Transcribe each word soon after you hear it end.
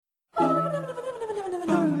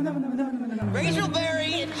Rachel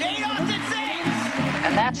Berry and Jane Austen sings!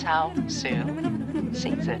 And that's how Sue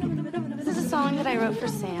sings it. This is a song that I wrote for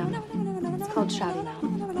Sam. It's called Shabby Mouth.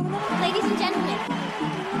 Ladies and gentlemen,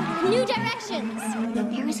 New Directions.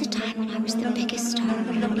 There was a time when I was the biggest star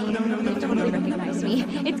around here. They don't really recognize me.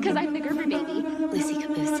 It's because I'm the Gerber baby, Lizzie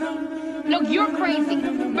Caboose. No, you're crazy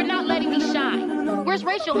for not letting me shine. Where's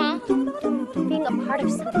Rachel, huh? Being a part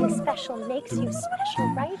of something special makes you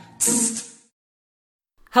special, right?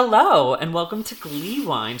 Hello, and welcome to Glee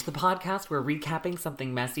Wind, the podcast where recapping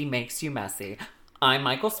something messy makes you messy. I'm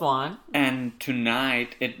Michael Swan. And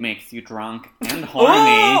tonight, it makes you drunk and horny.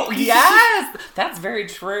 Oh, yes! That's very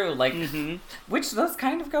true. Like, which those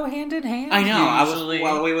kind of go hand in hand. I know. Usually.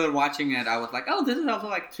 While we were watching it, I was like, oh, this is also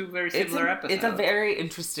like two very similar episodes. It's a very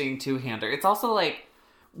interesting two-hander. It's also like,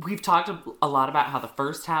 we've talked a lot about how the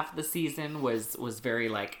first half of the season was very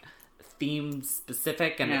like theme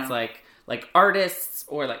specific, and it's like artists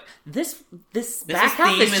or like this back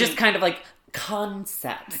half is just kind of like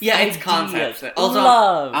concepts. Yeah, ideas, it's concepts. Also,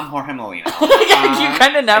 love. I'm Jorge Molina. You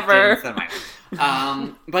kind of never.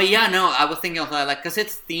 But yeah, no, I was thinking of like, because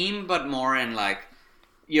it's theme, but more in like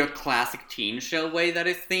your classic teen show way that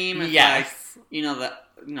is theme. It's yes. Like,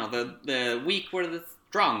 the week where it's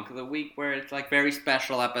drunk, the week where it's like very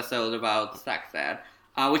special episode about sex ed.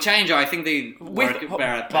 Which I enjoy. I think they work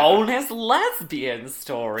better. Bonus lesbian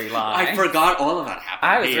storyline. I forgot all of that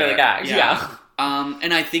happened. I was really good. Yeah.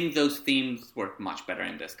 And I think those themes work much better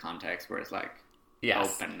in this context, where it's like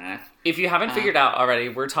openness. If you haven't figured out already,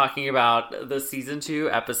 we're talking about the season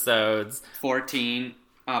 2 episodes 14,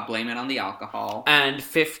 Blame It on the Alcohol, and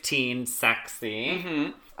 15, Sexy.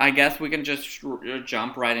 Mm-hmm. I guess we can just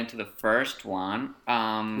jump right into the first one.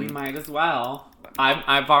 We might as well.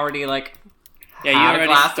 I've already like. Yeah, you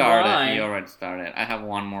already started. I have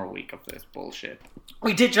one more week of this bullshit.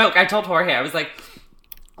 We did joke. I told Jorge, I was like,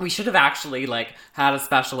 we should have actually like had a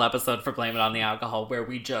special episode for Blame It on the Alcohol where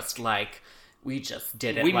we just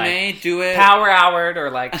did it. We may do it power houred or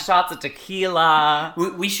like shots of tequila.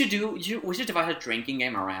 We should devise a drinking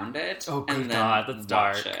game around it. Oh good God, that's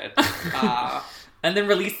dark. And then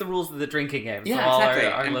release the rules of the drinking game. Yeah, so all exactly.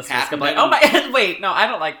 our listeners can be like, oh my, wait, no, I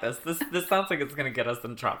don't like this. This sounds like it's going to get us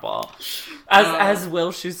in trouble. As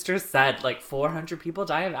Will Schuester said, like 400 people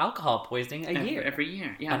die of alcohol poisoning a year. Every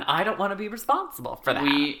year, yeah. And I don't want to be responsible for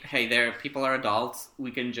that. People are adults.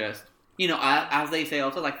 We can just, as they say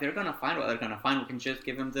also, like they're going to find what they're going to find. We can just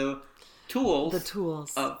give them the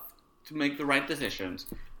tools. To make the right decisions.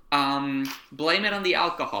 Blame It on the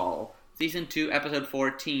Alcohol. Season 2, Episode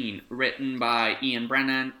 14, written by Ian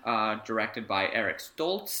Brennan, directed by Eric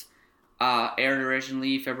Stoltz, aired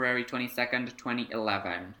originally February 22nd,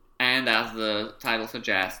 2011. And as the title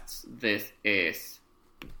suggests, this is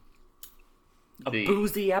a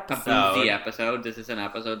boozy episode. This is an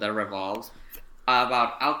episode that revolves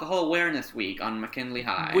about Alcohol Awareness Week on McKinley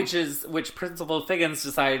High. Which Principal Figgins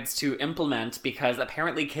decides to implement because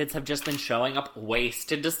apparently kids have just been showing up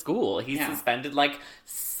wasted to school. He suspended like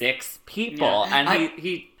 6 people, and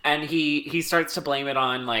he starts to blame it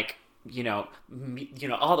on like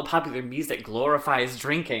all the popular music glorifies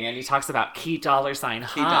drinking, and he talks about key dollar sign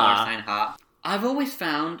ha. I've always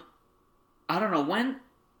found, I don't know, when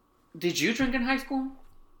did you drink in high school?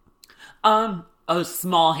 A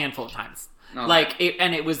small handful of times. Okay.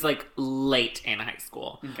 It was like late in high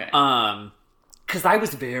school. Okay. Because I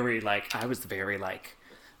was very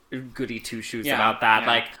goody two shoes about that. Yeah.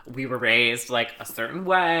 Like we were raised like a certain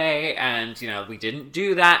way, and we didn't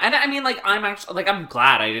do that. And I mean, like I'm actually like I'm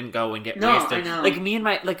glad I didn't go and get wasted. I know. Like me and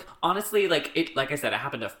my honestly like I said, it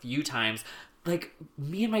happened a few times. Like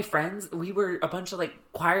me and my friends, we were a bunch of like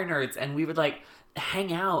choir nerds, and we would like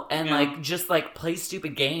hang out and like just like play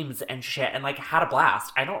stupid games and shit, and like had a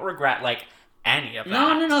blast. I don't regret like any of that.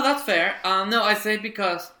 No, that's fair. No, I say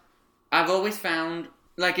because I've always found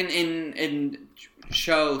like in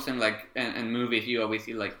shows and like and movies, you always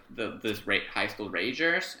see like this high school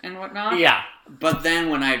ragers and whatnot. Yeah. But then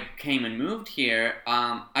when I came and moved here,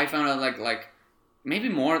 I found out like maybe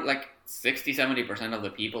more like 60-70% of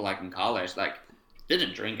the people like in college like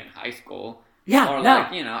didn't drink in high school. Yeah, or no,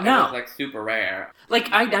 like, it was like super rare. Like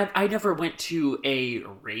I never went to a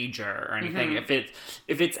rager or anything. Mm-hmm.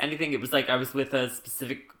 If it's anything, it was like I was with a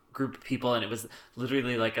specific group of people, and it was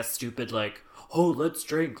literally like a stupid like, oh, let's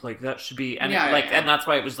drink, like that should be, and and that's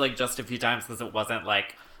why it was like just a few times, because it wasn't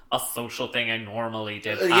like a social thing I normally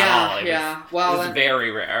did at all. It was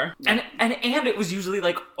very rare. And it was usually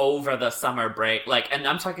like over the summer break, like, and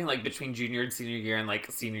I'm talking like between junior and senior year and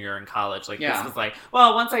like senior year in college. Like this was like,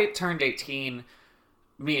 well, once I turned 18,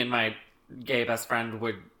 me and my gay best friend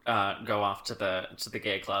would go off to the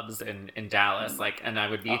gay clubs in Dallas, like, and I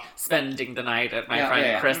would be spending the night at my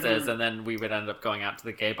friend Chris's, and then we would end up going out to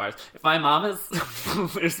the gay bars. If my mom has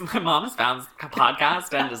found a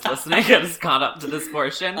podcast and is listening and has caught up to this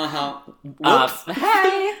portion,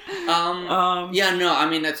 hey, yeah, no, I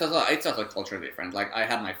mean it's also culturally different. Like, I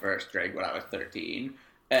had my first drink when I was 13,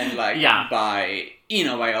 and like by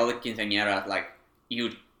all the quinceañeras, like,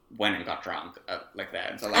 you went and got drunk like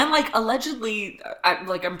that. So, like, and like allegedly,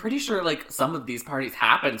 I'm pretty sure like some of these parties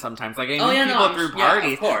happen sometimes. Like, I knew people through parties.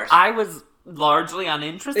 Yeah, of course. I was largely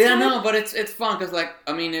uninterested. Yeah, no, but it's fun because, like,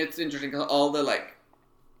 I mean, it's interesting because all the like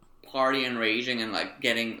party and raging and like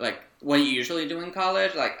getting like what you usually do in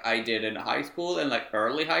college, like I did in high school and like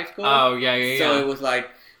early high school. Oh yeah. So it was like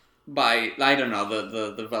I don't know,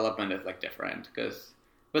 the development is like different because.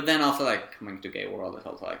 But then also, like, coming to gay world is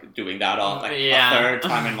also, like, doing that all, like, a third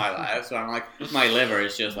time in my life. So I'm like, my liver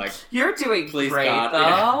is just, like... You're doing great, God, though.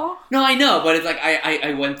 Yeah. No, I know, but it's like,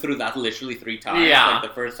 I went through that literally 3 times. Yeah. Like,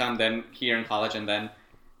 the first time, then here in college, and then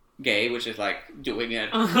gay, which is, like, doing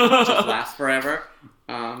it just lasts forever.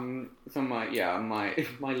 So my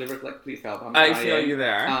liver's like, please help. I feel you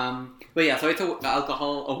there. But yeah, so it's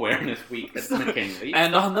Alcohol Awareness Week at McKinley.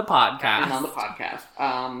 And on the podcast.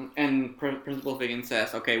 And Principal Figgins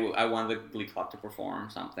says, okay, well, I want the Glee Club to perform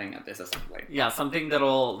something at this assembly. Yeah, something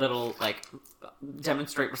that'll like,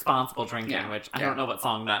 demonstrate responsible drinking, which I don't know what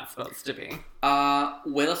song that's supposed to be.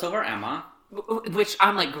 Will Is Over Emma. Which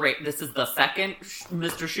I'm like, great, this is the second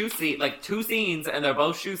Mr. Shoe scene, like 2 scenes, and they're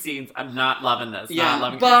both shoe scenes. I'm not loving this. Yeah, not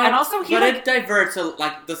loving but, and also it diverts, so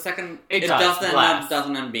like the second, it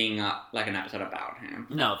doesn't end being like an episode about him.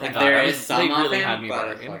 No, thank God. There is some of him, had me but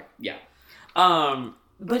worried. Like, yeah.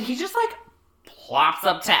 But he just like plops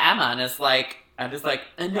up to Emma and is like,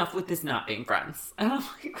 enough with this not being friends. And I'm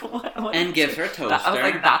like, what? And gives her a toaster. I was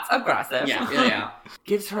like, that's aggressive. Yeah.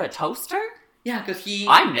 Gives her a toaster? Yeah, because he...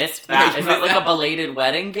 I missed that. Is that like a belated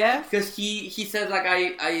wedding gift? Because he said, like,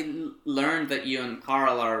 I learned that you and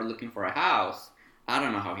Carl are looking for a house. I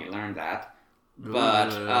don't know how he learned that.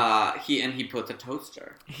 But he puts a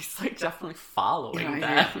toaster. He's, like, definitely following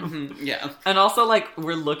that. Yeah. And also, like,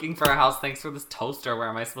 we're looking for a house. Thanks for this toaster. Where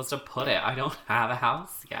am I supposed to put it? I don't have a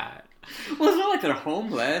house yet. Well, it's not like they're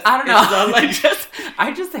homeless. I don't know.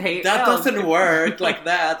 I just hate that. Doesn't work like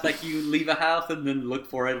that. Like, you leave a house and then look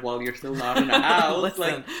for it while you're still not in a house.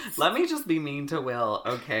 Listen, let me just be mean to Will,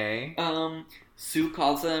 okay? Sue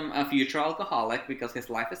calls him a future alcoholic because his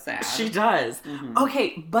life is sad. She does. Mm-hmm.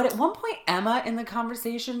 Okay, but at one point, Emma, in the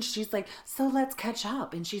conversation, she's like, so let's catch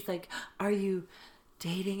up. And she's like, are you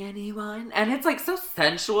dating anyone? And it's, like, so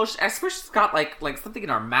sensual. I swear she's got, like something in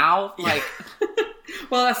her mouth. Like...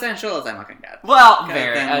 Well, as sensual as Emma can get. Well,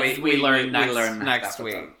 very, as we learn next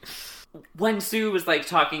week. When Sue was, like,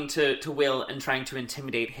 talking to Will and trying to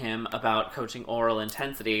intimidate him about coaching oral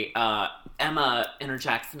intensity, Emma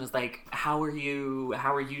interjects and is like, how are you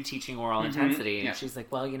teaching oral intensity? And she's like,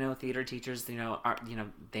 well, theater teachers, are,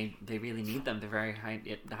 they really need them. They're very high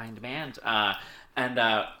in demand.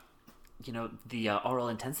 The oral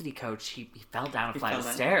intensity coach, he fell down a flight of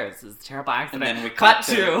stairs. It was a terrible accident. And then we cut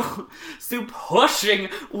to Sue pushing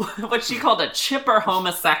what she called a chipper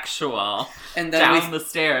homosexual and then down the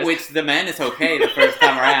stairs. Which the man is okay the first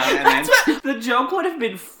time around. And then... The joke would have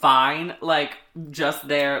been fine, like, just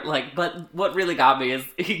there, like, but what really got me is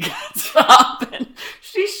he gets up and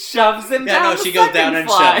she shoves him down she goes down and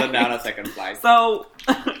shoves him down a second flight. So...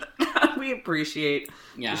 we appreciate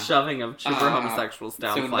the shoving of chipper homosexuals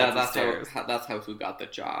down flights of stairs. That's how Sue got the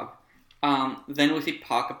job. Then we see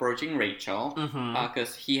Puck approaching Rachel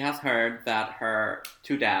because he has heard that her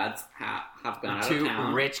 2 dads have gone out of town.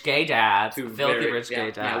 2 rich gay dads. 2 filthy rich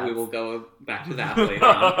gay dads. Yeah, we will go back to that later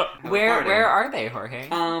on. Where are they, Jorge?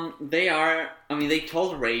 They are... I mean, they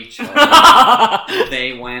told Rachel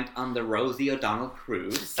they went on the Rosie O'Donnell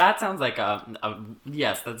cruise. That sounds like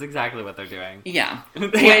yes, that's exactly what they're doing. Yeah.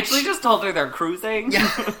 They actually just told her they're cruising. Yeah.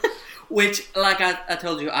 Which, like I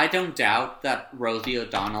told you, I don't doubt that Rosie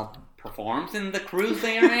O'Donnell performs in the cruise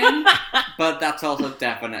they are in, but that's also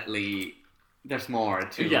definitely... There's more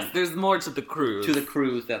to... Yes, there's more to the cruise. To the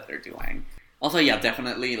cruise that they're doing. Also, yeah,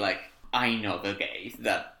 definitely, like, I know the gays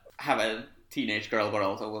that have a teenage girl, but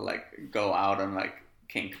also will, like, go out on, like,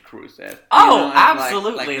 kink cruises. Oh,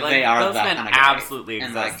 absolutely. Like, they are those that men kind of absolutely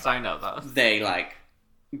exist. Exist. And, I know those. They, like,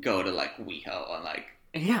 go to, like, WeHo and, like...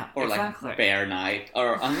 Yeah, or exactly. like Bear Night,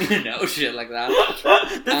 or shit like that.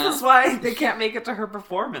 This is why they can't make it to her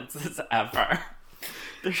performances ever.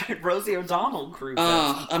 They're like Rosie O'Donnell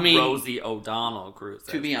cruises. Rosie O'Donnell cruises.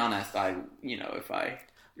 To be honest, if I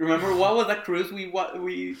remember what was that cruise we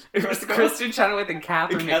it was Kristen Chenoweth and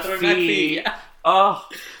Catherine McPhee. Oh,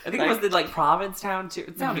 I think it was in Provincetown too.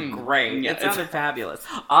 It sounded great. Yeah, it sounded fabulous.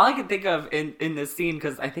 All I could think of in this scene,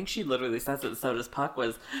 because I think she literally says it, so does Puck,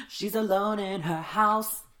 was she's alone in her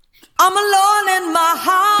house. I'm alone in my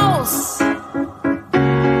house.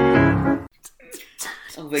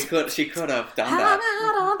 She could have done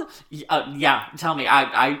that. Yeah, tell me.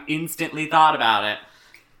 I instantly thought about it.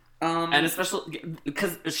 And especially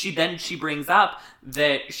because she brings up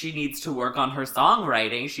that she needs to work on her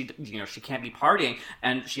songwriting. She can't be partying,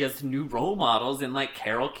 and she has new role models in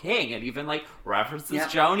Carole King, and even references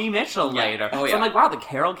Joni Mitchell later. Oh, yeah. So I'm like, wow, the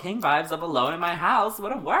Carole King vibes of Alone in My House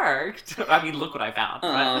would have worked. I mean, look what I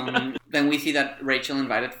found. Then we see that Rachel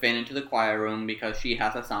invited Finn into the choir room because she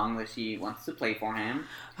has a song that she wants to play for him.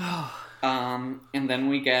 And then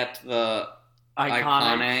we get the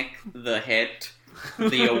iconic the hit.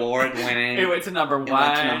 The award-winning... It went to number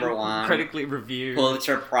one. Critically reviewed.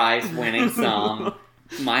 Pulitzer Prize-winning song,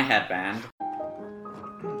 My Headband.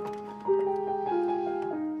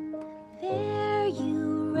 There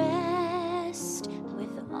you rest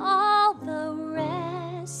with all the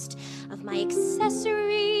rest of my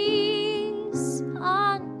accessories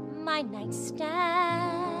on my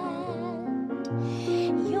nightstand.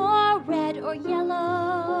 You're red or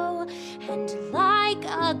yellow, and like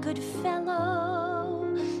a good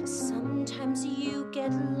fellow, sometimes you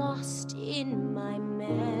get lost in my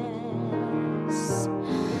mess.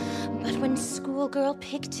 But when schoolgirl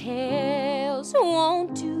pigtails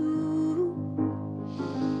won't do,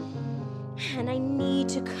 and I need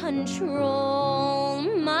to control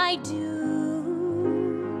my do,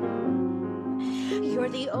 you're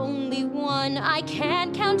the only one I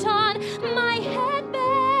can count on. My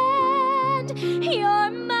headband, you're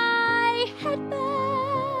my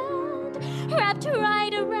headband, wrapped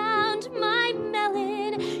right around my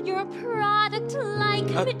melon. You're a product like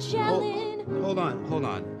Magellan. Hold on.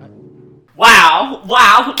 Wow.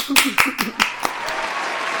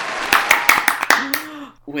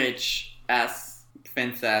 Which, as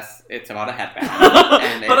Finn says, it's about a headband.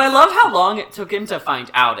 But I love how long it took him to find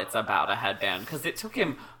out it's about a headband, because it took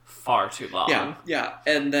him far too long. Yeah.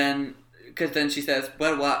 And then, because then she says,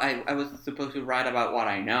 well, I was supposed to write about what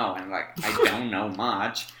I know, and I don't know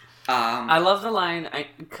much. I love the line,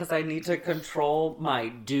 because I need to control my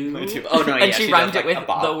do. Oh, no, yeah. And she rhymed it with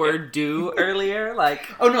the word do earlier,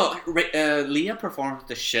 Oh, no, Leah performs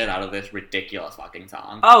the shit out of this ridiculous fucking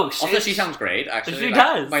song. Oh, Also, she sounds great, actually. She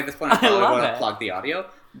does. By this point, I probably want to plug the audio,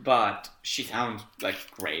 but she sounds,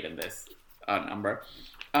 great in this number.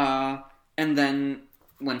 And then,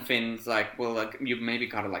 when Finn's well, you maybe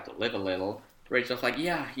gotta, live a little, Rachel's like,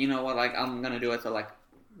 yeah, you know what, I'm gonna do it, so,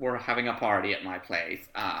 we're having a party at my place,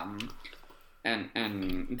 and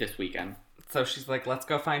this weekend. So she's like, let's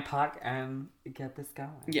go find Puck and get this going.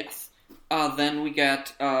 Yes. Then we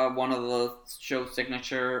get one of the show's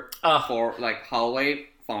signature for hallway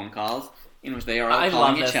phone calls in which they are all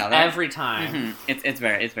calling each other every time. Mm-hmm. It's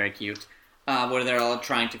very cute. Where they're all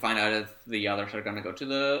trying to find out if the others are going to go to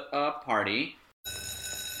the party.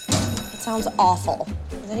 It sounds awful.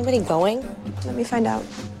 Is anybody going? Let me find out.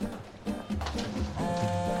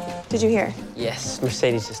 Did you hear? Yes,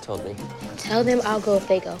 Mercedes just told me. Tell them I'll go if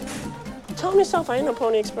they go. Tell them yourself, I ain't no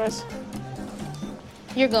Pony Express.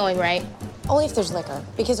 You're going, right? Only if there's liquor,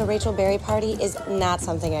 because a Rachel Berry party is not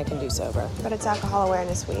something I can do sober. But it's Alcohol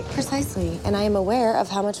Awareness Week. Precisely, and I am aware of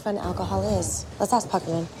how much fun alcohol is. Let's ask Puck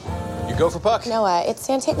again. You go for Puck? Noah, it's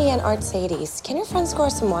Santitney and Art Sadie's. Can your friend score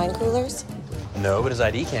some wine coolers? No, but his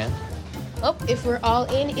ID can. Oh, if we're all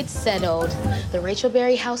in, it's settled. The Rachel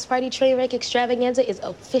Berry House Party Trainwreck Extravaganza is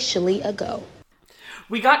officially a go.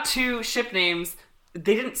 We got 2 ship names.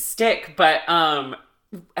 They didn't stick, but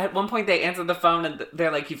at one point they answered the phone and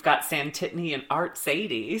they're like, you've got Santitney and Art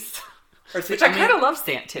Sadie's. Which I kind of love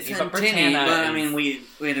Santitney, but Britannia but I mean,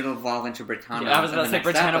 it'll evolve into Britannia. Yeah, I was about to say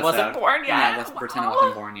Britannia wasn't born yet. Yeah, Britannia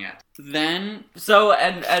wasn't born yet. Then... So,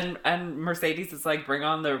 and Mercedes is like, bring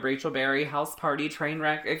on the Rachel Berry House Party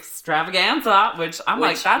Trainwreck Extravaganza, which I'm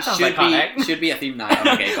like, that sounds iconic. Should be a theme night on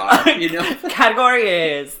a gay bar, you know? Category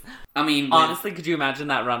is... I mean... Honestly, could you imagine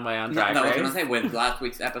that runway on Drag Race? I was going to say, with last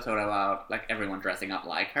week's episode about, everyone dressing up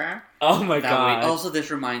like her. Oh my god. Also,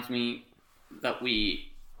 this reminds me that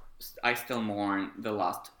I still mourn the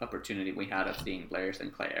lost opportunity we had of seeing Blair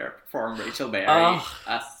Sinclair perform Rachel Berry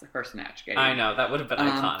as her Snatch Game. I know, that would have been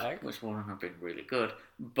iconic. Which would have been really good.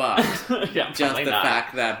 But yeah, just the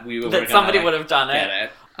fact that somebody would have done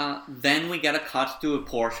it. Then we get a cut to a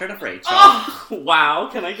portrait of Rachel. Oh, wow.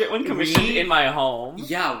 Can I get one commissioned in my home?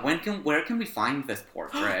 Yeah, where can we find this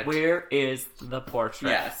portrait? Where is the portrait?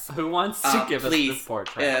 Yes. Who wants to give us this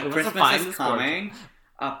portrait? Christmas is coming.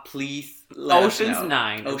 please let us Ocean's know.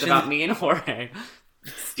 9. It's about me and Jorge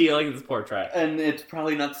stealing this portrait. And it's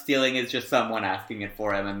probably not stealing, it's just someone asking it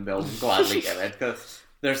for him, and they'll gladly give it, because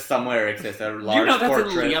there's somewhere exists a large that's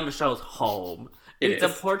portrait. in Lea Michele's home. It's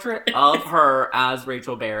is. a portrait of her as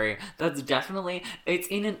Rachel Berry. That's definitely... It's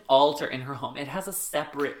in an altar in her home. It has a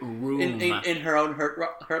separate room. In her own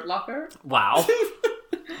hurt locker? Wow.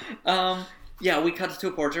 Yeah, we cut to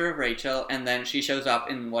a portrait of Rachel, and then she shows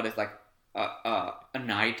up in what is like a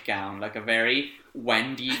nightgown, like a very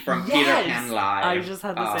Wendy from Peter Pan Live. I just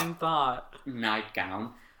had the same thought.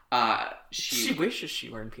 Nightgown. She wishes she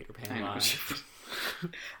were in Peter Pan Live.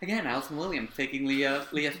 Again, Alison Williams taking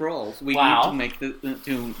Leah's roles. We Wow. need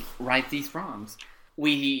to right these wrongs.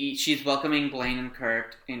 She's welcoming Blaine and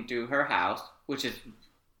Kurt into her house, which is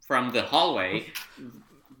from the hallway.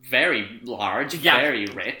 Very large, very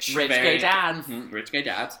rich. Gay dads. Rich gay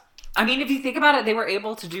dads. I mean, if you think about it, they were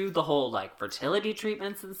able to do the whole, like, fertility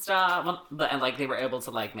treatments and stuff. And, like, they were able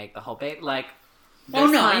to, like, make the whole baby, like... Oh,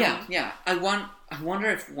 no, yeah. I wonder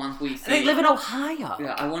if once we see... They live in Ohio.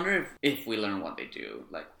 Yeah, I wonder if we learn what they do,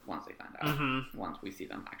 like, once they find out. Once we see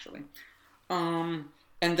them, actually. And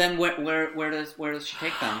then where does she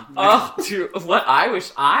take them? To what I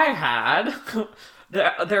wish I had.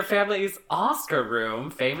 Their family's Oscar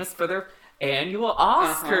room, famous for their annual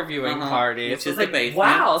Oscar viewing party. Which It's is like, the basement.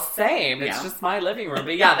 wow, same. It's Yeah. just my living room.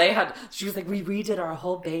 But yeah, she was like, we redid our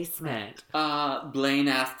whole basement. Blaine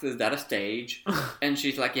asks, is that a stage? And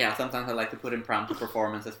she's like, yeah, sometimes I like to put impromptu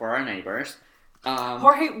performances for our neighbors.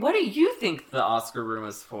 Jorge, what do you think the Oscar room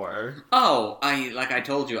is for? Oh, like I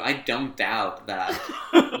told you, I don't doubt that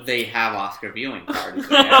they have Oscar viewing parties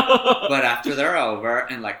there. But after they're over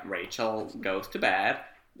and like Rachel goes to bed,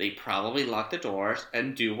 they probably lock the doors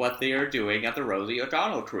and do what they are doing at the Rosie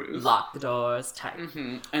O'Donnell cruise. Lock the doors tight.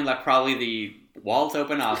 And like probably the walls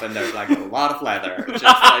open up and there's like a lot of leather. Just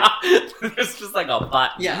like, there's just like a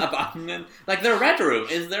button. Yeah, a button. And, like their red room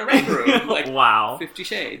is their red room. Like wow. 50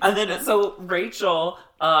 Shades. And then so Rachel,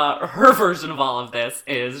 her version of all of this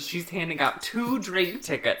is she's handing out 2 drink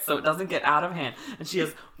tickets so it doesn't get out of hand. And she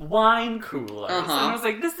has wine coolers. And I was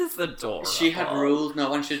like, this is adorable. She had rules. No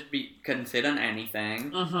one should can sit on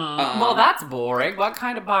anything. Well, that's boring. What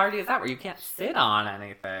kind of party is that where you can't sit on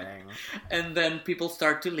anything? And then people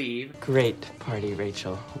start to leave. Great party,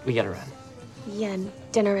 Rachel. We gotta run. Yeah,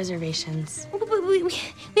 dinner reservations. We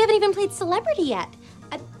haven't even played celebrity yet.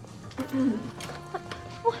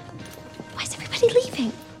 Why is everybody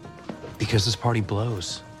leaving? Because this party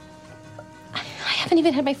blows. I haven't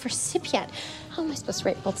even had my first sip yet. How am I supposed to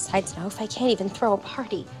rate both sides now if I can't even throw a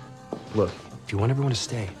party? Look, if you want everyone to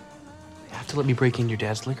stay, you have to let me break in your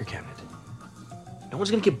dad's liquor cabinet. No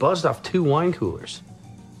one's gonna get buzzed off 2 wine coolers.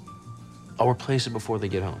 I'll replace it before they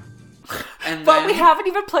get home. But we haven't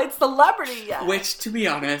even played celebrity yet. Which, to be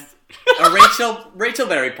honest, a Rachel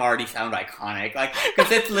Berry party sound iconic. Like,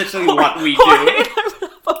 because it's literally what we do.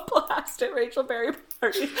 A blast at Rachel Berry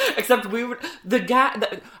party. Except we would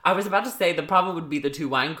I was about to say the problem would be the 2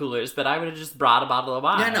 wine coolers, but I would have just brought a bottle of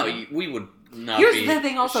wine. Yeah, no, we would not. Here's the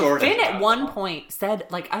thing. Also, Finn at one point said,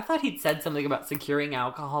 like, I thought he'd said something about securing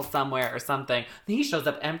alcohol somewhere or something. Then he shows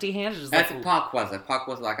up empty-handed. That's what Puck was it. Puck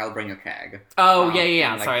was like, "I'll bring a keg." Oh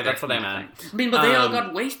yeah. Like, sorry, that's what I meant. I mean, but they all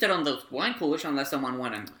got wasted on those wine coolers unless someone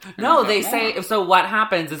went and. No, they say. So what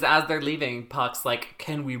happens is as they're leaving, Puck's like,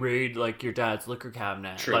 "Can we raid like your dad's liquor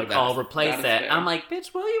cabinet? True, like I'll replace it." fair. I'm like,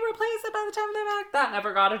 "Bitch, will you replace it by the time they're back?" That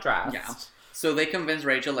never got addressed. Yeah. So they convince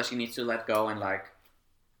Rachel that she needs to let go and like.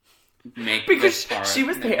 Because she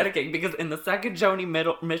was panicking because in the second Joni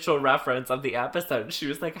Mitchell reference of the episode, she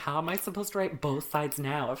was like, how am I supposed to write both sides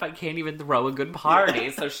now if I can't even throw a good party?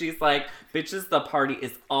 So she's like, bitches, the party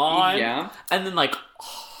is on. Yeah. And then like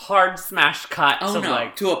hard smash cut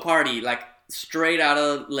to a party, like straight out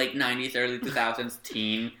of late 90s, early 2000s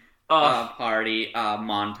teen party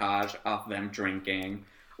montage of them drinking.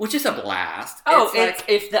 Which is a blast.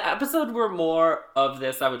 If the episode were more of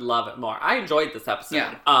this, I would love it more. I enjoyed this episode.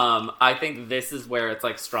 Yeah. I think this is where it's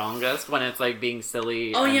like strongest when it's like being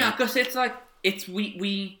silly. Oh yeah, because it's like it's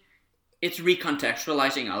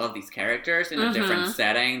recontextualizing all of these characters in a different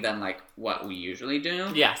setting than like what we usually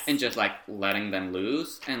do. Yes. And just like letting them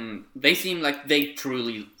loose, and they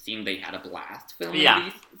truly seem they had a blast filming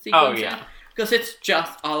these sequences. Oh yeah. Because it's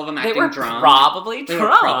just all of them acting drunk. They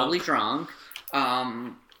were probably drunk.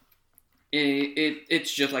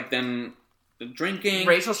 It's just like them drinking.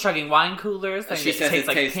 Rachel's chugging wine coolers. She says it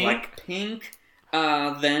tastes like pink.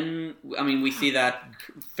 Then, I mean, we see that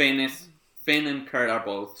Finn is Finn and Kurt are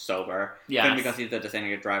both sober. Yes. Finn because he's the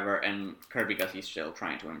designated driver, and Kurt because he's still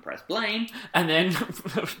trying to impress Blaine. And then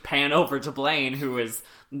pan over to Blaine, who is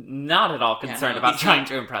not at all concerned about trying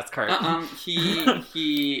to impress Kurt. He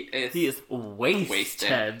is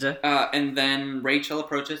wasted. And then Rachel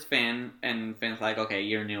approaches Finn, and Finn's like, "Okay,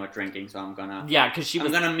 you're new at drinking, so I'm gonna because she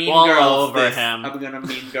was gonna mean all girls over this. him. I'm gonna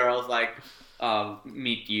mean girls like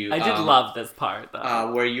meet you. I did love this part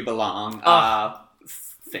though. Where you belong.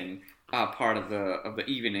 Thing. Part of the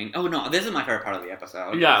evening. Oh no, this is my favorite part of the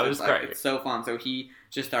episode. Yeah, it was great. It's so fun. So he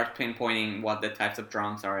just starts pinpointing what the types of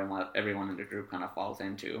drunks are and what everyone in the group kind of falls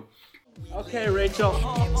into. Okay, Rachel,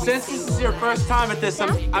 since this is your first time at this,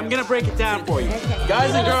 I'm gonna break it down for you.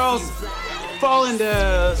 Guys and girls fall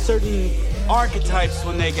into certain archetypes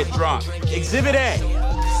when they get drunk. Exhibit A,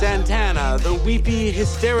 Santana, the weepy,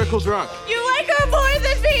 hysterical drunk. You like her more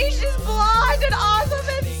than me. She's blonde and awesome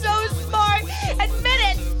and so smart. Admit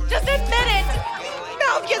it. Just admit it.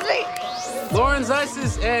 No, kiss me. Lauren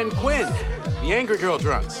Zeiss and Quinn, the angry girl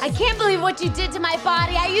drunks. I can't believe what you did to my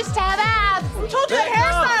body. I used to have abs. Who told you the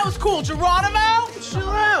hairstyle was cool? Geronimo? Chill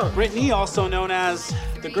out. Brittany, also known as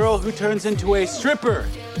the girl who turns into a stripper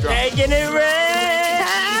drunk. Taking it red.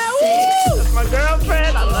 That's my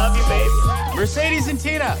girlfriend. I love you, baby. Mercedes and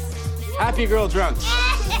Tina, happy girl drunks.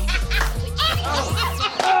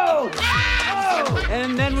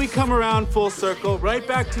 And then we come around full circle, right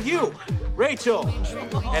back to you, Rachel.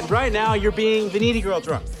 And right now, you're being the needy girl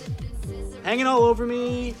drunk. Hanging all over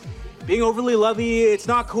me, being overly lovey, it's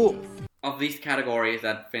not cool. Of these categories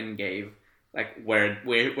that Finn gave, like, where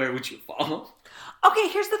would you fall? Okay,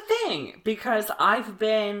 here's the thing. Because I've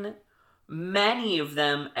been many of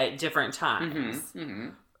them at different times.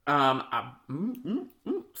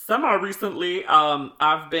 Semi-recently,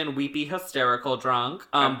 I've been weepy, hysterical drunk.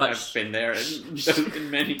 But I've been there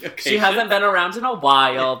in many occasions. She hasn't been around in a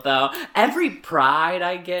while, though. Every Pride,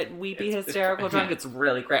 I get weepy, hysterical drunk. It's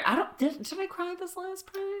really great. Did I cry this last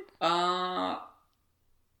Pride?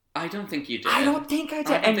 I don't think you did. I don't think I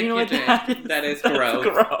did. And you know what? That is gross.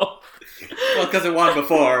 Gross. Well, because the one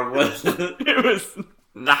before was... It was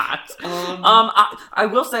not. I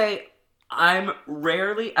will say, I'm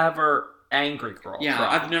rarely ever angry girl Yeah,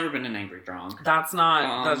 drunk. I've never been an angry drunk. That's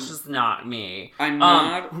just not me. I'm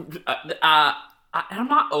not... I'm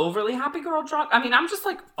not overly happy girl drunk. I mean, I'm just,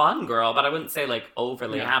 like, fun girl, but I wouldn't say, like,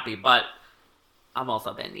 overly happy. But I've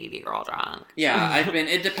also been needy girl drunk. Yeah,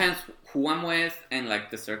 it depends who I'm with and,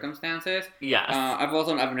 like, the circumstances. Yes.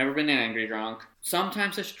 I've never been an angry drunk.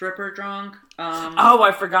 Sometimes a stripper drunk.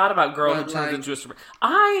 I forgot about girl who turns into a stripper.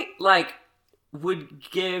 I, like, would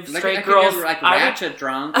give straight girls... Like, ratchet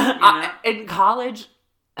drunk, you know? In college,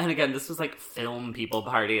 and again, this was, like, film people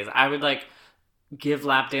parties, I would, like... give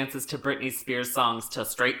lap dances to Britney Spears songs to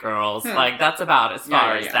straight girls. Like, that's about as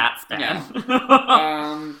far as that's been. Yeah.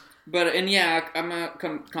 I'm a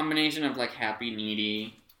combination of, like, happy,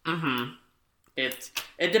 needy. Mm-hmm. It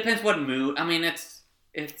depends what mood. I mean,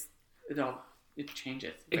 it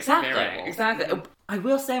changes. Exactly. I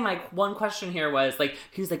will say my one question here was, like,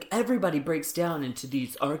 he was like, everybody breaks down into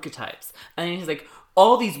these archetypes. And he's like,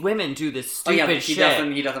 all these women do this stupid shit.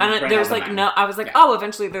 He doesn't and there's like no. I was like,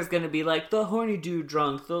 eventually there's gonna be like the horny dude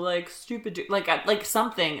drunk, the like stupid dude, like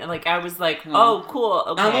something. And like I was like, oh, cool.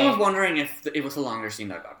 Okay. I'm almost wondering if it was a longer scene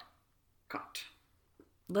that got cut.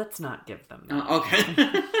 Let's not give them that.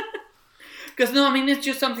 Okay. Because no, I mean it's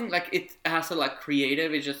just something like it has a like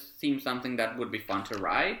creative. It just seems something that would be fun to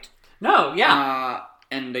write. No, yeah.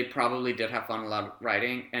 And they probably did have fun a lot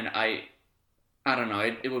writing, and I don't know.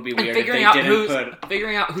 It would be weird if figuring they out didn't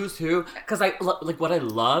figuring out who's who. Because what I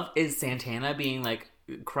love is Santana being like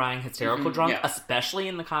crying hysterical drunk, especially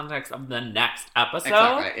in the context of the next episode.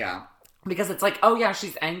 Exactly. Yeah. Because it's like, oh yeah,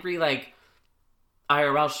 she's angry. Like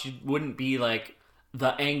IRL, she wouldn't be like the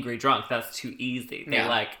angry drunk. That's too easy. They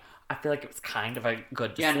I feel like it was kind of a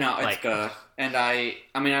good decision. Yeah, no, it's good. And I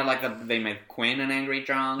like that they made Quinn an angry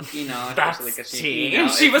drunk. You know, especially because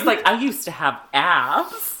she was like, I used to have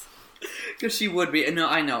abs. Because she would be. No,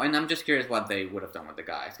 I know. And I'm just curious what they would have done with the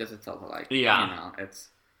guys. Because it's also like, you know, it's...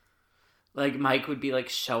 Like, Mike would be, like,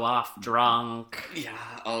 show-off drunk. Yeah.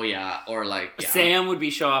 Oh, yeah. Or, like, yeah. Sam would be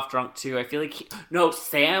show-off drunk, too. I feel like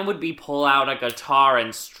Sam would be pull out a guitar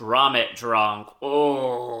and strum it drunk.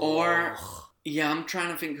 Oh. Or, yeah, I'm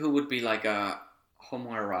trying to think who would be, like, a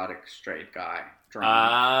homoerotic straight guy drunk.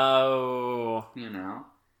 Oh. You know?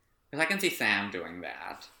 Because I can see Sam doing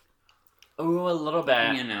that. Ooh, a little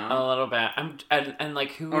bit. You know? A little bit. And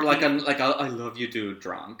like, who... Or like a I love you dude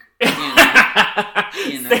drunk. You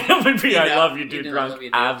know? Sam would be I love you dude drunk.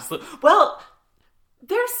 Absolutely. Well,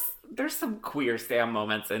 there's some queer Sam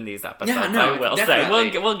moments in these episodes. Yeah, no, I will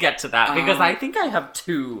definitely. say we'll get to that because I think I have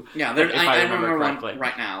two. Yeah, if I remember one correctly.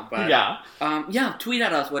 right now. But yeah, tweet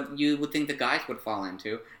at us what you would think the guys would fall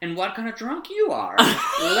into and what kind of drunk you are.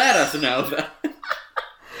 Let us know that.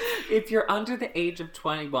 If you're under the age of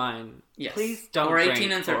 21, please don't or 18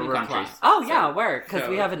 drink in certain or countries. Oh yeah, because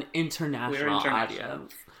we have an international international.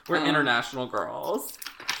 audience. We're international girls.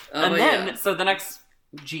 And then, so the next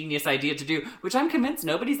genius idea to do, which I'm convinced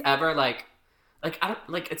nobody's ever I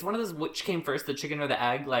don't it's one of those which came first, the chicken or the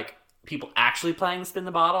egg, like people actually playing Spin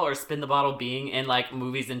the Bottle or Spin the Bottle being in like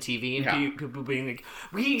movies and TV and people being like,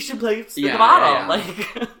 we should play Spin the Bottle.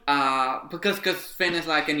 Because Finn is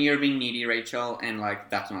like, and you're being needy, Rachel, and like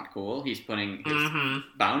that's not cool. He's putting his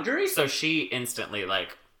boundaries. So she instantly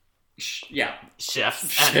shifts. And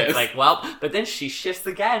Shift. it's like, well, but then she shifts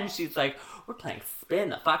again. She's like, we're playing Spin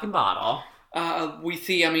the fucking Bottle. We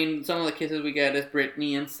see, some of the kisses we get is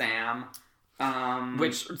Brittany and Sam.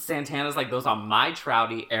 Which Santana's like, those are my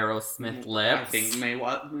trouty Aerosmith lips. I think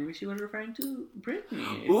maybe she was referring to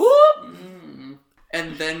Brittany. Ooh!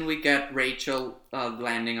 And then we get Rachel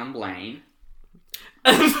landing on Blaine.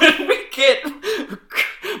 And then we get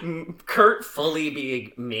Kurt fully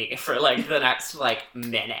being me for like the next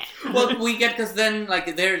minute. Well, we get, because then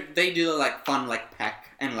they do fun peck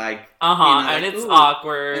and and it's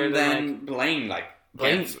awkward. And then Blaine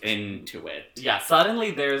gets into it. Yeah,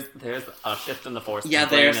 suddenly there's a shift in the force. Yeah,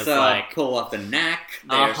 there's pull up the neck.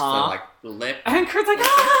 There's the lip. And Kurt's like,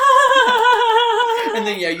 ah! And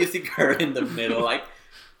then you see Kurt in the middle,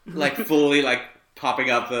 fully popping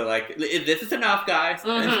up the this is enough, guys.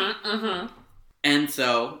 And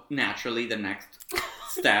so naturally the next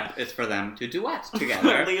step is for them to duet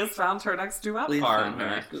together. Leah's found her next duet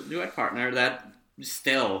partner that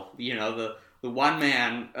still, the one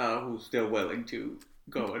man who's still willing to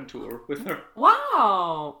go and tour with her.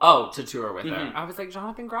 Wow! Oh, to tour with her. I was like,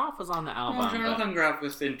 Jonathan Groff was on the album. Well, Jonathan Groff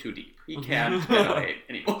was in too deep. He can't get away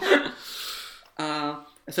anymore.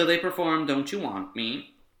 So they perform Don't You Want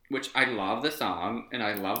Me, which I love the song, and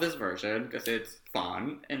I love this version because it's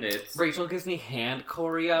fun, and it's... Rachel gives me hand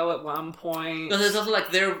choreo at one point. Because it's also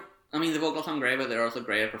the vocals sound great, but they're also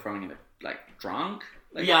great at performing it, drunk.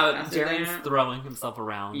 Darren's throwing himself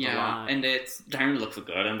around a lot. And Darren looks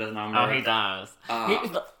good in this number. Oh, he does.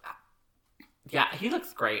 He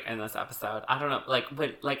looks great in this episode. I don't know,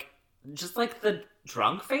 just the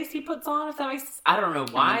drunk face he puts on, if that makes... I don't know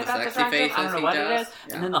why that's attractive. I don't know what it is.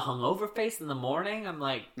 Yeah. And then the hungover face in the morning, I'm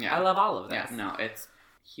like, I love all of this. Yeah, no,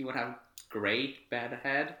 he would have great bad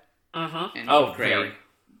head. And great very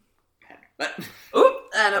head. But...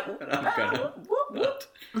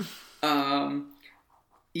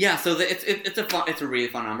 Yeah, so it's a really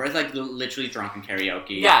fun number. It's literally drunken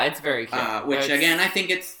karaoke. Yeah, it's very cute. Which again, I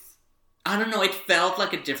think I don't know, it felt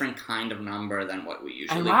like a different kind of number than what we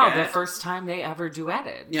usually get. The first time they ever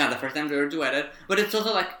duetted. Yeah, the first time they ever duetted. But it's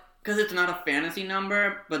also because it's not a fantasy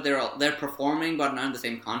number, but they're performing, but not in the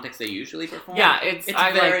same context they usually perform. Yeah,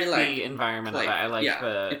 I very like the environment of it. I like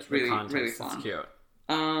it's really, the context. Really fun. It's cute.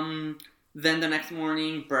 Then the next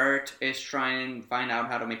morning, Bert is trying to find out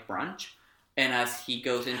how to make brunch. And as he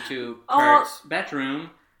goes into Kurt's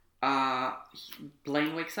bedroom,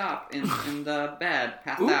 Blaine wakes up in the bed,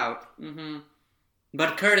 passed out.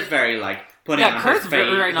 But Kurt is very putting on Kurt's his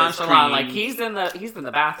face, very nonchalant. He's in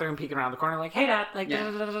the bathroom, peeking around the corner, hey dad,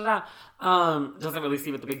 doesn't really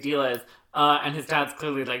see what the big deal is. And his dad's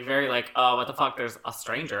clearly very what the fuck? There's a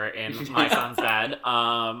stranger in my son's bed.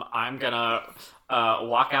 I'm gonna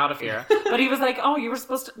walk out of here. But he was like, oh, he was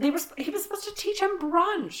supposed to teach him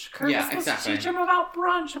brunch. Kurt was supposed to teach him about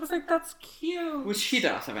brunch. I was like, that's cute. Which he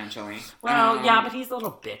does eventually. Well, but he's a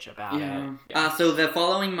little bitch about it. Yeah. So the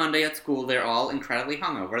following Monday at school, they're all incredibly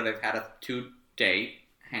hungover. They've had a 2-day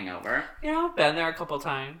hangover. Yeah, been there a couple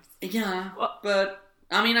times. Yeah, but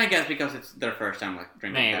I guess because it's their first time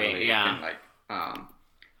drinking heavily, and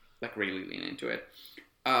really lean into it.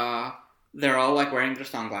 They're all wearing their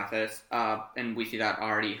sunglasses, and we see that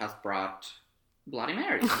Artie has brought Bloody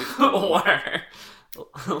Marys.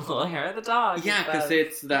 Little hair of the dog. Yeah, because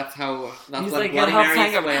that's he's what Bloody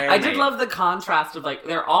Marys wear. I did love the contrast of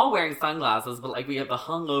they're all wearing sunglasses, but we have the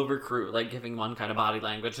hungover crew giving one kind of body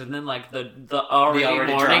language, and then the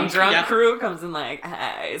already morning drunk crew comes in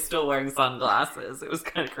hey, still wearing sunglasses. It was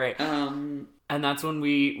kind of great. And that's when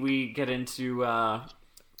we get into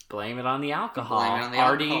blame it on the alcohol.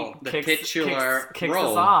 Artie the kicks titular kicks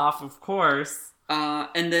role. us off, of course.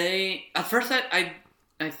 And they at first I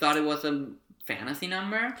thought it was a fantasy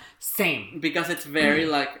number. Same. Because it's very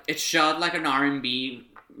it's shot like an R&B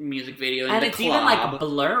music video in and the it's club. Even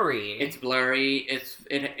blurry. It's blurry.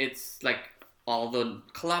 It's all the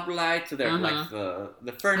club lights. So there's like the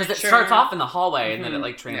furniture. Because it starts off in the hallway and then it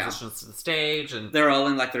like transitions to the stage, and they're all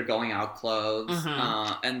in like their going out clothes.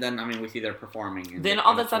 And then we see they're performing. Then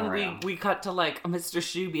all of a sudden we cut to like Mr.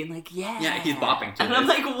 Shu being like, yeah, he's bopping to and this. I'm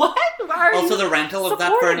like, what? Why are also, you the rental of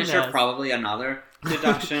that supporting furniture this? probably another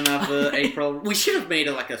deduction of the April. We should have made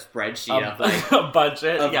like a spreadsheet of like a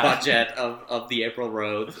budget of the April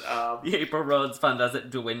Roads. The April Roads fund as it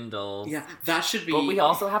dwindles. Yeah, that should be. But we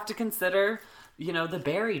also have to consider, the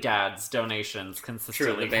Barry Dads donations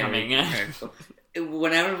consistently coming in.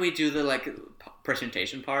 Whenever we do the like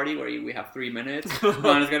presentation party where we have 3 minutes,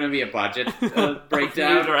 one is going to be a budget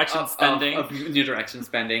breakdown New Direction spending. Of New Direction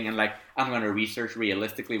spending, and like I'm going to research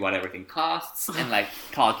realistically what everything costs and like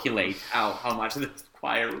calculate how much this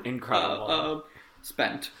choir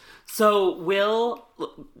spent. So Will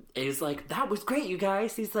is like, that was great, you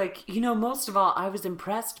guys. He's like, most of all, I was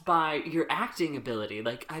impressed by your acting ability.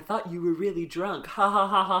 Like, I thought you were really drunk. Ha ha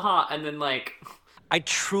ha ha ha. And then like, I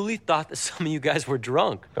truly thought that some of you guys were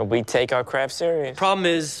drunk. We take our craft serious. Problem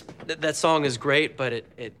is, that song is great, but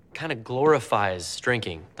it kind of glorifies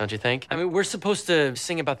drinking, don't you think? I mean, we're supposed to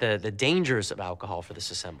sing about the dangers of alcohol for this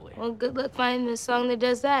assembly. Well, good luck finding a song that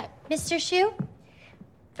does that. Mr. Shu,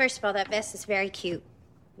 first of all, that vest is very cute.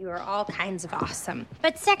 You are all kinds of awesome.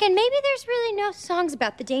 But second, maybe there's really no songs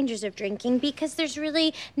about the dangers of drinking because there's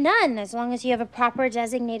really none as long as you have a proper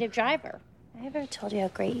designated driver. I ever told you how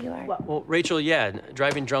great you are? Well, Rachel, yeah,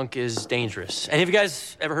 driving drunk is dangerous. And have you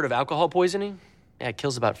guys ever heard of alcohol poisoning? Yeah, it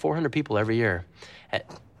kills about 400 people every year.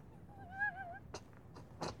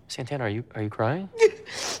 Santana, are you crying?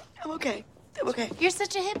 I'm okay. You're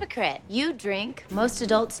such a hypocrite. You drink. Most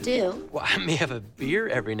adults do. Well, I may have a beer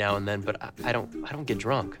every now and then, but I don't get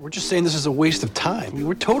drunk. We're just saying this is a waste of time. I mean,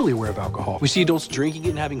 we're totally aware of alcohol. We see adults drinking it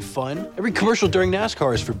and having fun. Every commercial during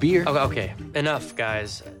NASCAR is for beer. Okay. Enough,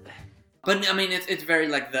 guys. But I mean, it's very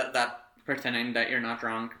like that pretending that you're not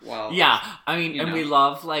drunk while. Yeah, I mean, and we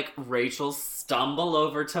love like Rachel's stumble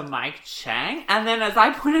over to Mike Chang, and then as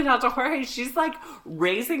I pointed out to Jorge, she's like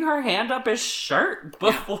raising her hand up his shirt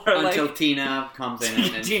before until Tina comes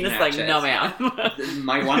in and Tina's like, no, man.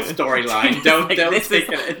 My one storyline. Don't take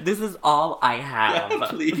it. This is all I have. Yeah,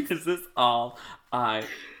 please. This is all I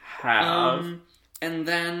have. And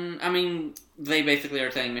then, I mean, they basically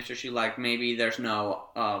are saying, Mr. Shu, like, maybe there's no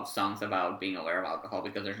songs about being aware of alcohol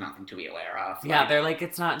because there's nothing to be aware of. Yeah, they're like,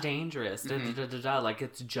 it's not dangerous. Like,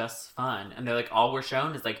 it's just fun. And they're like, all we're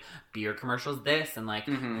shown is, like, beer commercials this, and, like,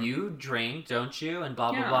 you drink, don't you? And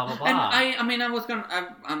blah, blah, blah, blah, blah. And I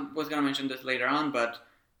was gonna mention this later on, but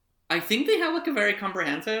I think they have, like, a very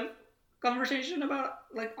comprehensive conversation about,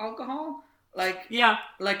 like, alcohol. Like, yeah.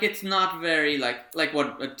 Like, it's not very, like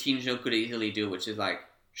what a teen show could easily do, which is, like,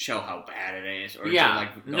 show how bad it is, or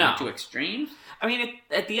go to extremes. I mean,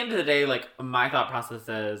 at the end of the day, like, my thought process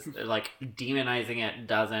is, like, demonizing it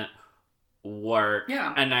doesn't work.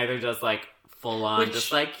 Yeah. And neither does, like, full on,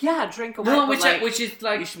 just like, yeah, drink away. No, which is,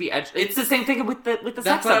 like... You should be it's the same thing with the sex episode.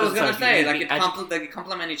 That's what I was going to say. Like, they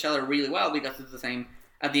complement each other really well, because it's the same...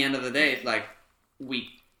 At the end of the day, it's like, we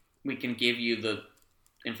can give you the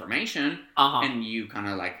information, and you kind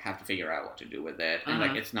of like have to figure out what to do with it, and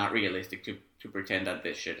like it's not realistic to pretend that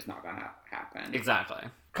this shit is not gonna happen. Exactly.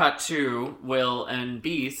 Cut to Will and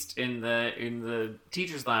Beast in the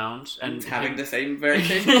teacher's lounge and having the very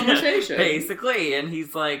same conversation, basically. And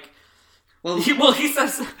he's like, he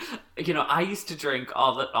says, I used to drink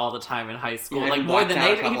all the time in high school, like more than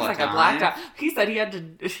they. He was like, I blacked out. He said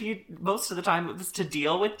he most of the time it was to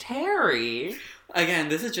deal with Terry. Again,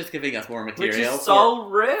 this is just giving us more material. Which is so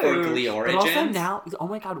rude. For Glee Origins. But also now, oh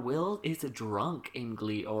my god, Will is a drunk in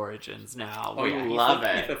Glee Origins now. Oh, we love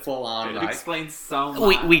it. He's a full-on. It explains so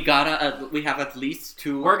much. We have at least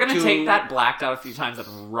two. We're gonna take that blacked out a few times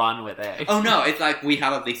and run with it. Oh no, it's like we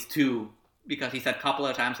have at least two. Because he said a couple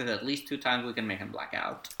of times, he said at least 2 times we can make him black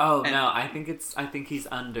out. Oh, no, I think he's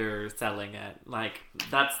underselling it. Like,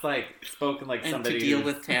 that's like spoken like somebody. And to deal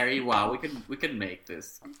with Terry, wow, we could make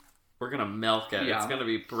this. We're gonna milk it. Yeah. It's gonna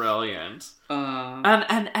be brilliant.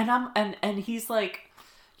 And he's like,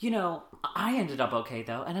 I ended up okay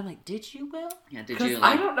though, and I'm like, did you, Will? Yeah, did you?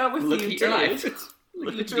 I don't know if look you at your life.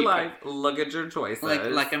 Look at your life. Look at your choices.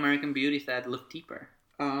 Like American Beauty said, look deeper.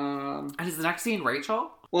 And is the next scene Rachel?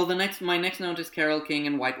 Well, my next note is Carole King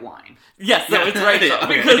and white wine. Yes, so it's Rachel.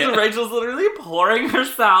 Because Rachel's literally pouring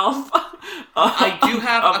herself I do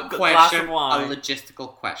have a question, of wine. A logistical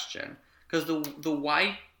question. Because the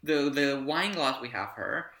wine glass we have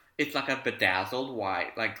her, it's like a bedazzled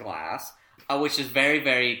white glass, which is very,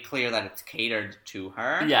 very clear that it's catered to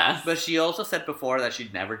her. Yes. But she also said before that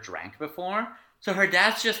she'd never drank before. So her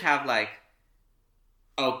dads just have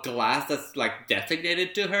a glass that's like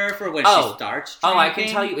designated to her for when she starts drinking. I can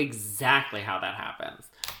tell you exactly how that happens.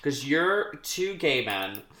 Because you're 2 gay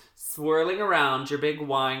men swirling around your big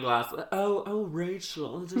wine glass. Oh,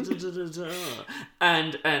 Rachel.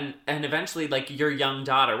 and eventually, like, your young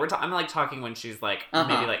daughter. I'm like talking when she's like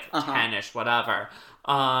maybe like 10-ish, whatever.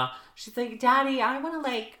 She's like, Daddy, I want to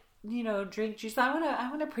like, drink juice. I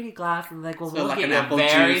want a pretty glass. And like, well, we'll like get an you apple a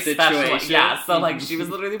very juice special. situation. Yeah, so like she was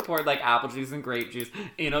literally poured like apple juice and grape juice,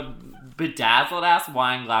 bedazzled ass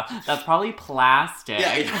wine glass. That's probably plastic.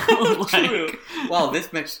 Yeah, like, true. Well,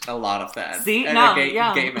 this makes a lot of sense. See, and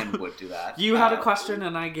gay men would do that. You had a question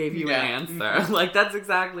and I gave you an answer. Like that's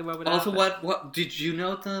exactly what would happen. Also, what did you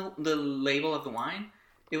know the label of the wine?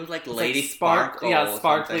 It was like Lady Sparkle. Yeah,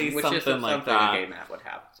 sparkly, which something is like something that. a gay man would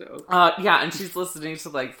have. So. And she's listening to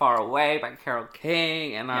like Far Away by Carole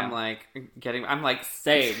King, and I'm like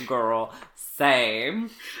same girl,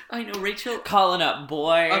 same. I know, Rachel calling up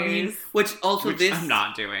boys. I mean, which this I'm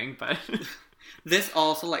not doing, but this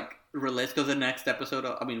also like relates to the next episode.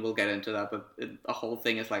 We'll get into that, but the whole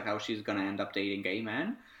thing is like how she's gonna end up dating gay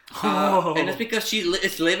men. And it's because she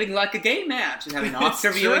is living like a gay man. She's having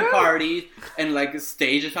Oscar viewing parties and like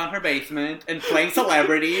stages on her basement and playing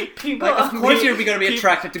celebrity. Of course you're going to be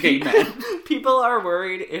attracted to gay men. People are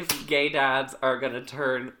worried if gay dads are going to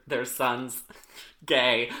turn their sons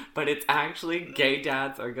gay, but it's actually gay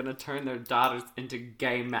dads are going to turn their daughters into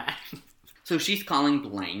gay men. So she's calling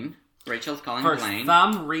Blaine. Rachel's calling Blaine. For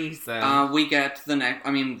some reason. We get the next...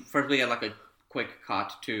 first we get like a quick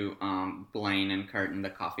cut to Blaine and Kurt in the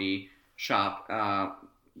coffee shop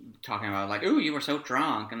talking about like, ooh, you were so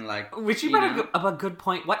drunk, and like, which you brought up a good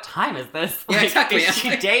point. What time is this? Yeah, exactly. Is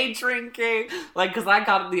she day drinking? Like, because I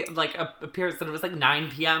got the like appearance that it was like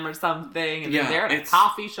 9 p.m. or something, and they're at a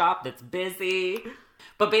coffee shop that's busy.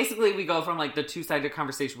 But basically, we go from like the 2-sided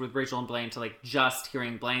conversation with Rachel and Blaine to like just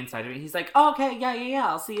hearing Blaine's side of it. He's like, oh, okay, yeah,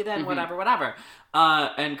 I'll see you then, whatever.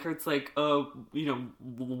 And Kurt's like, oh,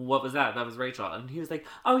 what was that? That was Rachel. And he was like,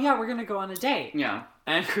 oh yeah, we're gonna go on a date. Yeah.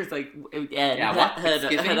 And Kurt's like, what?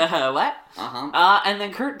 What? And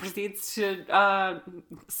then Kurt proceeds to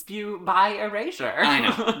spew bi erasure. I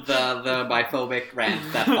know. The biphobic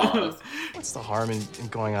rant that follows. What's the harm in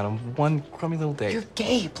going out on one crummy little date? You're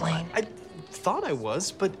gay, Blaine. I thought I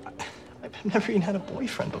was, but I've never even had a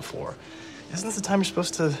boyfriend before. Isn't this the time you're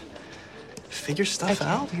supposed to figure stuff out?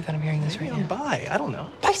 I can't believe that I'm hearing this Maybe right I'm now. bi. I don't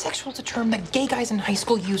know. Bisexual is a term that gay guys in high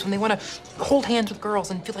school use when they want to hold hands with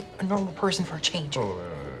girls and feel like a normal person for a change. Wait.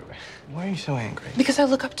 Why are you so angry? Because I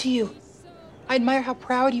look up to you. I admire how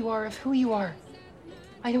proud you are of who you are.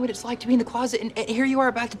 I know what it's like to be in the closet, and here you are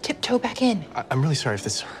about to tiptoe back in. I'm really sorry if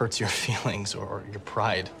this hurts your feelings or your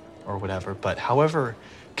pride or whatever, but however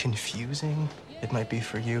confusing it might be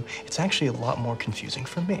for you, it's actually a lot more confusing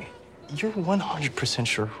for me. You're 100%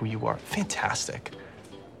 sure who you are. Fantastic.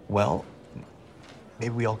 Well,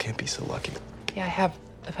 maybe we all can't be so lucky. Yeah,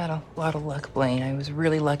 I've had a lot of luck, Blaine. I was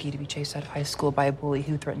really lucky to be chased out of high school by a bully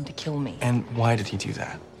who threatened to kill me. And why did he do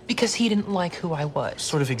that? Because he didn't like who I was.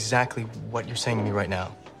 Sort of exactly what you're saying to me right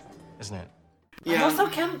now, isn't it? Yeah. Also,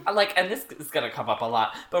 Kim, like, and this is gonna come up a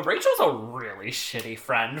lot, but Rachel's a really shitty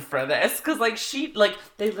friend for this, because, like,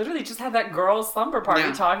 they literally just had that girls' slumber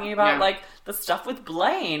party talking about, like, the stuff with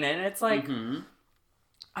Blaine, and it's like,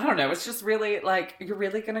 I don't know, it's just really, like, you're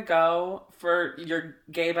really gonna go for your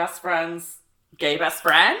gay best friend's gay best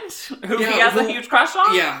friend? Who he has a huge crush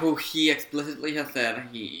on? Yeah, who he explicitly has said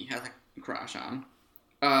he has a crush on.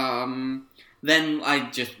 Then I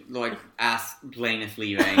just, like, ask Blaine is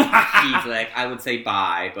leaving. He's like, I would say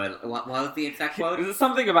bye, but what was the exact quote? It was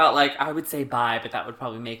something about, like, I would say bye, but that would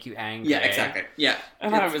probably make you angry. Yeah, exactly. Yeah.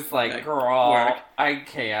 And I was like, girl, work. I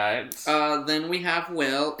can't. Then we have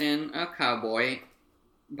Will in a cowboy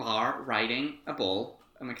bar riding a bull,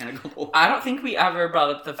 a mechanical bull. I don't think we ever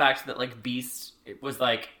brought up the fact that, like, Beast, it was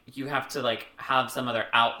like, you have to, like, have some other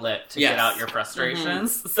outlet to get out your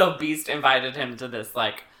frustrations. So Beast invited him to this,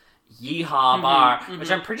 like, Yeehaw bar, which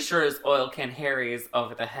I'm pretty sure is Oil Can Harry's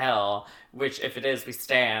over the hill, which if it is, we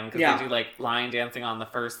stand, because they do like line dancing on the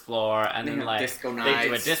first floor, and then like they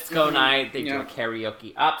do a disco night, they do a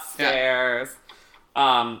karaoke upstairs,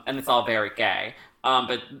 and it's all very gay.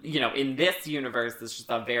 But you know, in this universe, it's just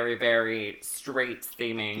a very, very straight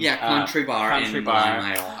theming country bar in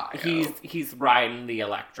Lime, Ohio. He's riding the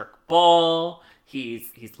electric bull.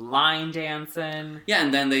 He's line dancing. Yeah,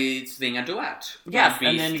 and then they sing a duet. Yes,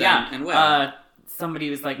 Beast and then and Will. Somebody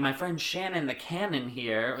was like, my friend Shannon the Cannon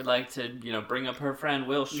here would like to, you know, bring up her friend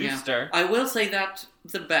Will Schuster. Yeah. I will say that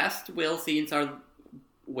the best Will scenes are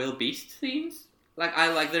Will Beast scenes. Like,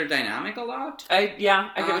 I like their dynamic a lot. I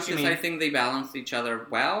get what you mean. I think they balance each other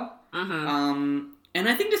well. And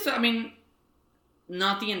I think this, I mean,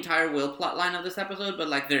 not the entire Will plotline of this episode, but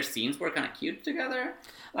like their scenes were kind of cute together.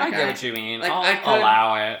 Like, I get what you mean. Like, I'll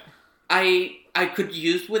allow it. I could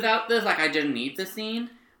use without this. Like, I didn't need the scene,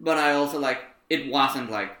 but I also like it wasn't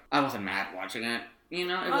like I wasn't mad watching it. You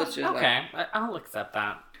know, it was just okay. I'll accept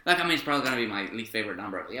that. Like, I mean, it's probably gonna be my least favorite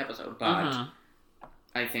number of the episode, but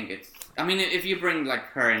I think it's. I mean, if you bring like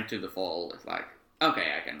her into the fold, it's like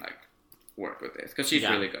okay, I can like work with this because she's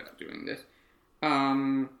really good at doing this.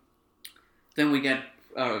 Then we get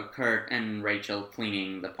Kurt and Rachel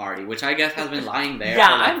cleaning the party, which I guess has been lying there for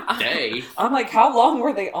like days. I'm like, how long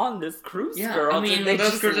were they on this cruise, girl? I mean,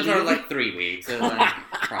 those cruises are like 3 weeks. So like,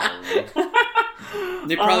 probably.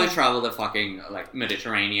 They probably travel the fucking like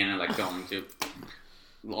Mediterranean and like going to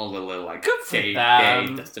all the little like gay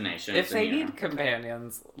destinations. If they need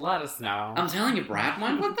companions, let us know. I'm telling you, Brad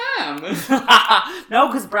went with them. No,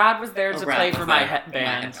 because Brad was there to play for my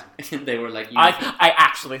band. They were like, I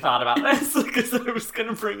actually thought about this because I was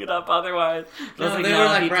gonna bring it up otherwise. They were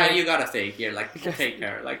like, Brad, you gotta stay here. Like, take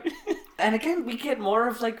care. Like. And again, we get more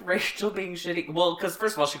of like Rachel being shitty. Well, because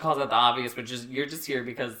first of all, she calls out the obvious, which is you're just here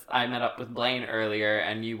because I met up with Blaine earlier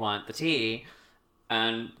and you want the tea.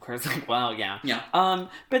 And Kurt's like, well, yeah.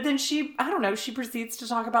 But then she proceeds to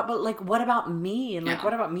talk about, but like, what about me? And like,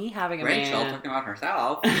 what about me having a Rachel man? talking about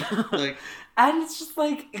herself. Like, and it's just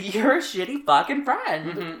like, you're a shitty fucking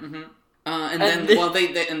friend. And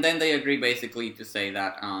then they agree basically to say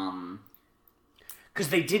that, because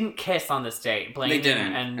they didn't kiss on this date. Blaine they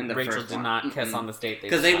didn't, and Rachel did not kiss on this date.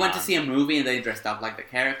 Because they went to see a movie and they dressed up like the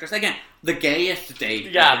characters. Again, the gayest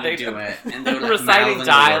date. They do it. And they were like reciting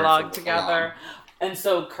dialogue together. And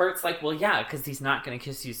so Kurt's like, well, yeah, because he's not going to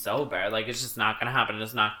kiss you sober. Like, it's just not going to happen.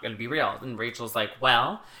 It's not going to be real. And Rachel's like,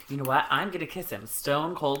 well, you know what? I'm going to kiss him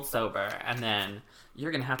stone cold sober. And then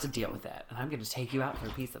you're going to have to deal with it. And I'm going to take you out for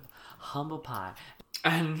a piece of humble pie.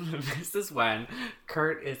 And this is when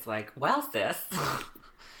Kurt is like, well, sis,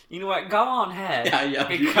 you know what? Go on ahead. Yeah,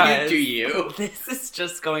 because do you. This is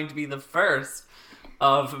just going to be the first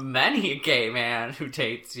of many a gay man who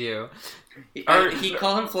dates you. He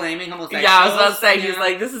called him flaming homosexual. Yeah, I was about to say, he's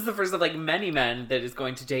like, this is the first of like many men that is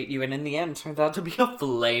going to date you, and in the end turns out to be a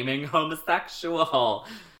flaming homosexual.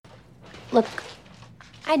 Look,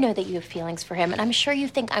 I know that you have feelings for him, and I'm sure you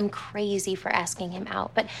think I'm crazy for asking him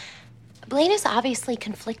out, but Blaine is obviously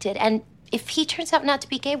conflicted, and if he turns out not to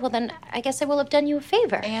be gay, well then I guess I will have done you a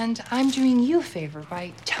favor. And I'm doing you a favor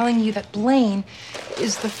by telling you that Blaine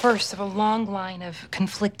is the first of a long line of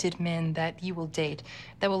conflicted men that you will date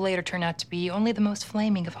that will later turn out to be only the most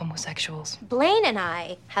flaming of homosexuals. Blaine and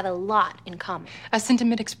I have a lot in common. A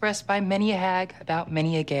sentiment expressed by many a hag about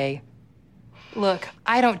many a gay. Look,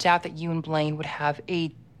 I don't doubt that you and Blaine would have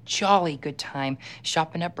a jolly good time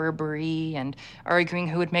shopping at Burberry and arguing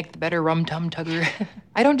who would make the better rum-tum-tugger.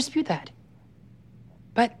 I don't dispute that.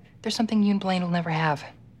 But there's something you and Blaine will never have.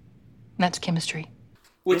 And that's chemistry.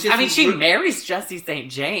 She marries Jesse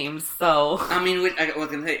St. James, so... I mean, I was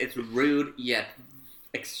going to say, it's rude, yet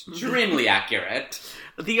extremely accurate.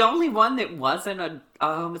 The only one that wasn't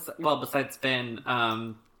besides Finn,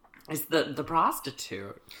 is the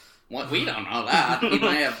prostitute. Well, we don't know that. He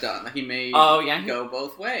may have done. He may go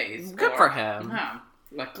both ways. Good for him. Yeah,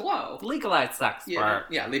 like Glow. Legalized sex work.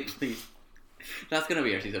 Yeah, please. That's gonna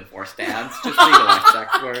be our season 4 stance. Just legalized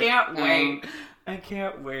sex work. I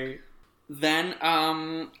can't wait. Then,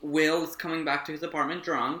 Will's coming back to his apartment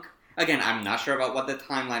drunk. Again, I'm not sure about what the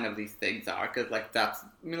timeline of these things are, because, like, that's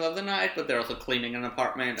middle of the night, but they're also cleaning an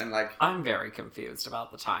apartment, and, like... I'm very confused about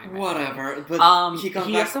the timing. Whatever. But he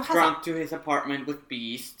comes back drunk to his apartment with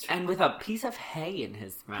Beast. And with a piece of hay in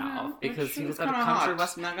his mouth, because he was at a country hot.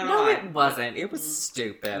 western... Not gonna No, lie. it wasn't. It was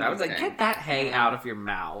stupid. I was like, get that hay out of your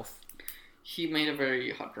mouth. He made a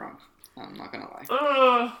very hot drunk. I'm not gonna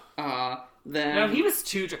lie. Then... No, he was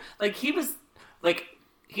too drunk. Like, he was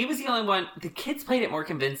the only one. The kids played it more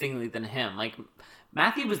convincingly than him. Like,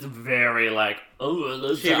 Matthew was very like,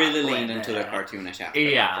 he really leaned into the cartoonish aspect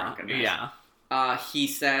of drunkenness. Yeah. He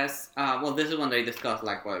says, well, this is when they discuss,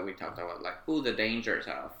 like, what we talked about, like, the dangers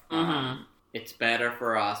of. It's better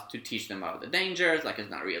for us to teach them about the dangers. Like, it's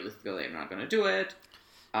not realistic. They're not going to do it.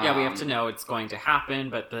 Yeah, we have to know it's going to happen,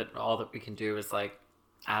 but that all that we can do is, like,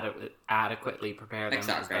 adequately prepare them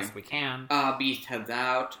as best we can. Beast heads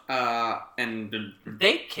out, and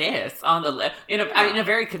they kiss on the lip in a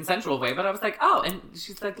very consensual way. But I was like, oh, and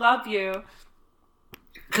she's like, "Love you,"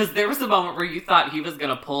 because there was a moment where you thought he was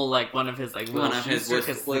gonna pull like one of his like Will Schuester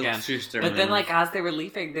kisses again. But then, like as they were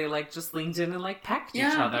leaving, they like just leaned in and like pecked each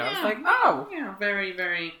other. I was like, oh, yeah, very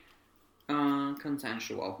very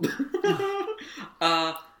consensual.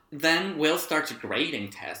 then Will starts grading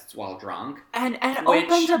tests while drunk. And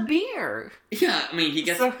opens a beer. Yeah, I mean, he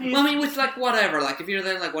gets... well, I mean, it's like, whatever. Like, if you're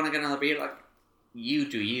there, like, want to get another beer, like, you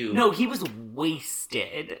do you. No, he was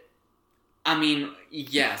wasted. I mean,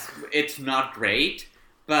 yes, it's not great,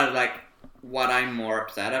 but, like, what I'm more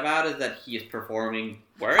upset about is that he is performing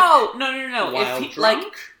work. Oh, no. While if he,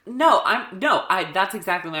 drunk? Like, that's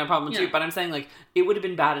exactly my problem too, Yeah. but I'm saying, like, it would have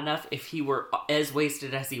been bad enough if he were as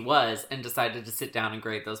wasted as he was and decided to sit down and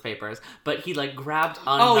grade those papers, but he, like, grabbed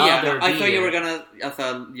another beer. I thought you were gonna... I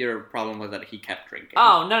thought your problem was that he kept drinking.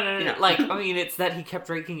 Oh, no. Yeah. Like, I mean, it's that he kept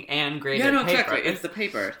drinking and graded papers. Exactly. It's the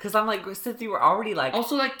papers. Because I'm like, since you were already, like...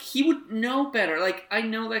 Also, like, he would know better. Like, I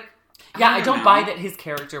know, like... Yeah, I don't know. buy that his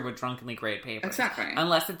character would drunkenly grade papers. Exactly.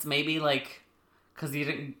 Unless it's maybe, like... Because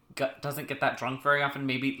he doesn't get that drunk very often.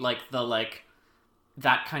 Maybe, like,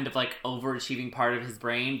 that kind of, like, overachieving part of his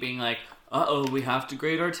brain being like, we have to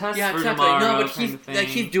grade our tests for tomorrow. No, but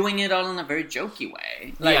he's doing it all in a very jokey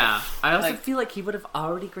way. Like, yeah. I also feel like he would have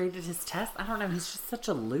already graded his test. I don't know. He's just such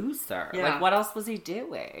a loser. Yeah. Like, what else was he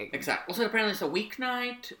doing? Exactly. Also, apparently it's a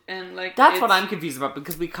weeknight, and, like... That's what I'm confused about,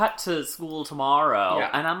 because we cut to school tomorrow, Yeah.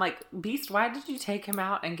 and I'm like, Beast, why did you take him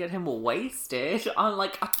out and get him wasted on,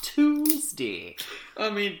 like, a Tuesday?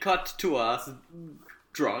 I mean, cut to us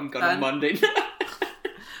drunk on a Monday night.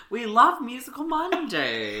 We love Musical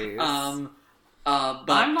Mondays. But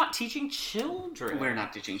I'm not teaching children. We're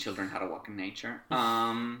not teaching children how to walk in nature.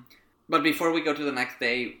 But before we go to the next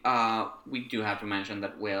day, we do have to mention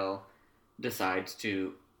that Will decides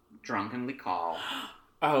to drunkenly call.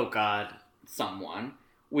 Oh, God. Someone.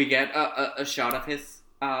 We get a shot of his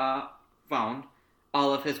phone.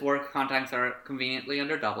 All of his work contacts are conveniently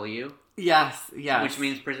under W. Yes. Which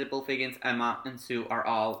means Principal Figgins, Emma, and Sue are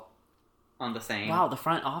all on the same. Wow, the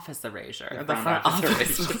front office erasure. The front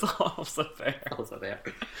office is also there. Also there.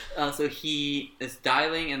 So he is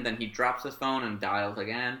dialing, and then he drops his phone and dials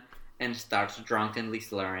again, and starts drunkenly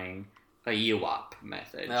slurring a "you-up"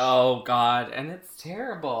 message. Oh, God. And it's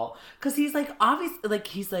terrible. Because he's, like, obviously, like,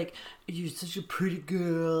 he's like, you're such a pretty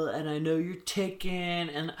girl, and I know you're taken,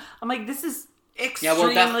 and I'm like, this is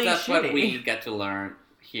extremely that's shitty. what we get to learn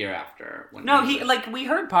hereafter. We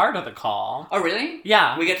heard part of the call. Oh, really?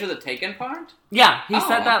 Yeah. We get to the taken part? Yeah, he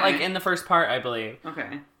said that, okay. like, in the first part, I believe.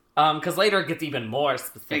 Okay. Because later it gets even more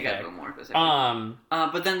specific. It gets a little more specific.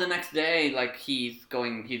 But then the next day, like, he's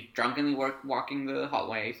drunkenly walking the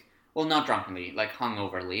hallways. Well, not drunkenly, like,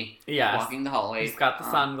 hungoverly. Yes. Walking the hallways. He's got the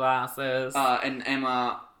sunglasses. And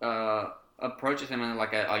Emma approaches him and,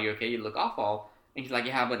 like, are you okay? You look awful. And he's like,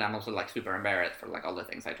 yeah, but I'm also, like, super embarrassed for, like, all the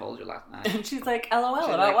things I told you last night. And she's like, LOL, she's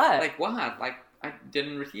about like, what? Like, what? Like, I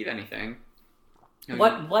didn't receive anything.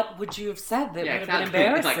 What would you have said that would have been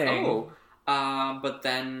embarrassing? It's like, but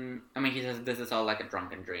then, I mean, he says this is all, like, a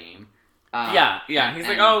drunken dream. Yeah. He's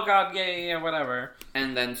like, oh, God, yeah, whatever.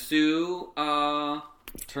 And then Sue,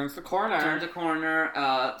 turns the corner,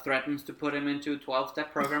 threatens to put him into a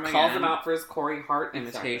 12-step program again. Calls him out for his Corey Hart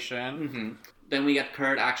imitation. Mm-hmm. Then we get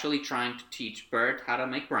Kurt actually trying to teach Bert how to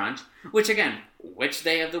make brunch. Which, again, which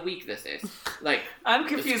day of the week this is? Like, I'm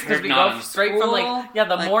confused because we go straight from, like,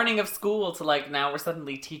 the morning of school to, like, now we're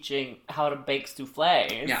suddenly teaching how to bake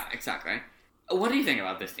soufflés. Yeah, exactly. What do you think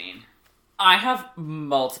about this scene? I have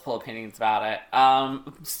multiple opinions about it.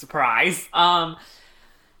 Surprise.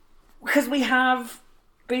 Because we have,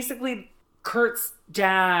 basically, Kurt's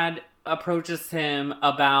dad approaches him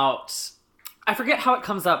about... I forget how it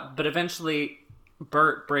comes up, but eventually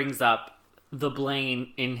Bert brings up the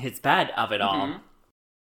Blaine in his bed of it all. Mm-hmm.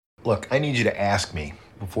 Look, I need you to ask me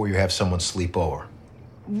before you have someone sleep over.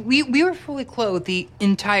 We were fully clothed the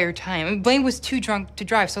entire time. Blaine was too drunk to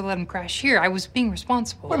drive, so I let him crash here. I was being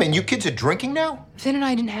responsible. Wait a minute, you kids are drinking now? Finn and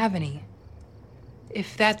I didn't have any.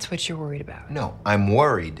 If that's what you're worried about. No, I'm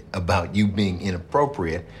worried about you being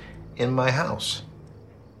inappropriate in my house.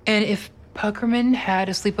 And if Puckerman had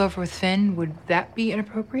a sleepover with Finn, would that be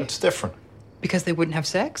inappropriate? It's different. Because they wouldn't have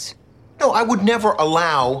sex? No, I would never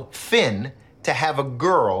allow Finn to have a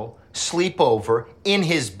girl sleep over in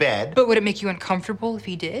his bed. But would it make you uncomfortable if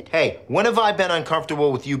he did? Hey, when have I been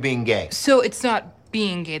uncomfortable with you being gay? So it's not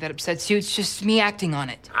being gay that upsets you, it's just me acting on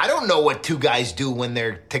it. I don't know what two guys do when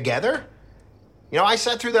they're together. You know, I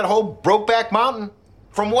sat through that whole Brokeback Mountain.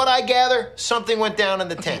 From what I gather, something went down in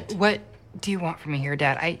the tent. What do you want from me here,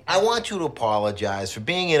 Dad? I want you to apologize for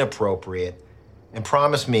being inappropriate and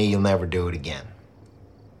promise me you'll never do it again.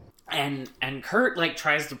 And Kurt, like,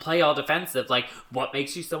 tries to play all defensive, like, what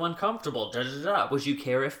makes you so uncomfortable? Da, da, da. Would you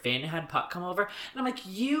care if Finn had Puck come over? And I'm like,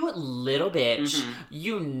 you little bitch,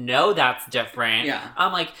 you know that's different. Yeah.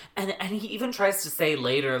 I'm like, and he even tries to say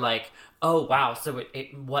later, like, oh, wow, so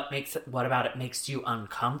what about it makes you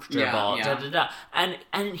uncomfortable? Yeah. Da, da, da.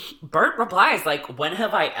 And Bert replies, like, when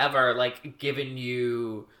have I ever, like,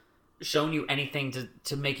 shown you anything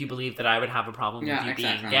to make you believe that I would have a problem with you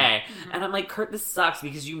being gay? And I'm like, Kurt, this sucks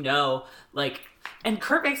because you know, like, and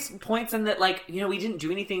Kurt makes points in that, like, you know, we didn't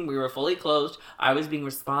do anything. We were fully clothed. I was being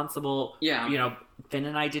responsible. Yeah. You know, Finn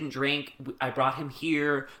and I didn't drink. I brought him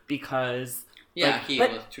here because... Yeah, like, he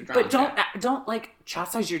was too drunk. But don't like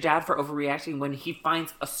chastise your dad for overreacting when he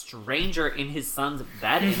finds a stranger in his son's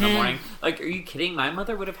bed in the morning. Like, are you kidding? My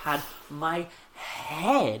mother would have had my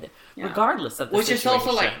head, regardless of the situation. Which is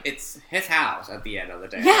also like, it's his house at the end of the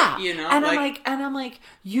day. Yeah, you know, and I'm like,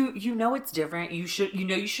 you know it's different. You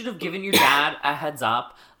should have given your dad a heads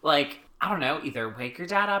up. Like, I don't know, either wake your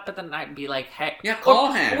dad up at the night and be like, hey,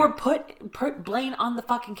 call him, or put Blaine on the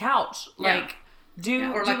fucking couch, like.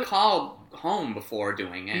 Call home before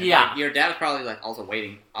doing it. Yeah. Like, your dad's probably, like, also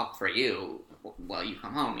waiting up for you while you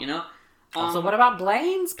come home, you know? Also, what about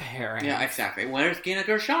Blaine's parents? Yeah, exactly. Where's Gina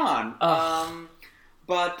Gershon?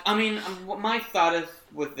 But, I mean, my thought is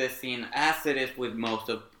with this scene, as it is with most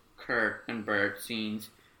of Kurt and Bert's scenes,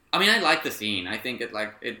 I mean, I like the scene. I think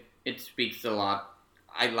it speaks a lot.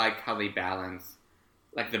 I like how they balance,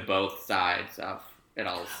 like, the both sides of it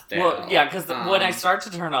all still. Well, yeah, because when I start to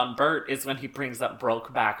turn on Bert is when he brings up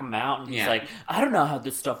Brokeback Mountain. He's like, I don't know how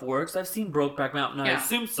this stuff works. I've seen Brokeback Mountain. I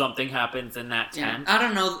assume something happens in that tent. I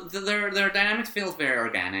don't know. Their dynamics feels very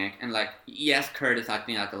organic. And, like, yes, Kurt is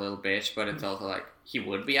acting like a little bitch, but it's also, like, he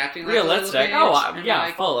would be acting like realistic. A little bitch.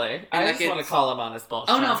 Yeah, fully. I just want to call him on his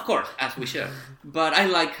bullshit. Oh, no, of course, as we should. But I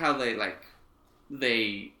like how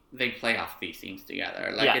they play off these scenes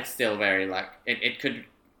together. Like, it's still very, like,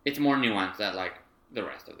 it's more nuanced than, like, the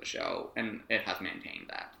rest of the show, and it has maintained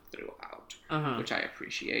that throughout, which I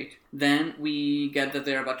appreciate. Then we get that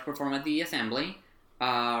they're about to perform at the assembly.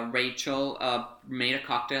 Rachel made a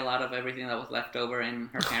cocktail out of everything that was left over in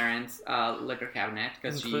her parents' liquor cabinet,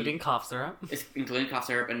 including cough syrup,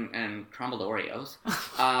 and crumbled Oreos.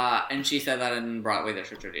 And she said that in Broadway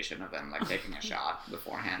there's a tradition of them like taking a shot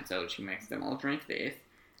beforehand, so she makes them all drink this.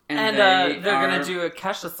 And they're going to do a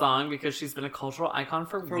Kesha song because she's been a cultural icon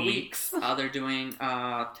for weeks. They're doing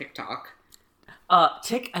TikTok.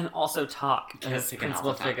 Tick and also talk, as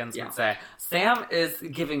Principal Figgins would say. Sam is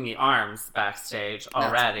giving me arms backstage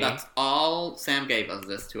already. That's all Sam gave us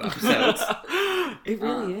this 2 episodes. It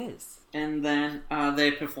really is. And then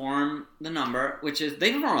they perform the number, which is...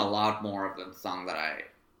 They perform a lot more of the song that I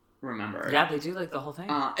remember. Yeah, they do like the whole thing.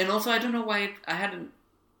 And also, I don't know why... I had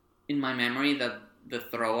in my memory that the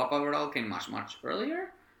throw-up of it all came much, much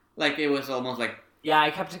earlier. Like, it was almost like... Yeah,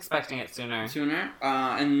 I kept expecting it sooner.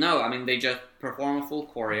 And no, I mean, they just perform a full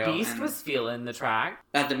choreo. Beast was feeling the track.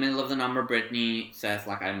 At the middle of the number, Brittany says,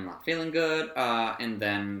 like, I'm not feeling good. And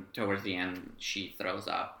then towards the end, she throws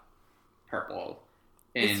up purple.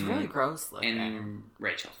 It's really gross looking. In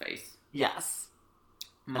Rachel's face. Yes.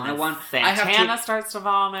 Santana starts to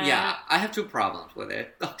vomit. Yeah, I have 2 problems with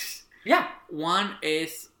it. Yeah. One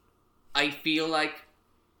is, I feel like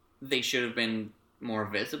they should have been more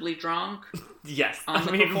visibly drunk. Yes.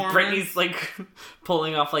 I mean, Brittany's, like,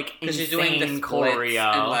 pulling off, like, insane she's doing the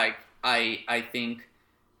choreo. And, like, I think...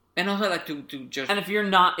 And also, like, to just... And if you're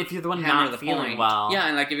the one not feeling well... Yeah,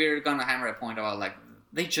 and, like, if you're gonna hammer a point about, like,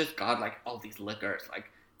 they just got, like, all these liquors,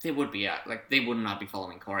 like, they would be they would not be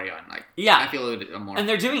following choreo, and, like... Yeah. I feel a more... And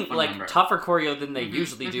they're doing, like, number. Tougher choreo than they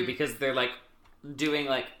usually do, because they're, like, doing,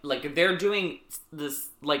 like, they're doing this,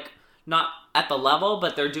 like... Not at the level,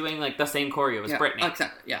 but they're doing, like, the same choreo as Brittany.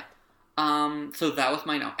 Exactly, yeah. So that was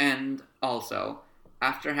my note. And also,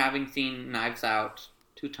 after having seen Knives Out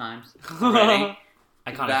 2 times already,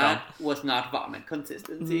 that was not vomit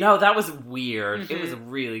consistency. No, that was weird. It was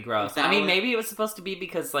really gross. I mean, maybe it was supposed to be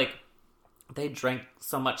because, like, they drank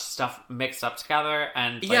so much stuff mixed up together,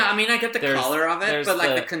 and... Like, yeah, I mean, I get the color of it, but,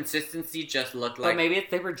 like, the consistency just looked like... But maybe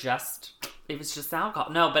it was just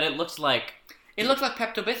alcohol. No, but it looked like... It looked like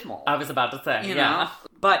Pepto-Bismol. I was about to say, you know?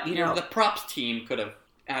 But, you know... The props team could have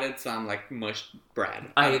added some, like, mushed bread.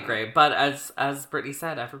 I agree. But as Brittany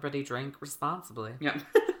said, everybody drank responsibly. Yeah.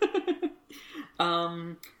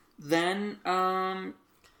 Then,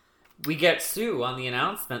 we get Sue on the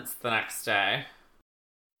announcements the next day.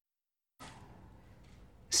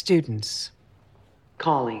 Students,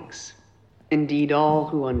 colleagues, indeed all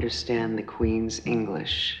who understand the Queen's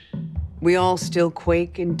English. We all still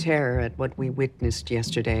quake in terror at what we witnessed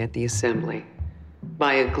yesterday at the assembly.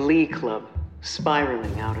 by a glee club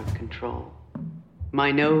spiraling out of control.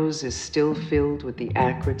 My nose is still filled with the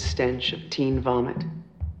acrid stench of teen vomit,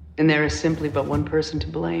 and there is simply but one person to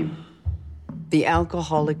blame. The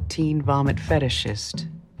alcoholic teen vomit fetishist,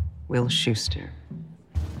 Will Schuester,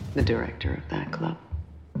 the director of that club.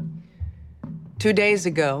 2 days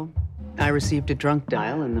ago, I received a drunk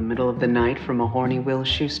dial in the middle of the night from a horny Will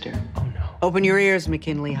Schuester. Oh, no. Open your ears,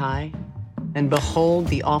 McKinley High, and behold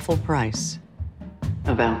the awful price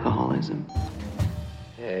of alcoholism.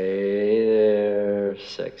 Hey there,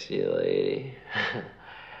 sexy lady.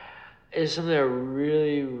 There's something I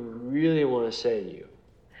really, really want to say to you.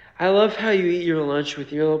 I love how you eat your lunch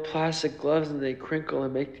with your little plastic gloves and they crinkle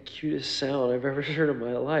and make the cutest sound I've ever heard in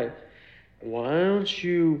my life. Why don't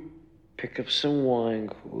you pick up some wine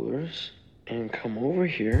coolers and come over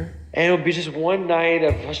here? And it'll be just one night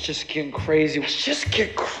of us just getting crazy. Let's just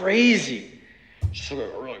get crazy. Just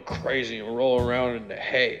get really crazy and roll around in the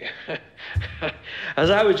hay.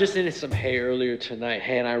 As I was just in some hay earlier tonight,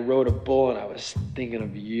 and I rode a bull and I was thinking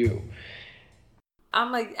of you.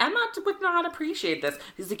 I'm like, Emma would not appreciate this.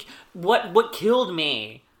 He's like, what killed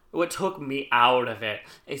me? What took me out of it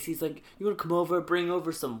is he's like, you want to come over, bring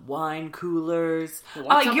over some wine coolers?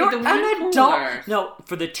 What's up you're with the wine an coolers? adult. No,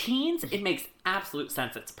 for the teens, it makes absolute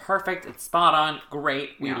sense. It's perfect. It's spot on.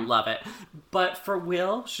 Great. We love it. But for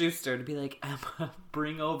Will Schuester to be like, Emma,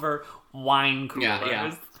 bring over wine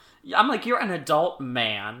coolers. Yeah. I'm like, you're an adult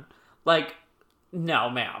man. Like, no,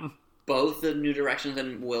 ma'am. Both the New Directions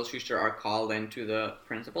and Will Schuester are called into the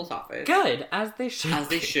principal's office. Good, as they should. As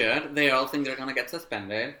they should. They all think they're going to get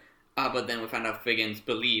suspended. But then we find out Figgins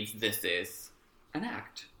believes this is an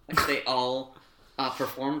act. Like, they all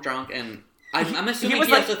perform drunk, and I'm assuming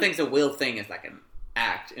he also thinks the Will thing is like an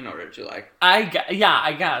act in order to like... I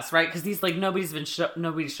guess, right? Because he's like, nobody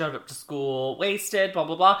showed up to school wasted, blah,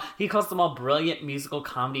 blah, blah. He calls them all brilliant musical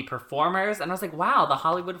comedy performers. And I was like, wow, the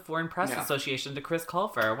Hollywood Foreign Press Association to Chris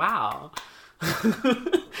Colfer. Wow.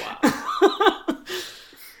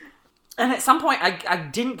 And at some point, I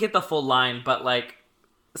didn't get the full line, but like,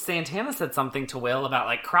 Santana said something to Will about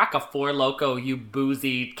like, crack a Four Loko, you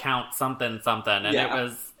boozy count something.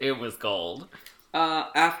 And it was gold.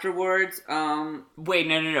 Afterwards, wait,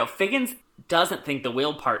 no. Figgins doesn't think the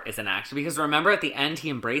Will part is an act, because remember at the end he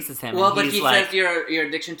embraces him. Well, but he says your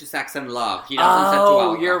addiction to sex and love. He doesn't say to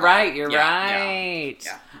alcohol. You're right. Yeah.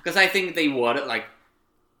 Because I think they would like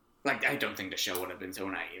I don't think the show would have been so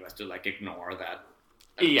naive as to like ignore that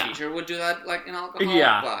a teacher would do that like in alcohol.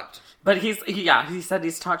 Yeah, but he said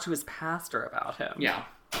he's talked to his pastor about him. Yeah.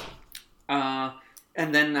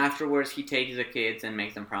 And then afterwards, he takes the kids and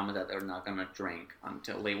makes them promise that they're not going to drink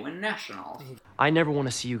until they win nationals. I never want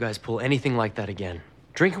to see you guys pull anything like that again.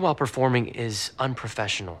 Drinking while performing is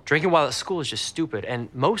unprofessional. Drinking while at school is just stupid. And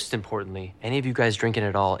most importantly, any of you guys drinking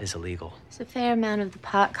at all is illegal. There's a fair amount of the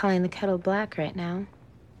pot calling the kettle black right now.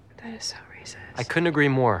 That is so racist. I couldn't agree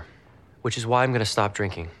more, which is why I'm going to stop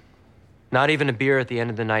drinking. Not even a beer at the end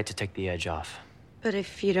of the night to take the edge off. But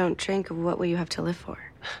if you don't drink, what will you have to live for?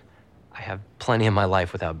 I have plenty of my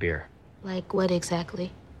life without beer. Like what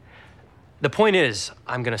exactly? The point is,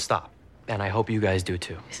 I'm gonna stop. And I hope you guys do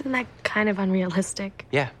too. Isn't that kind of unrealistic?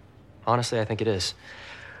 Yeah, honestly, I think it is.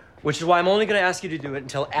 Which is why I'm only gonna ask you to do it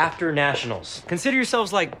until after nationals. Consider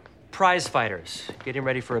yourselves like prize fighters, getting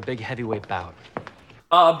ready for a big heavyweight bout.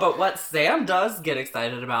 But what Sam does get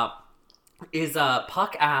excited about is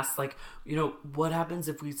Puck asks, like, you know, what happens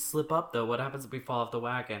if we slip up though? What happens if we fall off the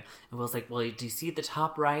wagon? And Will's like, well, do you see at the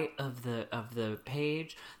top right of the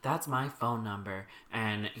page? That's my phone number.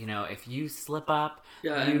 And, you know, if you slip up,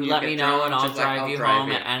 you let me know and I'll drive you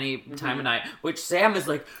home at any time of night. Which Sam is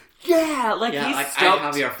like, he's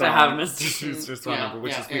stoked to have Mr. Schuester's phone number,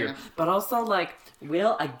 which is weird. Yeah. But also, like,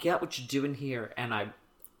 Will, I get what you're doing here, and I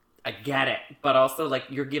get it, but also, like,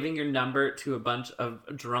 you're giving your number to a bunch of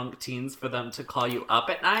drunk teens for them to call you up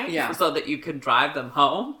at night so that you can drive them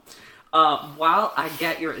home. While I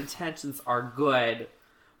get your intentions are good,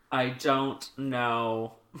 I don't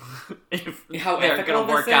know if they're going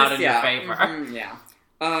to work out in your favor.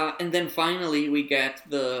 Mm-hmm, and then finally, we get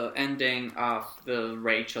the ending of the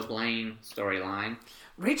Rachel Blaine storyline.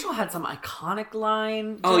 Rachel had some iconic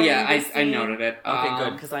line. Oh yeah, I noted it. Okay,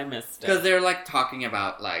 good, because I missed it. Because they're like talking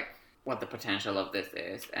about like what the potential of this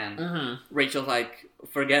is, and Rachel's like,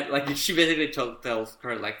 forget, like she basically tells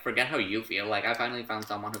her like, forget how you feel. Like I finally found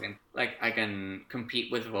someone who can, like, I can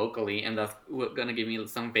compete with vocally, and that's gonna give me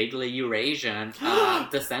some vaguely Eurasian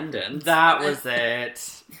descendants. That was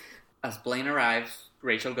it. As Blaine arrives,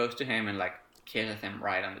 Rachel goes to him and like kisses him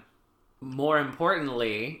right on the. More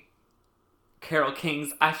importantly, Carole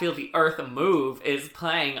King's I Feel the Earth Move is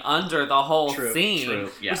playing under the whole scene.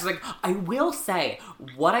 True, yeah. Which is like, I will say,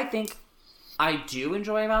 what I think I do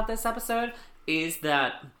enjoy about this episode is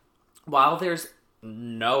that while there's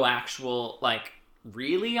no actual, like,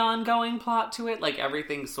 really ongoing plot to it, like,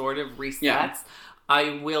 everything sort of resets,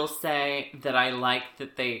 I will say that I like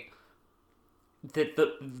that the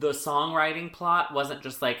songwriting plot wasn't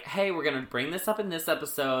just like, hey, we're gonna bring this up in this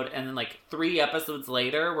episode, and then, like, 3 episodes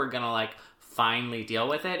later, we're gonna, like, finally deal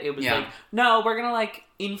with it. It was like, no, we're gonna, like,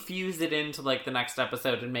 infuse it into, like, the next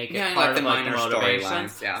episode and make it part of, like, the motivation.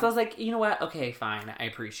 So I was like, you know what? Okay, fine. I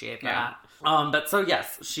appreciate that. But so,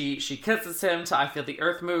 yes, she kisses him to I Feel the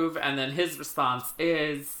Earth Move, and then his response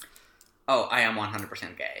is... Oh, I am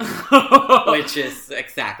 100% gay. Which is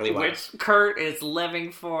exactly what... Which Kurt is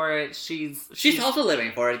living for it. She's also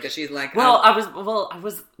living for it, because she's like... I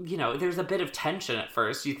was, you know, there's a bit of tension at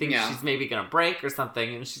first. You think she's maybe gonna break or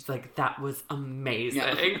something, and she's like, that was amazing.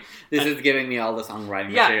 Yeah. This is giving me all the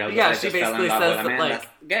songwriting material. Yeah, she basically says that, like... That's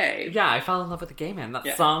gay. Yeah, I fell in love with a gay man. That's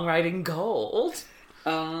songwriting gold.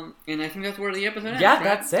 And I think that's where the episode ends, Yeah, right?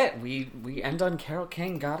 that's it. We end on Carole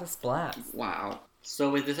King, Goddess Bless. Wow.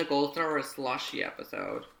 So is this a gold star or a slushy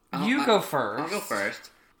episode? You go first. I'll go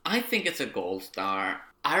first. I think it's a gold star.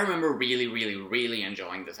 I remember really, really, really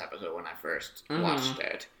enjoying this episode when I first watched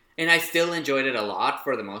it. And I still enjoyed it a lot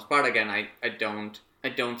for the most part. Again, I don't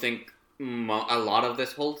think a lot of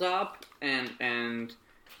this holds up. And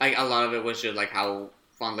a lot of it was just like how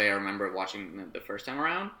fondly I remember watching the first time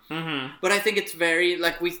around. Mm-hmm. But I think it's very,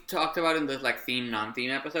 like we talked about in the like theme,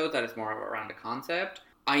 non-theme episodes, that it's more around the concept.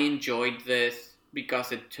 I enjoyed this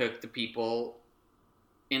because it took the people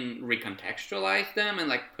and recontextualized them and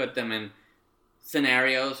like put them in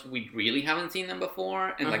scenarios we really haven't seen them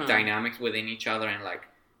before, and like dynamics within each other, and like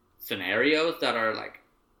scenarios that are like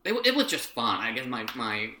it was just fun. I guess my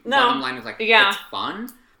bottom line is like it's fun.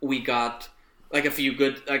 We got like a few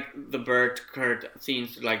good, like the Bert Kurt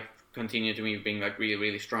scenes like continue to me being like really,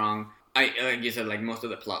 really strong. Like you said, like most of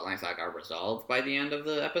the plot lines like are resolved by the end of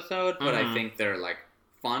the episode, but I think they're like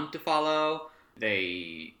fun to follow.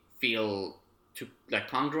 They feel like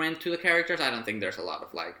congruent to the characters. I don't think there's a lot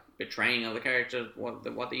of like betraying of the characters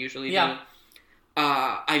what they usually do.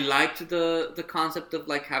 I liked the concept of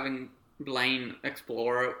like having Blaine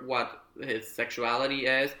explore what his sexuality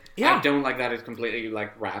is. I don't like that it's completely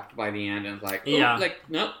like wrapped by the end and like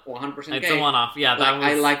nope, 100% gay. It's a one-off.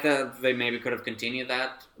 I like that they maybe could have continued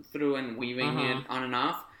that through and weaving it on and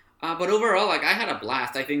off. But overall, like I had a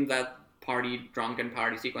blast. I think that drunken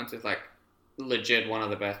party sequence is like legit one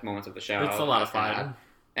of the best moments of the show. It's a lot of fun,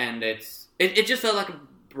 and it just felt like a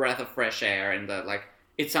breath of fresh air, and that like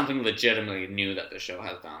it's something legitimately new that the show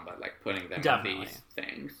has done by like putting them in these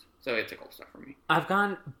things. So it's a gold star for me. I've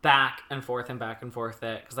gone back and forth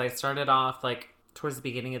it because I started off like towards the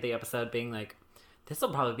beginning of the episode being like, this will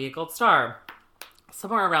probably be a gold star.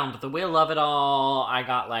 Somewhere around the wheel of it all, I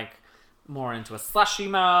got like more into a slushy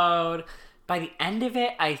mode. By the end of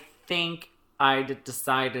it, I think I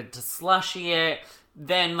decided to slushy it.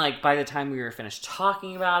 Then, like, by the time we were finished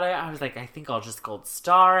talking about it, I was like, I think I'll just gold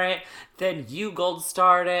star it. Then you gold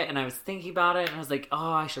starred it, and I was thinking about it, and I was like,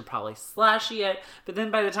 oh, I should probably slushy it. But then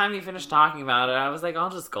by the time you finished talking about it, I was like, I'll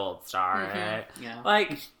just gold star it. Yeah.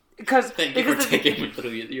 Like, because... Thank you for taking me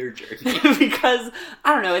through your journey. Because,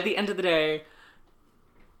 I don't know, at the end of the day,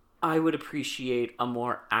 I would appreciate a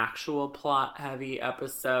more actual plot-heavy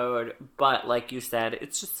episode. But, like you said,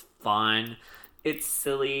 it's just fun. It's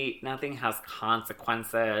silly. Nothing has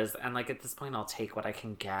consequences. And, like, at this point, I'll take what I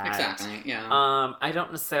can get. Exactly, yeah. I don't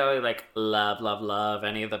necessarily, like, love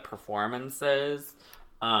any of the performances.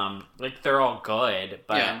 Like, they're all good,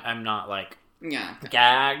 but I'm not, like,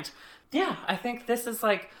 gagged. Yeah, I think this is,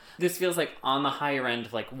 like, this feels like on the higher end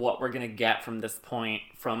of, like, what we're gonna get from this point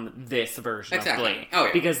from this version of Glee. Oh,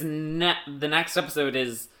 yeah. Because the next episode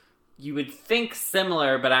is... You would think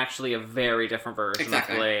similar, but actually a very different version of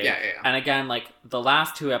Glee. Yeah. And again, like, the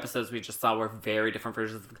last 2 episodes we just saw were very different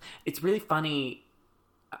versions. It's really funny.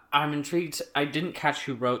 I'm intrigued. I didn't catch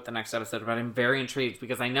who wrote the next episode, but I'm very intrigued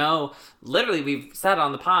because I know, literally, we've said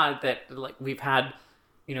on the pod that, like, we've had,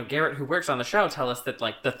 you know, Garrett, who works on the show, tell us that,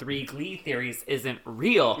 like, the 3 Glee theories isn't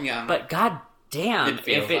real. Yeah. But goddamn, if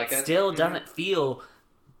it like still doesn't feel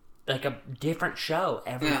like a different show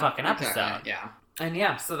every fucking episode. Exactly. Yeah. And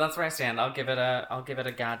yeah, so that's where I stand. I'll give it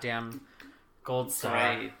a goddamn gold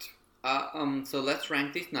star. Great. So let's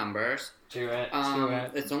rank these numbers. Do it.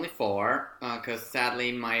 It's only 4, because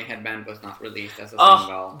sadly my headband was not released as a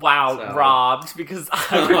single. Wow, so. Robbed, because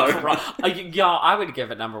I would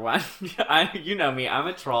give it number 1. You know me, I'm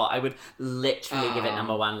a troll. I would literally give it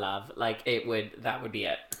number 1 love. Like, that would be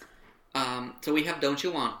it. So we have Don't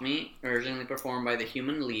You Want Me, originally performed by the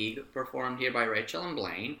Human League, performed here by Rachel and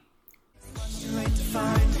Blaine.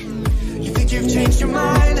 You think you've changed your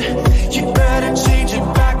mind? You better change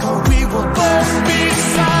it back or we will both be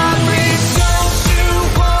sorry. Don't you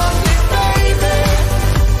want me, baby?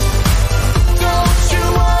 Don't you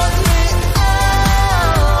want me?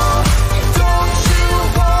 Oh, don't you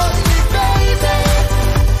want me, baby?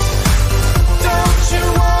 Don't you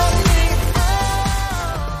want me?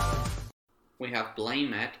 Oh. We have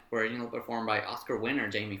Blame It, originally performed by Oscar winner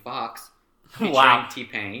Jamie Foxx. Wow.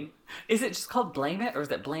 T-Pain. Is it just called Blame It, or is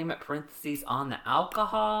it Blame It parentheses on the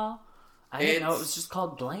alcohol? I didn't know it was just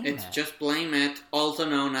called Blame It. It's just Blame It, also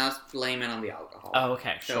known as Blame It on the Alcohol. Oh,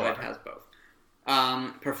 okay, so sure. it has both.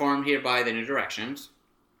 Performed here by The New Directions.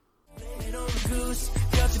 Blame it on the goose,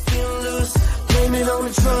 got you feeling loose. Blame it on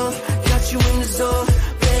the trunk, got you in the zone.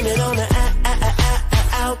 Blame it on the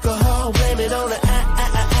alcohol. Blame it on the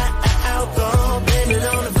alcohol. Blame it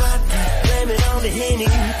on the vodka. Blame it on the Henny.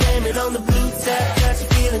 Blame it on the blue tap, got you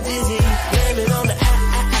feeling dizzy. Blame it on the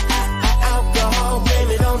alcohol.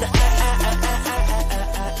 Blame it on the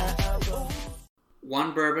alcohol.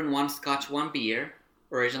 One Bourbon, One Scotch, One Beer,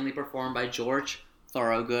 originally performed by George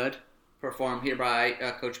Thorogood, performed here by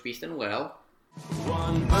Coach Beast and Will.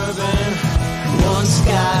 One bourbon, one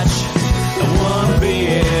scotch, and one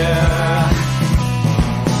beer.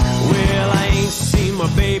 Well, I ain't seen my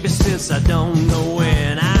baby since I don't know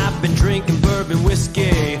when. I've been drinking bourbon,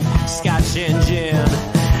 whiskey, scotch and gin.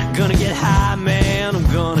 Gonna get high, man, I'm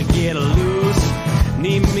gonna get loose.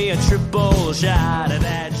 Need me a triple shot of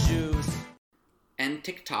that juice. And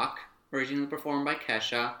TikTok, originally performed by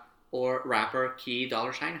Kesha, or rapper Key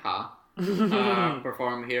Dollar Sign Ha,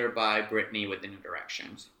 performed here by Britney with The New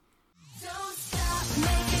Directions. Don't stop,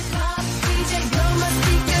 make it pop, DJ, blow my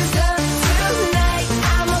speakers up tonight.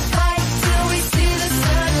 I'ma fight till we see the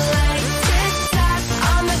sunlight. Tick tock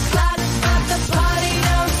on the clock, but the party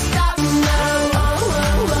don't stop. No, don't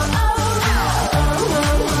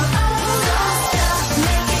stop,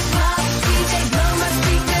 make it pop, DJ, blow my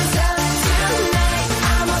speakers up tonight.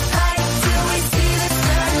 I'ma fight till we see the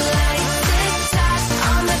sunlight. Tick tock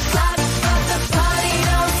on the clock, but the party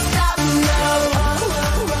don't stop. No.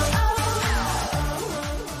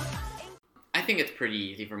 I think it's pretty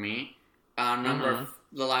easy for me.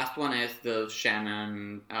 The last one is the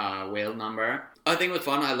Shannon Whale number. I think it was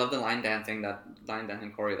fun. I love the line dancing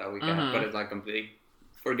choreo that we get, but it's like completely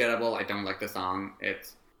forgettable. I don't like the song.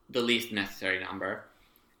 It's the least necessary number.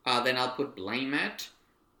 Then I'll put Blame It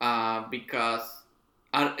because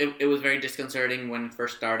it was very disconcerting when it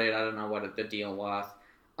first started. I don't know what the deal was.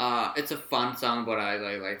 It's a fun song, but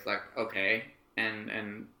it's like okay,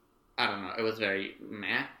 and I don't know. It was very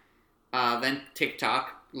meh. Then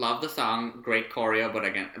TikTok, love the song, great choreo, but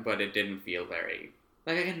it didn't feel very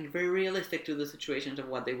realistic to the situations of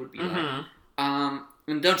what they would be like.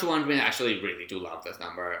 And Don't You Want Me, I actually really do love this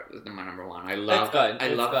number. It's my number one. I love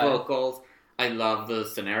vocals. I love the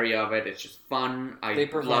scenario of it. It's just fun. I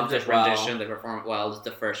love this rendition. They perform it well. It's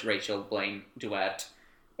the first Rachel Blaine duet,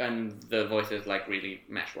 and the voices really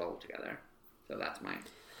mesh well together. So that's mine.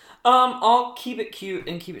 I'll keep it cute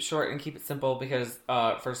and keep it short and keep it simple because,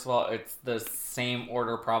 first of all, it's the same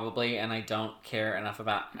order probably, and I don't care enough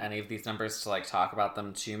about any of these numbers to talk about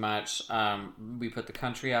them too much. We put the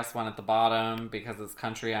country ass one at the bottom because it's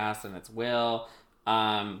country ass and it's Will.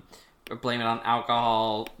 Blame It on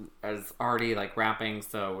Alcohol is already rapping,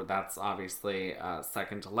 so that's obviously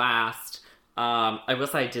second to last. I will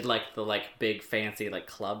say I did like the big fancy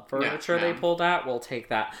club furniture they pulled out. We'll take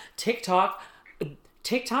that.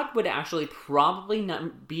 TikTok would actually probably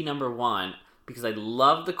be number one because I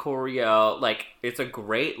love the choreo. It's a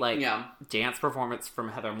great dance performance from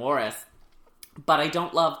Heather Morris, but I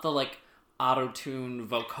don't love the auto-tune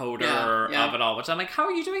vocoder of it all, which I'm how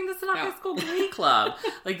are you doing this in a high school glee club?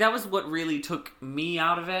 That was what really took me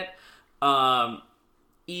out of it.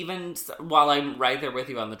 Even while I'm right there with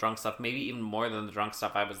you on the drunk stuff, maybe even more than the drunk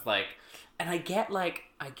stuff, I was and I get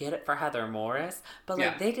it for Heather Morris, but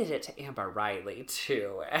they did it to Amber Riley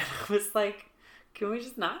too, and I was can we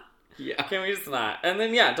just not? Yeah, can we just not? And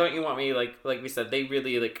then Don't You Want Me? Like we said, they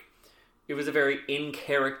really it was a very in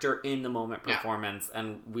character, in the moment performance,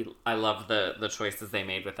 and I love the choices they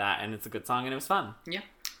made with that, and it's a good song and it was fun. Yeah.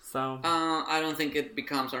 So I don't think it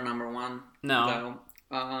becomes our number one. No.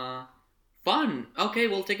 So, fun. Okay,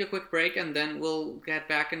 we'll take a quick break and then we'll get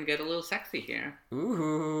back and get a little sexy here.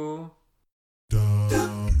 Ooh.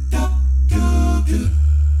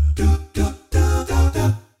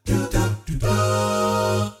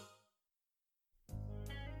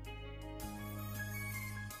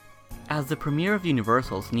 As the premiere of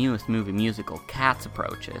Universal's newest movie musical, Cats,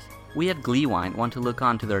 approaches, we at Gleewind want to look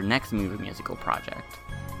on to their next movie musical project.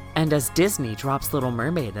 And as Disney drops Little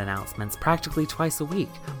Mermaid announcements practically twice a week,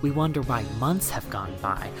 we wonder why months have gone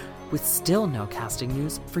by with still no casting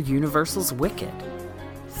news for Universal's Wicked.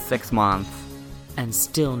 6 months. And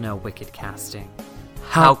still no Wicked casting.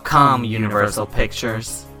 How come, Universal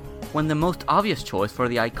Pictures? When the most obvious choice for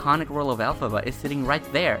the iconic role of Elphaba is sitting right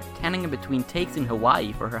there, tanning in between takes in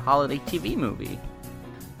Hawaii for her holiday TV movie.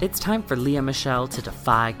 It's time for Lea Michele to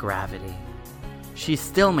defy gravity. She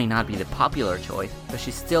still may not be the popular choice, but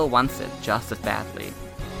she still wants it just as badly.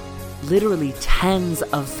 Literally tens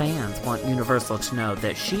of fans want Universal to know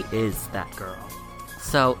that she is that girl.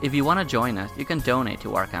 So, if you want to join us, you can donate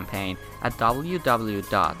to our campaign at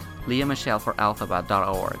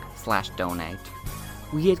www.leamichelleforelphaba.org/donate.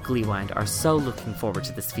 We at Gleewind are so looking forward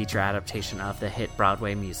to this feature adaptation of the hit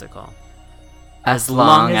Broadway musical. As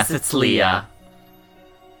long as it's Lea.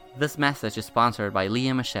 This message is sponsored by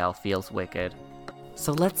Lea Michele Feels Wicked.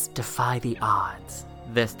 So let's defy the odds.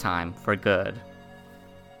 This time for good.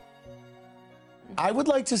 I would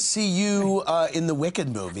like to see you in the Wicked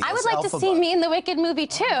movie. I would like to see me in the Wicked movie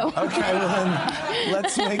too. Okay, well then,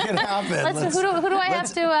 let's make it happen. Who do I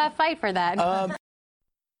have to fight for that?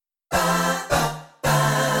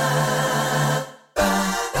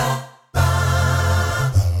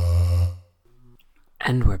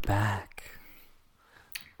 And we're back.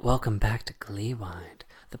 Welcome back to Gleewind,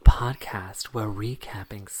 the podcast where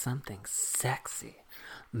recapping something sexy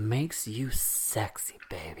makes you sexy,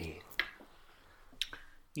 baby.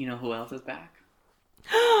 You know who else is back?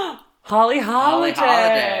 Holly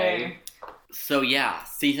Holiday! So yeah,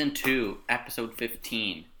 season 2, episode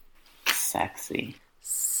 15. Sexy.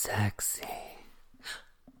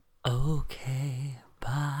 Okay,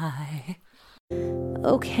 bye.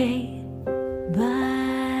 Okay, bye.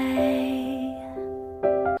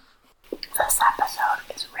 This episode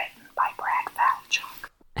is written by Brad Falchuk.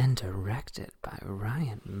 And directed by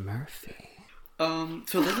Ryan Murphy.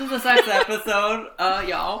 So this is the sex episode,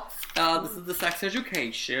 y'all. This is the sex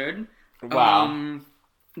education. Wow.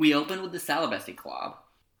 We open with the Celibacy Club.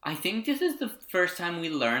 I think this is the first time we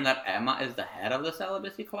learn that Emma is the head of the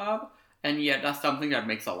Celibacy Club, and yet that's something that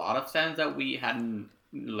makes a lot of sense that we hadn't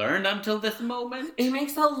learned until this moment. It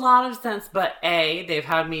makes a lot of sense, but A, they've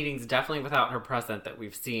had meetings definitely without her present that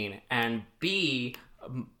we've seen, and B,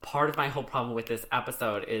 part of my whole problem with this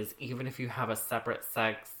episode is even if you have a separate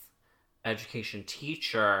sex education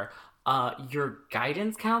teacher, your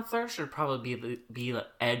guidance counselor should probably be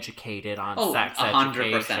educated on sex 100%,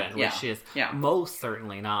 education, which is most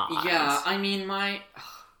certainly not. Yeah, I mean,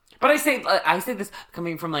 But I say this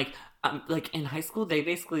coming from like in high school, they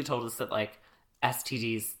basically told us that like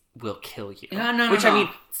STDs will kill you. Yeah, no, which I mean,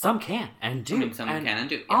 some can and do.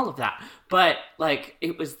 All of that. But like,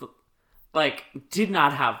 it was like did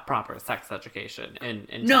not have proper sex education in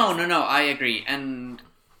No, I agree. And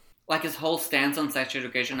like his whole stance on sex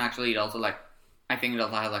education, actually, it also like, I think it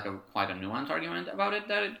also has like quite a nuanced argument about it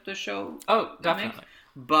that the show. Oh, definitely. Makes.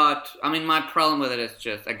 But I mean, my problem with it is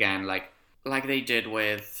just again like they did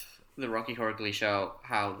with the Rocky Horror Glee show,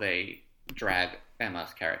 how they drag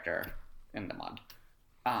Emma's character in the mud.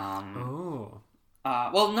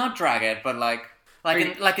 Well, not drag it, but like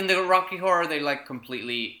in the Rocky Horror, they like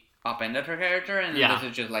completely upended her character, and this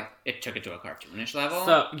is just like it took it to a cartoonish level.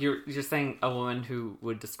 So you're saying a woman who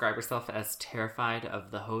would describe herself as terrified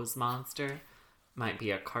of the hose monster might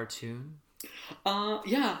be a cartoon?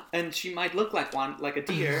 Yeah, and she might look like one, like a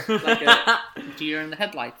deer, like a deer in the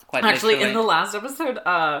headlights. Quite actually, literally. in the last episode,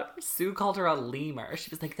 Sue called her a lemur. She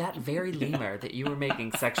was like, that very lemur that you were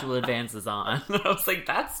making sexual advances on. I was like,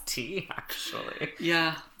 that's tea, actually.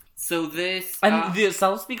 Yeah. So this... And the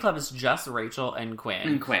Celibacy Club is just Rachel and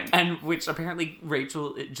Quinn. And which apparently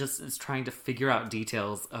Rachel just is trying to figure out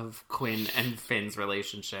details of Quinn and Finn's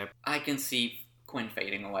relationship. I can see Quinn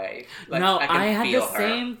fading away. Like, no, I had the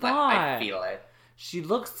same thought. Like, I feel it. She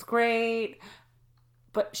looks great,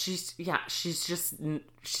 but she's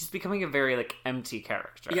becoming a very, like, empty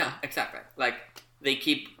character. Yeah, exactly. Like, they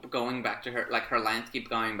keep going back to her, like, her lines keep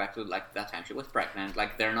going back to, like, that time she was pregnant.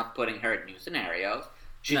 Like, they're not putting her in new scenarios.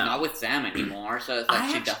 She's not with Sam anymore, so it's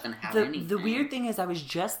like she doesn't have anything. The weird thing is, I was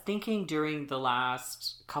just thinking during the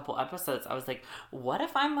last couple episodes, I was like, what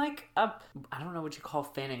if I'm like I don't know what you call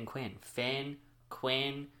Finn and Quinn. Finn,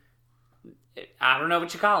 Quinn, I don't know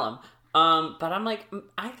what you call them. But I'm like,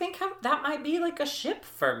 I think that might be like a ship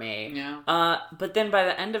for me. Yeah. But then by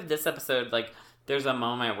the end of this episode, like, there's a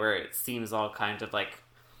moment where it seems all kind of like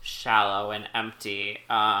shallow and empty.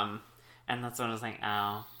 And that's when I was like,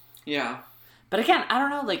 oh. Yeah. But again, I don't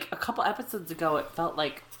know, like, a couple episodes ago, it felt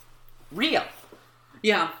like real.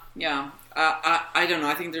 Yeah. I don't know.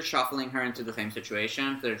 I think they're shuffling her into the same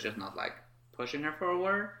situation. They're just not, like, pushing her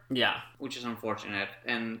forward. Yeah. Which is unfortunate.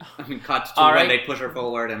 And, I mean, cut to All when right. they push her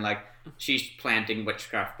forward and, like, she's planting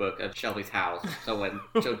witchcraft book at Shelby's house.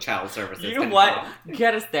 So child services You know can what? come.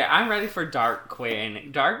 Get us there. I'm ready for Dark Quinn.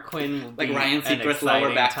 Dark Quinn will Like be Ryan an Seacrest's lower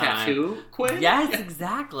exciting back time. tattoo Quinn? Yes,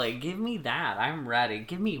 exactly. Give me that. I'm ready.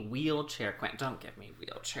 Give me wheelchair Quinn. Don't give me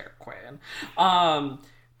wheelchair Quinn.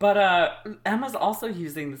 But Emma's also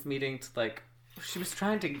using this meeting to, like, she was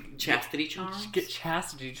trying to chastity charms? Get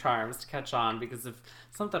chastity charms to catch on because of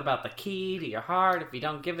something about the key to your heart. If you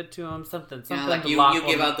don't give it to him, something. Yeah, like to you lock give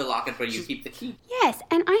him. out the locket, but you keep the key. Yes,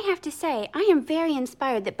 and I have to say, I am very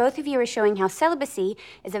inspired that both of you are showing how celibacy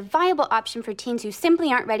is a viable option for teens who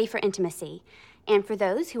simply aren't ready for intimacy, and for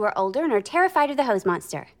those who are older and are terrified of the hose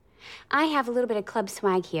monster. I have a little bit of club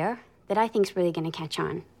swag here that I think's really going to catch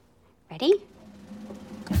on. Ready?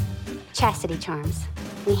 Chastity charms.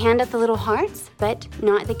 We hand out the little hearts, but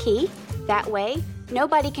not the key. That way,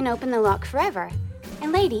 nobody can open the lock forever.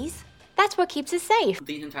 And ladies, that's what keeps us safe.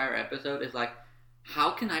 The entire episode is like,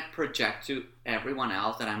 how can I project to everyone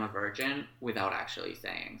else that I'm a virgin without actually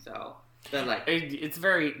saying so? They're like, it's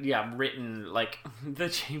very written like the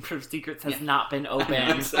Chamber of Secrets has not been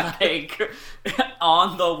opened exactly. like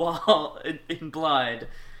on the wall in blood.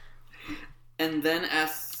 And then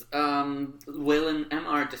as Will and Emma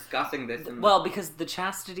are discussing this, Well, because the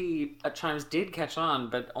chastity charms did catch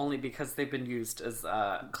on, but only because they've been used as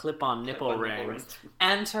clip-on nipple rings.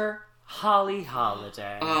 Enter Holly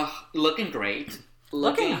Holiday. Looking great,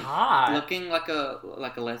 looking hot, looking like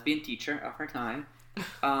a lesbian teacher of her time.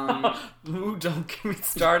 Ooh, don't get me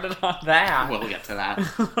started on that. We'll get to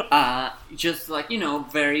that. Just like,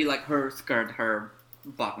 very like her skirt, her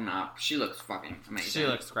button up. She looks fucking amazing. She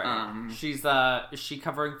looks great. She's is she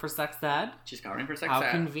covering for sex ed? She's covering for sex How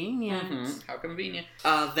ed. Convenient. Mm-hmm. How convenient.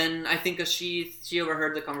 Then I think she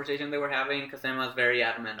overheard the conversation they were having because Emma's very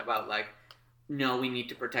adamant about like, no, we need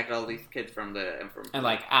to protect all these kids from and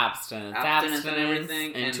like abstinence and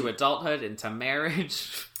everything into adulthood, into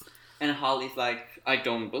marriage. And Holly's like, I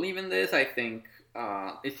don't believe in this. I think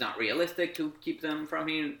it's not realistic to keep them from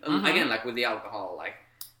here. Again, like with the alcohol, like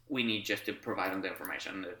we need just to provide them the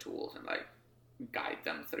information and the tools and like guide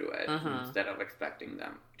them through it instead of expecting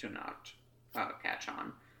them to not catch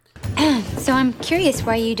on. So I'm curious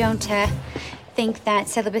why you don't think that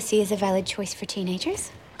celibacy is a valid choice for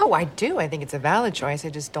teenagers? Oh, I do. I think it's a valid choice. I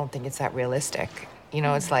just don't think it's that realistic.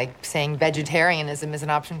 It's like saying vegetarianism is an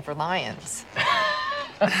option for lions.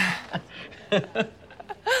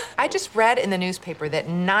 I just read in the newspaper that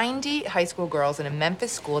 90 high school girls in a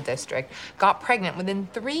Memphis school district got pregnant within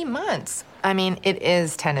 3 months. I mean, it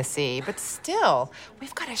is Tennessee, but still,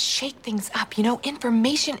 we've got to shake things up.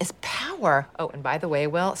 Information is power. Oh, and by the way,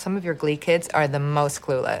 Will, some of your Glee kids are the most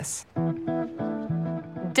clueless.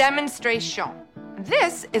 Demonstration.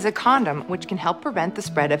 This is a condom which can help prevent the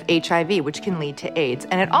spread of HIV, which can lead to AIDS,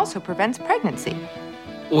 and it also prevents pregnancy.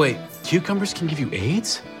 Wait, cucumbers can give you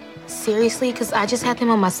AIDS? Seriously? Because I just had them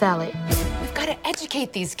on my salad. We've got to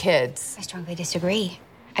educate these kids. I strongly disagree.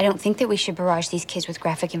 I don't think that we should barrage these kids with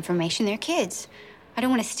graphic information. They're kids. I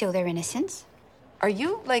don't want to steal their innocence. Are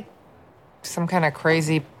you, like, some kind of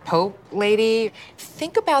crazy Pope lady?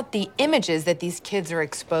 Think about the images that these kids are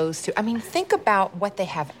exposed to. I mean, think about what they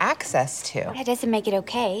have access to. That doesn't make it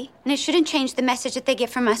okay. And it shouldn't change the message that they get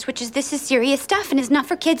from us, which is this is serious stuff and it's not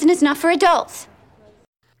for kids and it's not for adults.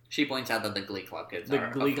 She points out that the Glee Club kids The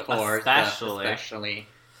are, Glee of course, especially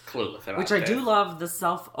clueless about Which I this. do love the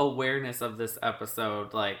self-awareness of this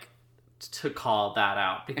episode, like, to call that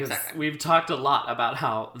out. Because we've talked a lot about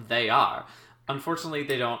how they are. Unfortunately,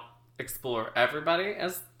 they don't explore everybody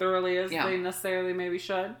as thoroughly as they necessarily maybe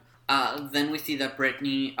should. Then we see that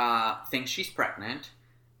Brittany thinks she's pregnant.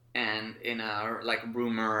 And in a,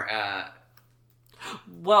 rumor...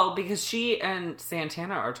 Well, because she and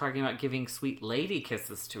Santana are talking about giving sweet lady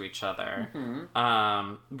kisses to each other,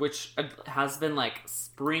 which has been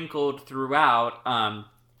sprinkled throughout.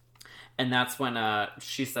 And that's when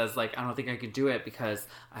she says, I don't think I could do it because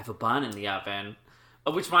I have a bun in the oven.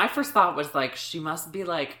 Which my first thought was she must be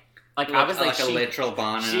I was a literal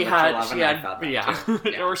bun she in a had, literal oven. she had, I thought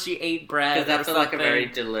that too. or she ate bread. Because that's or something. a very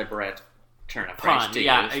deliberate turn of phrase to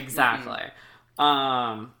use. Exactly.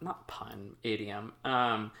 Not pun, idiom.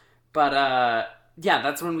 But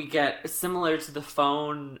that's when we get similar to the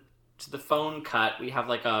phone cut. We have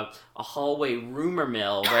a hallway rumor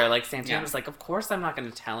mill where Santana's of course I'm not going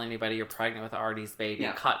to tell anybody you're pregnant with Artie's baby.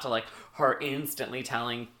 Cut to her instantly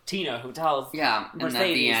telling Tina, who tells Mercedes, and at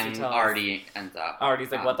the end, who tells Artie ends up. Artie's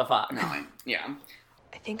what the fuck? No,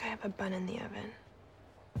 I think I have a bun in the oven.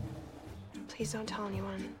 Please don't tell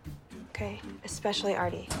anyone, okay? Especially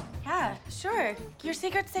Artie. Yeah, sure. Your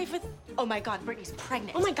secret's safe with... Oh my God, Brittany's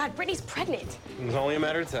pregnant. Oh my God, Brittany's pregnant. It's only a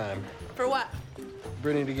matter of time. For what?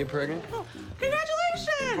 Brittany to get pregnant? Oh,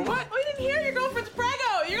 congratulations! For what? Oh, you didn't hear your girlfriend's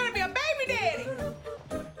preggo. You're gonna be a baby daddy.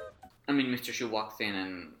 I mean, Mr. Shu walks in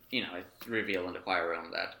and, it's revealed in the choir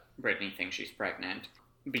room that Brittany thinks she's pregnant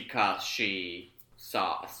because she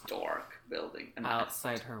saw a stork building an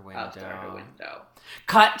outside her window.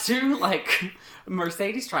 Cut to,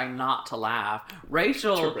 Mercedes trying not to laugh.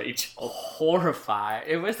 Rachel horrified.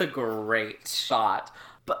 It was a great shot.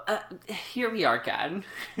 But here we are again.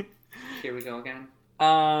 Here we go again.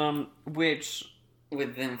 Which...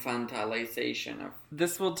 With the infantilization of...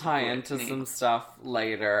 This will tie into some stuff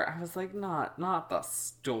later. I was like, not the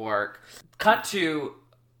stork. Cut to...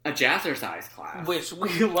 A jazzercise class. Which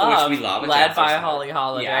we love. Led by Holly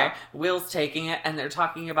Holiday. Yeah. Will's taking it, and they're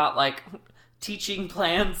talking about, teaching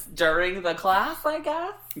plans during the class, I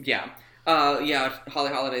guess? Yeah. Holly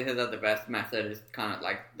Holiday says that the best method is kind of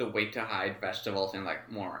the way to hide vegetables in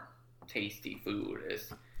more tasty food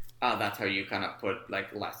is that's how you kind of put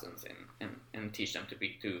lessons in and teach them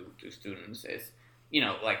to students is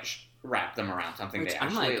wrap them around something Which they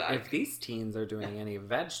actually like. If these teens are doing any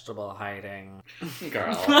vegetable hiding,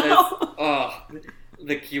 girl,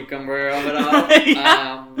 the cucumber of it all.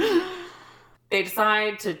 Yeah. They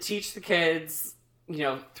decide to teach the kids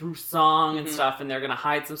through song and stuff, and they're going to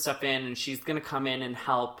hide some stuff in, and she's going to come in and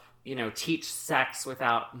help, teach sex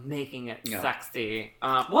without making it sexy.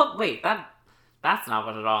 Well, wait, that's not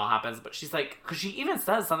what it all happens, but she's because she even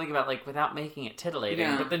says something about, without making it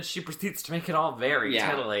tittillating, but then she proceeds to make it all very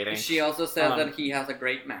titillating. She also says that he has a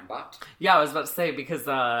great man butt. Yeah, I was about to say, because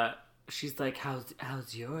she's like,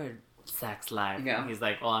 how's your sex life? Yeah. And he's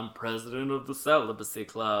like, well, I'm president of the Celibacy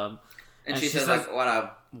Club. And she says, what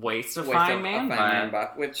a waste of fine man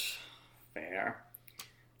butt. Which, fair.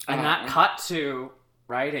 And that cut to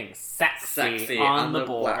writing sexy on the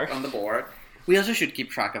board. On the board. We also should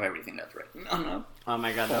keep track of everything that's written on the Oh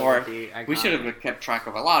my God, that would be iconic. We should have kept track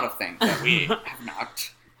of a lot of things that we have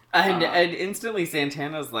not. And instantly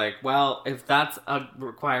Santana's like, well, if that's a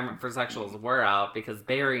requirement for sexuals, we're out, because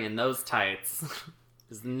Barry in those tights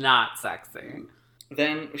is not sexy.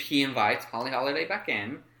 Then he invites Holly Holiday back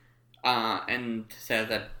in, and says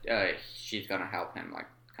that she's gonna help him,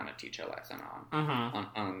 kind of teach a lesson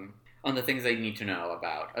on the things they need to know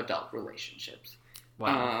about adult relationships.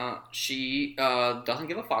 Wow. She doesn't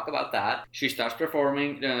give a fuck about that. She starts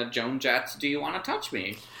performing Joan Jett's Do You Want to Touch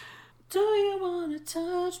Me? Do you want to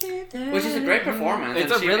touch me there? Which is a great performance.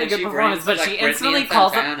 It's a really good performance, but she instantly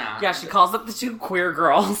calls up... Yeah, she calls up the two queer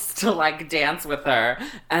girls to, dance with her.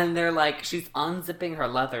 And they're she's unzipping her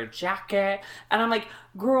leather jacket. And I'm like,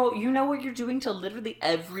 girl, you know what you're doing to literally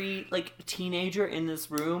every, teenager in this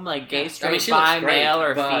room? Gay, straight, bi, male,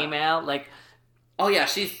 or female? Oh yeah,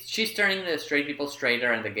 she's turning the straight people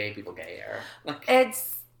straighter and the gay people gayer.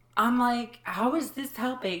 I'm like, how is this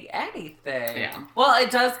helping anything? Yeah. Well,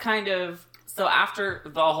 it does kind of... So after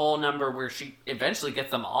the whole number where she eventually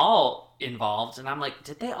gets them all involved, and I'm like,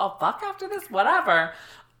 did they all fuck after this? Whatever.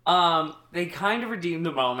 They kind of redeem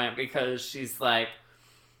the moment because she's like,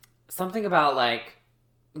 something about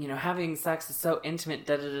having sex is so intimate,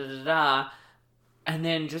 da-da-da-da-da. And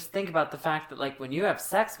then just think about the fact that, when you have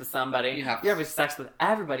sex with somebody, you're having sex with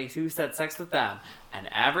everybody who had sex with them. And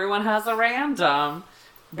everyone has a random.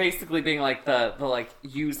 Basically being, the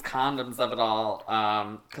used condoms of it all.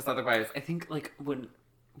 Because otherwise, I think, when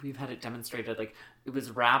we've had it demonstrated, it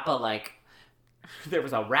was there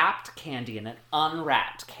was a wrapped candy and an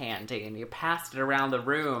unwrapped candy. And you passed it around the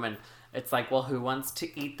room. And it's well, who wants to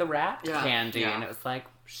eat the wrapped candy? Yeah. And it was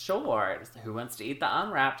sure. Who wants to eat the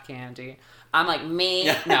unwrapped candy? I'm like, me?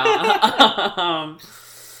 No.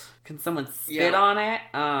 Can someone spit on it?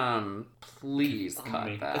 Please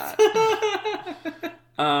cut that.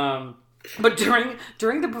 But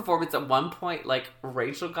during the performance, at one point,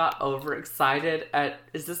 Rachel got overexcited at...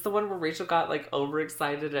 Is this the one where Rachel got,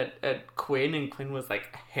 overexcited at Quinn, and Quinn was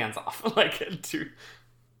hands off, dude.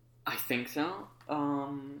 I think so.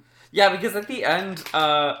 Yeah, because at the end,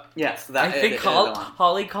 yes, I think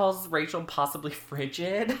Holly calls Rachel possibly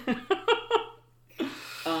frigid.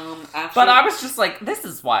 But I was just like, this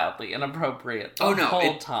is wildly inappropriate the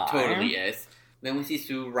whole time. It totally is. Then we see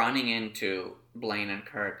Sue running into Blaine and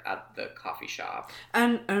Kurt at the coffee shop.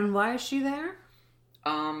 And why is she there?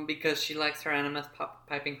 Because she likes her enemas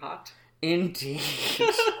piping hot. Indeed.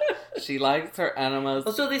 She likes her enemas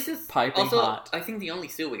piping hot. I think the only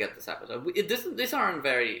Sue we get this episode. These aren't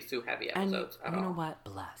very Sue-heavy episodes at all. You know what?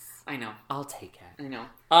 Bless. I know. I'll take it. I know.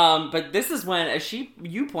 But this is when, as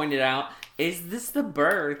you pointed out, is this the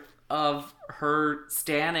birth of her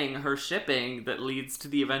standing her shipping that leads to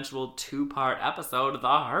the eventual 2-part episode of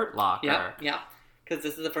The Hurt Locker. Yeah. Because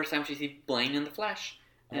this is the first time she sees Blaine in the flesh.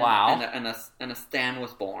 Wow. And a Stan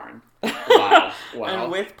was born. Wow. And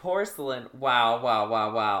with porcelain.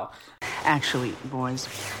 Wow. Actually, boys,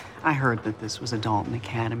 I heard that this was a Dalton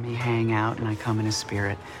Academy hangout, and I come in a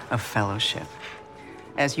spirit of fellowship.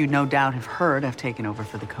 As you no doubt have heard, I've taken over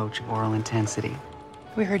for the coach of Oral Intensity.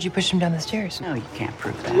 We heard you pushed him down the stairs. No, you can't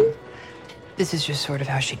prove that. This is just sort of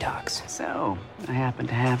how she talks. So, I happen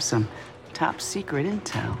to have some top secret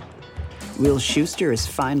intel. Will Schuester has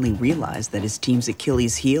finally realized that his team's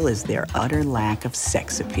Achilles heel is their utter lack of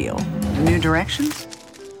sex appeal. The new directions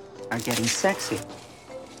are getting sexy.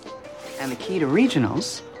 And the key to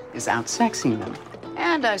regionals is out-sexing them.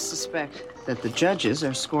 And I suspect that the judges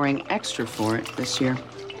are scoring extra for it this year.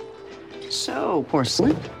 So,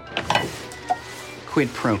 Porcelain, quid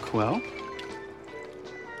pro quo.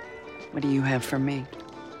 What do you have for me?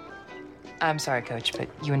 I'm sorry, Coach, but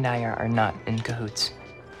you and I are not in cahoots.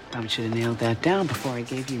 Probably should have nailed that down before I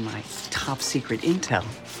gave you my top secret intel.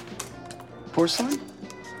 Porcelain,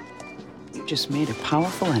 you just made a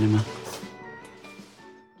powerful enema.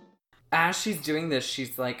 As she's doing this,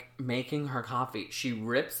 she's like making her coffee. She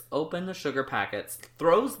rips open the sugar packets,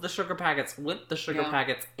 throws the sugar packets with the sugar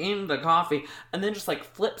packets in the coffee, and then just like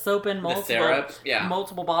flips open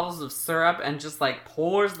multiple bottles of syrup and just like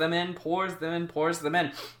pours them in.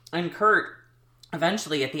 And Kurt,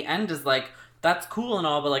 eventually at the end, is like, that's cool and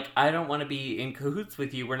all, but like, I don't want to be in cahoots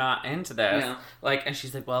with you. We're not into this. Yeah. Like, and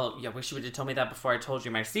she's like, well, yeah, wish you would have told me that before I told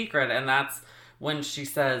you my secret. And that's when she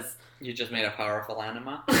says, you just made a powerful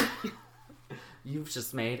enema. You've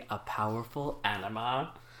just made a powerful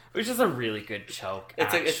enema, which is a really good joke.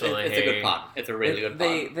 It's a good pun. It's a really good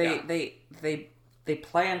pun. They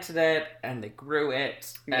planted it and they grew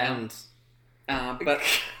it, and but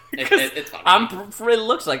it's funny. It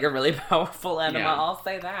looks like a really powerful enema. Yeah. I'll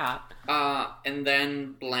say that. And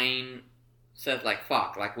then Blaine says, like,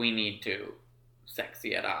 "Fuck, like we need to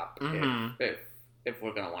sexy it up if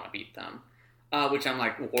we're gonna want to beat them." Which I'm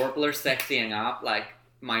like, Warbler sexying up, like.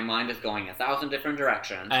 My mind is going 1,000 different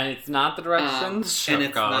directions. And it's not the direction the show and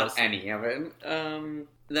it's goes. not any of it.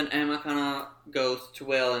 Then Emma kind of goes to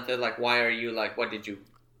Will and says, like, why did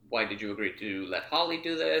you agree to let Holly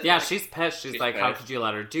do this? Yeah, like, she's pissed. She's like, how could you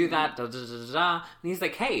let her do that? Da, da, da, da, da. And he's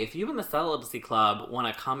like, hey, if you and the Celibacy Club want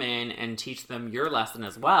to come in and teach them your lesson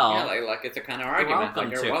as well. Yeah, like it's a kind of argument.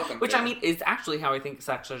 You're welcome Which, to. I mean, is actually how I think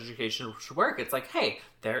sex education should work. It's like, hey,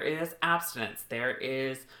 there is abstinence. There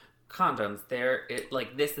is condoms,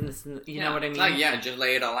 like this and this, and you know what I mean? Like, just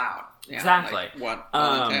lay it all out. Yeah, exactly. Like what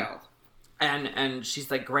entails. And she's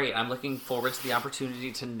like, great, I'm looking forward to the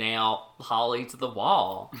opportunity to nail Holly to the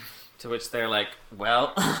wall. To which they're like,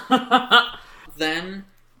 well. Then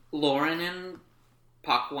Lauren and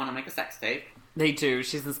Puck want to make a sex tape. They do.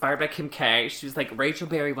 She's inspired by Kim K. She's like, Rachel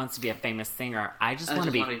Berry wants to be a famous singer. I just want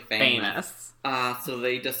to be famous. So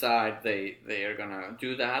they decide they are gonna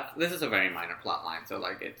do that. This is a very minor plot line, so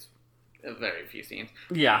like it's very few scenes.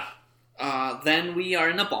 Yeah. Then we are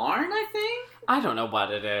in a barn, I think? I don't know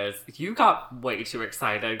what it is. You got way too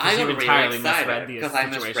excited because you entirely misread the situation. I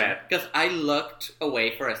misread. Because I looked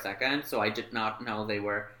away for a second, so I did not know they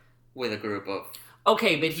were with a group of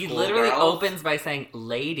okay, but he literally girls. Opens by saying,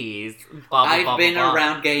 ladies, blah, blah, I've blah, been blah, blah.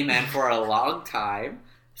 around gay men for a long time,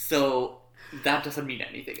 so that doesn't mean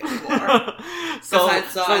anything anymore.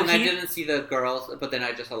 I didn't see the girls, but then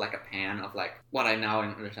I just saw like a pan of like what I now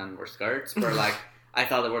understand were skirts, where like I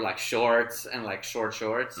thought they were like shorts and like short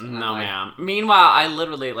shorts. And no, ma'am. Meanwhile, I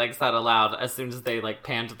literally like said aloud as soon as they like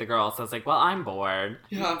panned to the girls. I was like, well, I'm bored.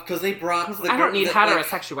 Yeah, because they brought I don't need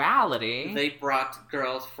heterosexuality. Like, they brought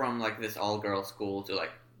girls from like this all-girls school to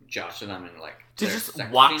like judge them and like to just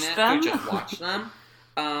watch them. To just watch them.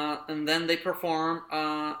 And then they perform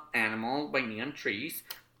Animal by Neon Trees.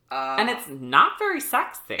 And it's not very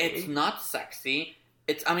sexy. It's not sexy.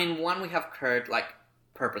 We have Kurt, like,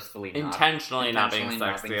 purposefully intentionally not being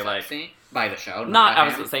sexy, like, by the show. I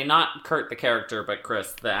was going to say, not Kurt the character, but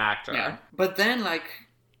Chris the actor. Yeah. But then, like,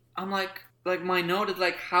 I'm like my note is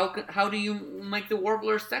like, how do you make the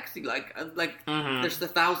Warbler sexy? Like, there's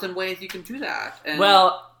 1,000 ways you can do that. And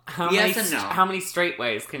well... How yes How many straight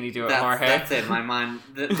ways can you do it, Jorge? That's it, my mind.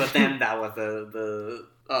 But then that was the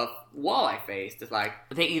wall I faced. It's like...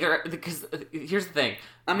 Because here's the thing.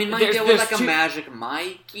 I mean, mine deal with like a Magic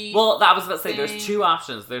Mikey. Well, that was about to say, there's two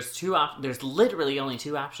options. There's literally only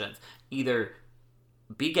two options. Either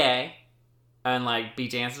be gay and like be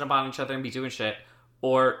dancing about each other and be doing shit,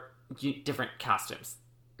 or different costumes.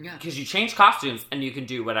 Yeah. Because you change costumes and you can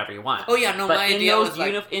do whatever you want. Oh, yeah, no, but my in idea those was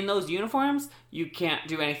like... in those uniforms, you can't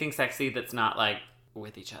do anything sexy that's not, like,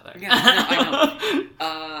 with each other. Yeah, I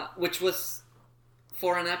know. Which was,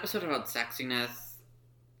 for an episode about sexiness,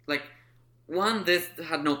 like, one, this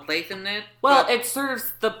had no place in it. Well, it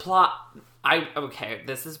serves the plot. Okay,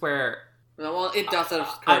 this is where... Well, it does serve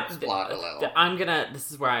Kurt's plot a little.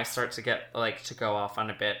 This is where I start to get, like, to go off on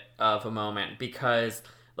a bit of a moment, because...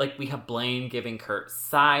 Like, we have Blaine giving Kurt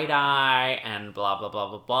side-eye and blah, blah, blah,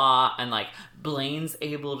 blah, blah. And, like, Blaine's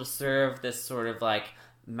able to serve this sort of, like,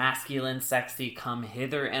 masculine, sexy,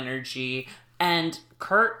 come-hither energy. And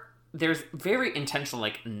Kurt, there's very intentional,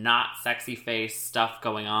 like, not sexy face stuff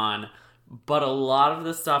going on. But a lot of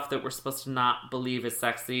the stuff that we're supposed to not believe is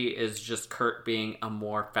sexy is just Kurt being a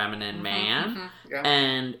more feminine man. Yeah.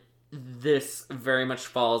 And this very much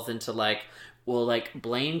falls into, like... Well, like,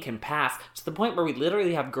 Blaine can pass to the point where we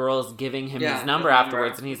literally have girls giving him his number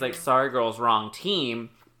afterwards, and he's like, sorry, girls, wrong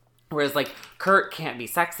team. Whereas, like, Kurt can't be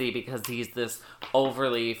sexy because he's this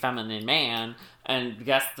overly feminine man, and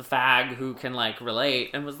guess the fag who can, like,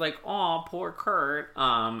 relate, and was like, aw, poor Kurt,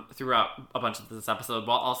 throughout a bunch of this episode,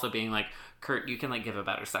 while also being like, Kurt, you can, like, give a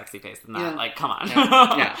better sexy face than that. Yeah. Like, come on.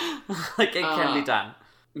 Yeah. Like, it can be done.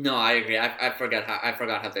 No, I agree. I forgot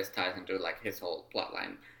how this ties into, like, his whole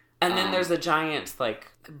plotline. And then there's a giant, like,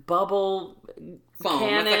 bubble foam.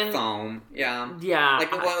 cannon. It's like foam. Yeah. Yeah.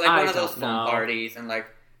 Like one of those foam parties. And, like...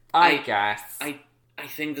 I guess. I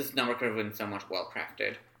think this number could have been so much well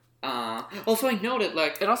crafted. Also, I noted,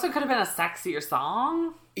 like... It also could have been a sexier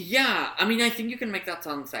song. Yeah. I mean, I think you can make that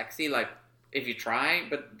sound sexy, like, if you try,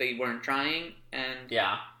 but they weren't trying. And...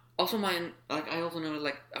 Yeah. Also, I also noted,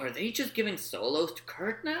 like, are they just giving solos to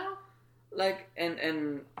Kurt now? Like,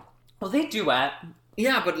 and... Well, they duet.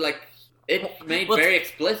 Yeah, but, like, it made very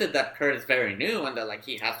explicit that Kurt is very new and that, like,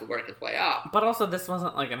 he has to work his way up. But also, this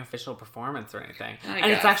wasn't, like, an official performance or anything. I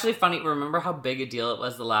guess. It's actually funny. Remember how big a deal it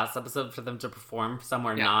was the last episode for them to perform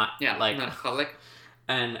somewhere not public?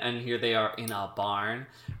 And here they are in a barn.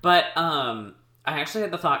 But, I actually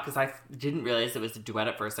had the thought, because I didn't realize it was a duet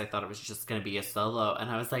at first. I thought it was just going to be a solo. And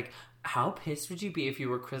I was like, how pissed would you be if you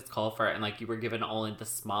were Chris Colfer and, like, you were given only the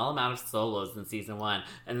small amount of solos in season 1,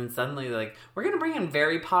 and then suddenly, like, we're gonna bring in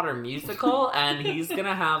Harry Potter musical, and he's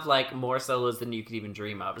gonna have, like, more solos than you could even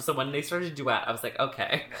dream of. So when they started duet, I was like,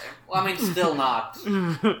 okay. Well, I mean, still not.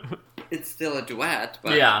 It's still a duet,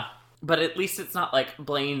 but... Yeah. But at least it's not, like,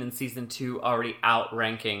 Blaine in season 2 already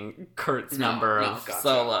outranking Kurt's number of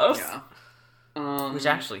solos. Yeah. Which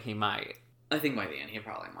actually he might. I think by the end he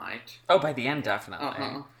probably might. Oh, by the end, definitely.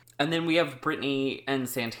 Uh-huh. And then we have Brittany and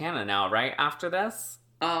Santana now, right? After this?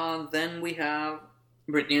 Then we have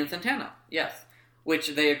Brittany and Santana, yes. Which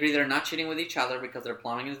they agree they're not cheating with each other because their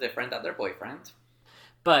plumbing is different than their boyfriend.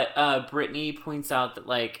 But Brittany points out that,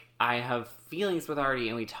 like, I have feelings with Artie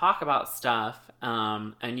and we talk about stuff,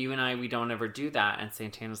 and you and I, we don't ever do that. And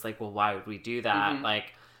Santana's like, well, why would we do that? Mm-hmm.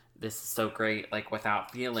 Like, this is so great, like,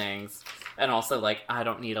 without feelings. And also, like, I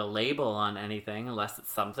don't need a label on anything unless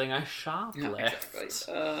it's something I shoplift. Yeah,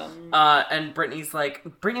 exactly. And Brittany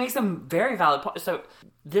makes some very valid points. So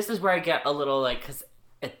this is where I get a little, like, because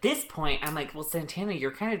at this point, I'm like, well, Santana,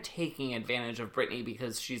 you're kind of taking advantage of Brittany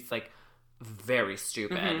because she's, like, very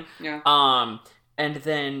stupid. Mm-hmm. Yeah. And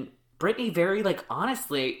then Brittany very, like,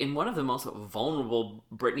 honestly, in one of the most vulnerable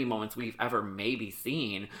Brittany moments we've ever maybe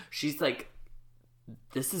seen, she's like,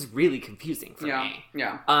 this is really confusing for me.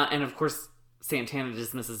 Yeah. And of course, Santana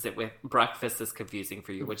dismisses it with breakfast is confusing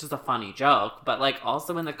for you, which is a funny joke, but, like,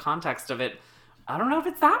 also in the context of it, I don't know if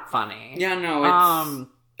it's that funny. Yeah, no, it's...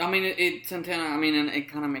 I mean, Santana, I mean, and it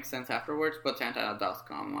kind of makes sense afterwards, but Santana does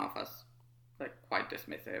come off as, like, quite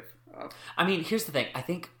dismissive of... I mean, here's the thing. I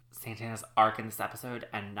think Santana's arc in this episode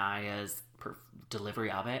and Naya's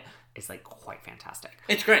delivery of it is, like, quite fantastic.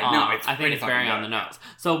 It's great. No, it's I think it's very on the nose.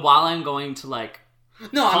 So while I'm going to, like,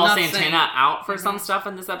 call Santana out for some stuff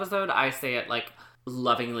in this episode, I say it, like,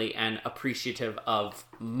 lovingly and appreciative of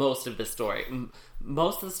most of the story.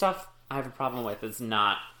 Most of the stuff I have a problem with is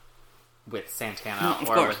not with Santana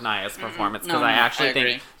or with Naya's performance, because I actually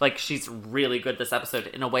think, like, she's really good this episode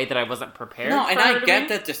in a way that I wasn't prepared for. No, and I get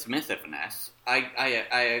the dismissiveness.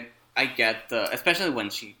 I get the, especially when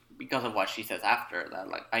she, because of what she says after that,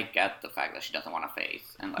 like, I get the fact that she doesn't want to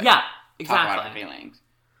face and, like, yeah, exactly, talk about her feelings,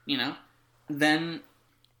 you know? Then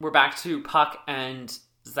we're back to Puck and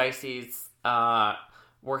Zaicy's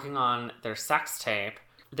working on their sex tape.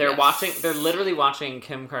 They're literally watching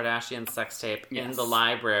Kim Kardashian's sex tape in the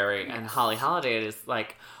library, and Holly Holiday is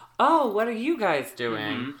like, oh, what are you guys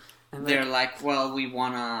doing? Mm-hmm. And they're like, well, we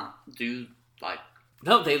want to do, like,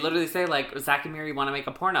 No, they literally say, like, Zach and Miri want to make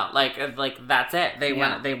a porno. Like that's it. They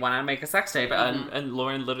want to make a sex tape. And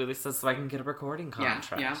Lauren literally says, so I can get a recording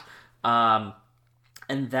contract. Yeah.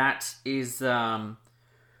 And that is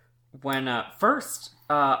when first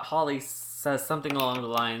Holly says something along the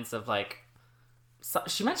lines of, like,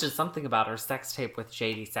 she mentioned something about her sex tape with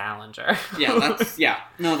J.D. Salinger. That's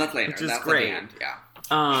later. Which is that's great. At the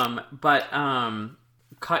end, But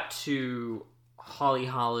cut to Holly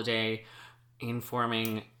Holiday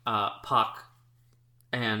informing Puck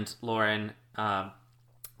and Lauren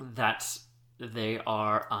that they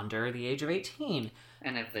are under the age of 18.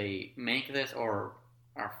 And if they make this or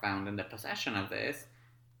are found in the possession of this,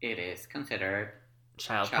 it is considered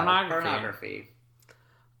child pornography.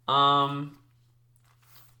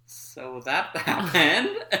 So that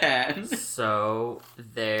happened, and so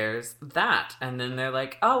there's that. And then they're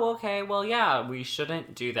like, oh, okay, well, yeah, we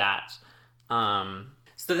shouldn't do that.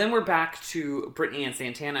 So then we're back to Brittany and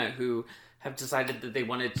Santana, who have decided that they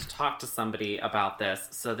wanted to talk to somebody about this.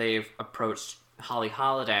 So they've approached Holly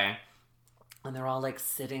Holiday, and they're all, like,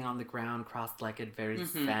 sitting on the ground, cross-legged, very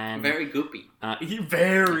zen. Very goopy.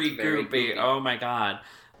 Very goopy. Oh, my God.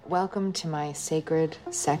 Welcome to my sacred,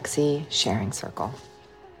 sexy sharing circle.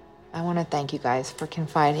 I want to thank you guys for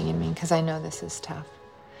confiding in me, because I know this is tough.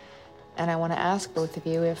 And I want to ask both of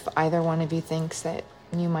you if either one of you thinks that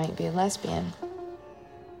you might be a lesbian.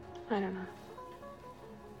 I don't know.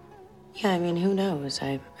 Yeah, I mean, who knows?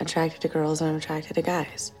 I'm attracted to girls and I'm attracted to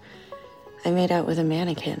guys. I made out with a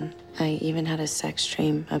mannequin. I even had a sex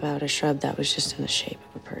dream about a shrub that was just in the shape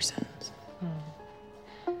of a person.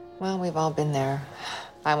 Well, we've all been there.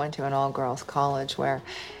 I went to an all-girls college where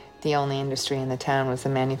the only industry in the town was the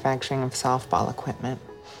manufacturing of softball equipment.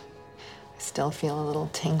 I still feel a little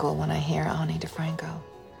tingle when I hear Ani DeFranco.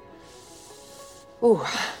 Ooh.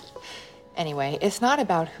 Anyway, it's not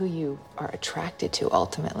about who you are attracted to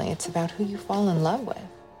ultimately. It's about who you fall in love with.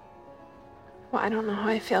 Well, I don't know how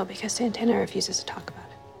I feel because Santana refuses to talk about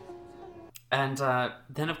it. And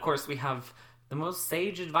then, of course, we have the most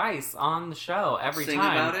sage advice on the show every Sing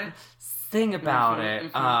time. about it? Sing about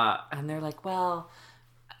it. And they're like, well,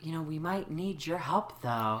 you know, we might need your help,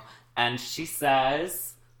 though. And she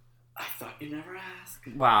says... I thought you never asked.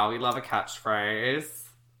 Wow, we love a catchphrase.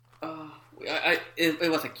 It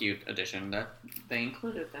was a cute addition that they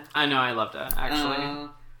included that. I know, I loved it, actually.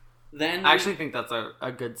 Then I actually think that's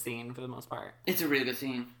a good scene for the most part. It's a really good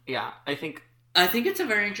scene. Yeah, I think it's a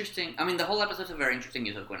very interesting... I mean, the whole episode's a very interesting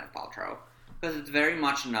use of Gwyneth Paltrow. Because it's very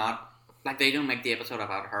much not... Like, they don't make the episode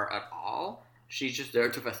about her at all. She's just there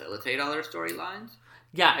to facilitate other storylines.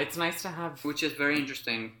 Yeah, it's nice to have... Which is very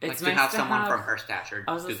interesting. It's like, nice to have to someone have, from her stature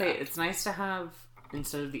I was going do to say, that. it's nice to have,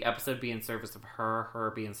 instead of the episode be in service of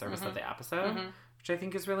her be in service of the episode, which I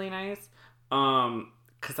think is really nice.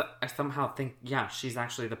 Because I somehow think, yeah, she's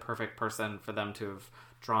actually the perfect person for them to have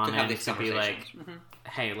drawn in to be like,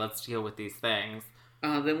 hey, let's deal with these things.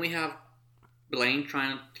 Then we have Blaine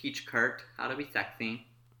trying to teach Kurt how to be sexy.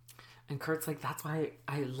 And Kurt's like, that's why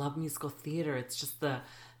I love musical theater. It's just the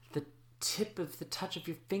tip of the touch of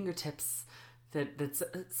your fingertips that's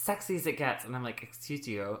sexy as it gets. And I'm like, excuse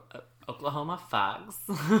you, Oklahoma Fogs.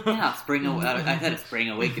 Yeah, I had a Spring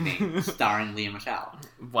Awakening starring Lea Michele.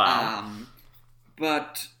 Wow.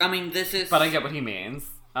 But, I mean, this is... But I get what he means.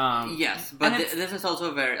 Yes, but this is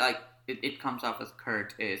also very, like, it comes off as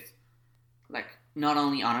Kurt is, like, not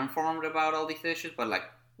only uninformed about all these issues, but, like,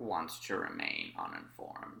 wants to remain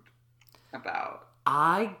uninformed about...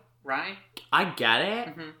 Right? I get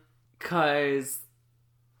it. Because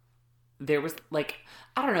there was, like,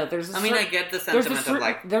 I don't know, there's a I get the sentiment of,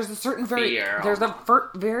 like, there's a certain fear. There's a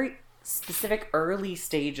very specific early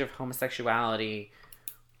stage of homosexuality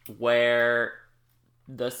where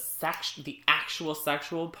the actual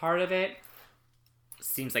sexual part of it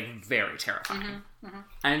seems, like, very terrifying.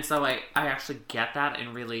 And so I actually get that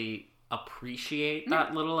and really appreciate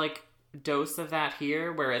that little, like, dose of that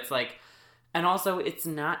here, where it's, like... And also, it's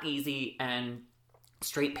not easy, and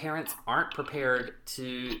straight parents aren't prepared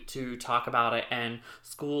to talk about it, and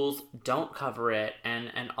schools don't cover it,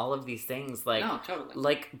 and all of these things. Like, no, totally.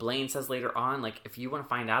 Like Blaine says later on, like, if you want to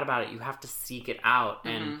find out about it, you have to seek it out,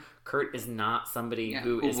 and Kurt is not somebody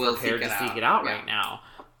who is prepared to seek it out right now.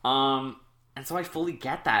 And so I fully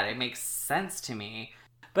get that. It makes sense to me.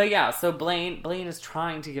 But yeah, so Blaine is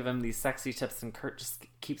trying to give him these sexy tips, and Kurt just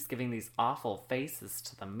keeps giving these awful faces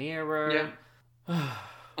to the mirror. Yeah.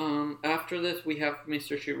 After this, we have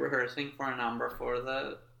Mr. Shu rehearsing for a number for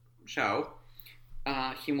the show.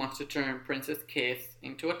 He wants to turn Princess Kiss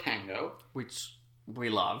into a tango. Which we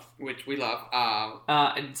love.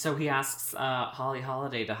 And so he asks Holly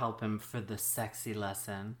Holiday to help him for the sexy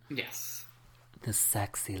lesson. Yes. The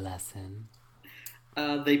sexy lesson.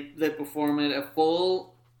 They performed a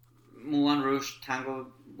full Moulin Rouge tango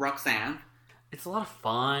Roxanne. It's a lot of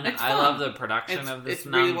fun. It's I fun. love the production of this it's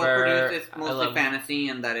number. Really well produced. It's mostly fantasy,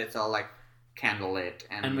 and that it's all like candlelit,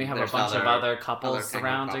 and we have a bunch of other couples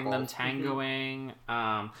surrounding them tangoing.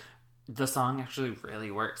 The song actually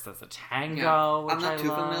really works as a tango. I'm not too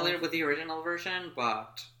familiar with the original version,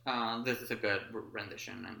 but this is a good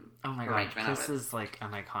rendition and oh my god, arrangement this of it. is like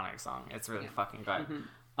an iconic song. It's really fucking good.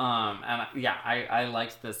 I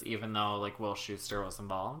liked this even though like Will Schuester was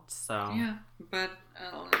involved. So yeah, but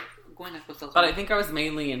Gwyneth was also. But I think I was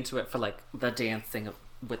mainly into it for like the dancing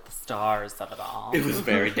with the stars of it all. It was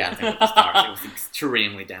very Dancing with the Stars. It was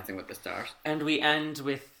extremely Dancing with the Stars. And we end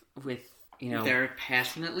with you know they're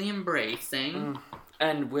passionately embracing,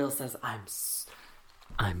 and Will says,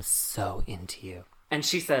 "I'm so into you," and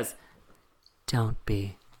she says, "Don't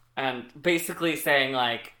be," and basically saying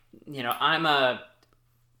like, you know, I'm a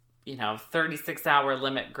 36-hour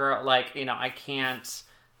limit girl. Like, you know, I can't.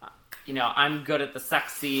 You know, I'm good at the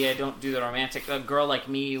sexy. I don't do the romantic. A girl like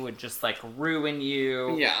me would just like ruin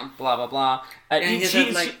you. Yeah. Blah blah blah.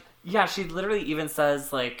 She literally even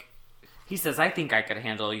says like, he says, "I think I could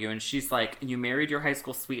handle you," and she's like, "You married your high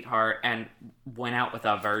school sweetheart and went out with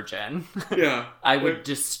a virgin. Yeah, I would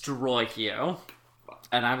destroy you."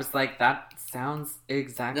 And I was like, "That sounds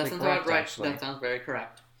exactly correct." Right. Actually, that sounds very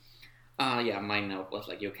correct. My note was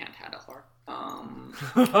like, "You can't handle her."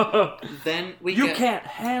 Then you can't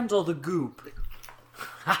handle the goop.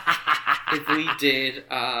 If we did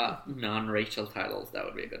non-racial titles, that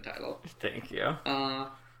would be a good title. Thank you.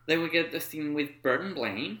 Then we get the scene with Bert and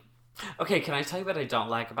Blaine. Okay, can I tell you what I don't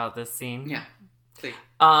like about this scene? Yeah, please.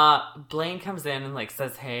 Blaine comes in and like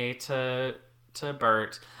says hey to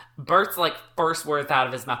Bert. Bert's like first words out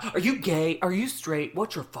of his mouth: "Are you gay? Are you straight?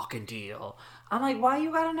 What's your fucking deal?" I'm like, why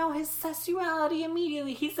you gotta know his sexuality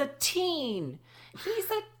immediately? He's a teen.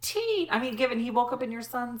 I mean, given he woke up in your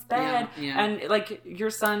son's bed and like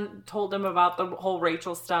your son told him about the whole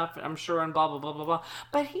Rachel stuff, I'm sure, and blah, blah, blah, blah, blah.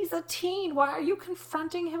 But he's a teen. Why are you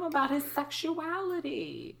confronting him about his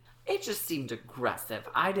sexuality? It just seemed aggressive.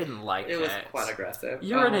 I didn't like it. It was quite aggressive.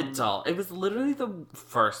 You're an adult. It was literally the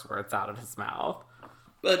first words out of his mouth.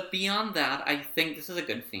 But beyond that, I think this is a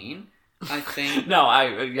good scene. I think...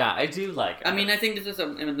 I do like it. I mean, I think this is a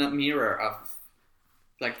mirror of,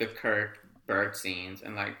 like, the Kurt Bert scenes,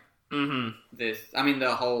 and, like, this... I mean,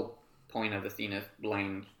 the whole point of the scene is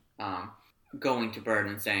Blaine going to Bert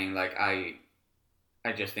and saying, like, I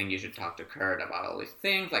just think you should talk to Kurt about all these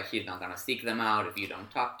things. Like, he's not going to seek them out if you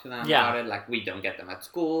don't talk to them about it. Like, we don't get them at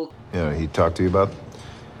school. Yeah, he talked to you about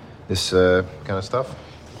this kind of stuff?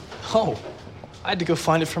 Oh, I had to go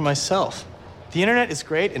find it for myself. The internet is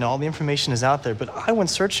great and all the information is out there, but I went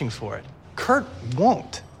searching for it. Kurt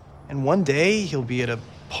won't. And one day he'll be at a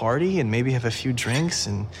party and maybe have a few drinks,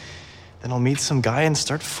 and then I'll meet some guy and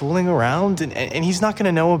start fooling around, and he's not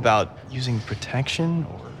gonna know about using protection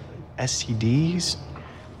or STDs.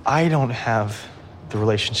 I don't have the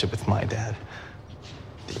relationship with my dad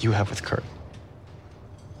that you have with Kurt.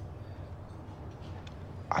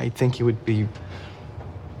 I think it would be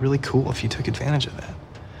really cool if you took advantage of that.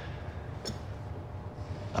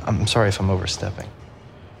 I'm sorry if I'm overstepping.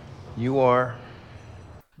 You are.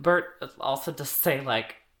 Bert also does say,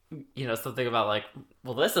 like, you know, something about, like,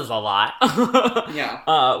 well, this is a lot.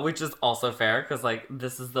 Which is also fair, because, like,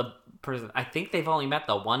 this is the person... I think they've only met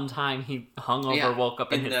the one time he woke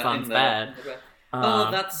up in his son's bed.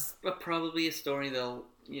 That's probably a story they'll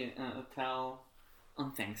tell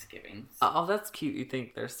on Thanksgiving. Oh, that's cute. You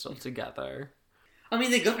think they're still together. I mean,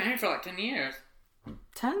 they got married for, like, 10 years.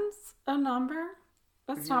 10's a number?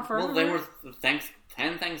 That's not forever. Well, they were 10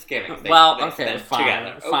 Thanksgivings.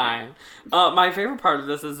 Fine. My favorite part of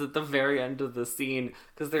this is at the very end of the scene,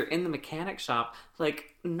 because they're in the mechanic shop,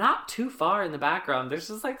 like, not too far in the background, there's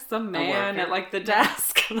just, like, some man at, like, the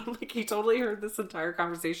desk, and I'm like, he totally heard this entire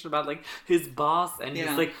conversation about, like, his boss and his,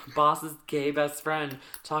 like, boss's gay best friend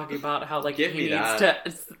talking about how, like, he needs to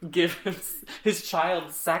give his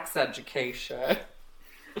child sex education.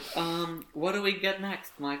 What do we get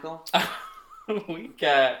next, Michael? We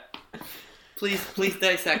get... Please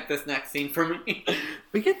dissect this next scene for me.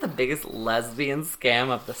 We get the biggest lesbian scam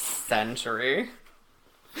of the century.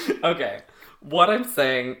 Okay, what I'm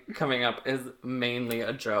saying coming up is mainly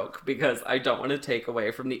a joke, because I don't want to take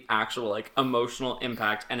away from the actual, like, emotional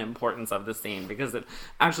impact and importance of the scene, because it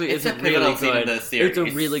actually is really good. It's a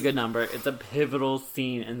really good number. It's a pivotal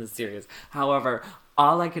scene in the series. However,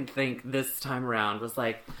 all I could think this time around was,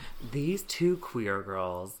 like, these two queer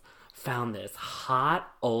girls found this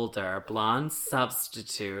hot, older, blonde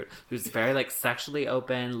substitute who's very, like, sexually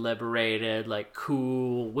open, liberated, like,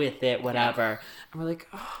 cool, with it, whatever. And we're like,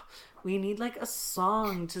 oh, we need, like, a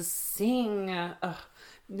song to sing,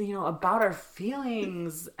 you know, about our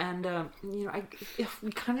feelings. And, you know,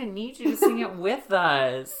 we kind of need you to sing it with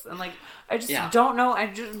us. And, like, I just don't know. I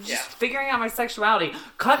just figuring out my sexuality.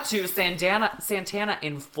 Cut to Santana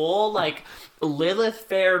in full, like, Lilith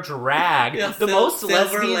Fair drag. The most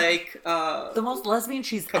lesbian, Lake, the most lesbian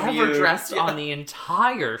she's ever dressed on the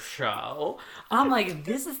entire show. I'm like,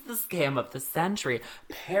 this is the scam of the century.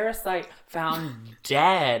 Parasite found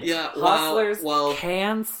dead. Hustlers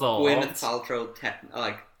canceled. Gwyneth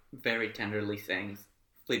Paltrow, very tenderly sings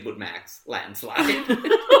Fleetwood Mac's Landslide.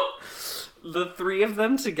 The three of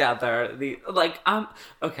them together.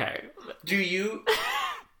 Okay. Do you...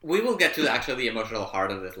 We will get to actually the emotional heart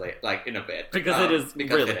of this in a bit. Because it is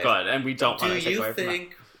really good, and we don't want to take away from it.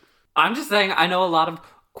 I'm just saying, I know a lot of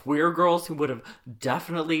queer girls who would have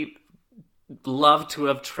definitely loved to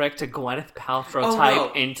have tricked a Gwyneth Paltrow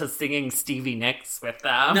type into singing Stevie Nicks with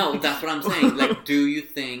them. No, that's what I'm saying. Like, do you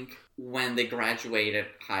think when they graduated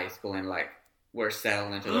high school and, like, were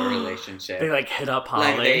settled into their relationship, they, like, hit up Holly?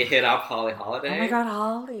 Like, they hit up Holly Holiday? Oh my god,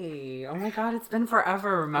 Holly. Oh my god, it's been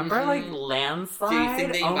forever. Remember, like, Landslide? Do you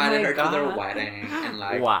think they invited her to their wedding? And,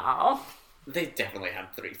 like... Wow. They definitely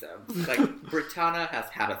had threesomes. Like, Britannia has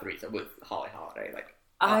had a threesome with Holly Holiday. Like,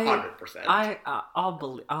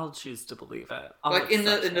 100%. I'll choose to believe it. Like, in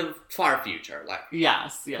the far future. Like,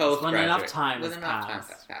 yes. When enough time has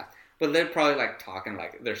passed. But they're probably, like, talking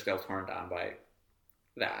like they're still torn down by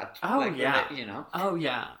that. Oh, like, yeah. You know? Oh,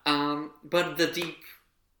 yeah. But the deep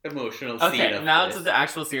emotional scene Okay, now this. to the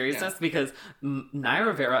actual seriousness, because Naya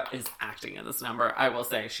Rivera is acting in this number, I will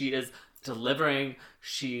say. She is delivering.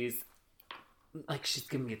 She's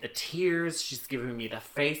giving me the tears. She's giving me the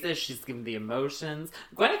faces. She's giving the emotions.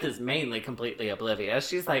 Gwyneth is mainly completely oblivious.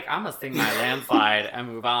 She's like, I'm going to sing my Landslide and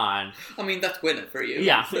move on. I mean, that's Gwyneth for you.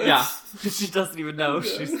 Yeah. She doesn't even know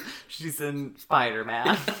she's in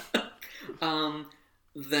Spider-Man.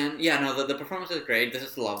 Then, the performance is great. This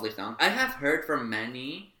is a lovely song. I have heard from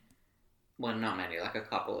many, well, not many, like a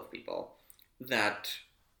couple of people, that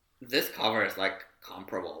this cover is, like,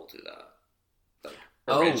 comparable to the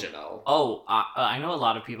original. I know a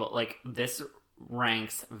lot of people, like, this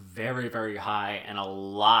ranks very, very high in a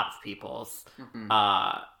lot of people's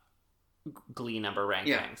Glee number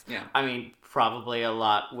rankings. Yeah. I mean, probably a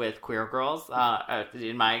lot with queer girls.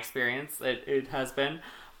 In my experience, it has been.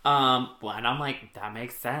 And I'm like, that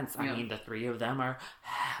makes sense. I mean, the three of them are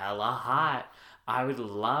hella hot. I would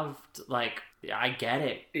love to, like, I get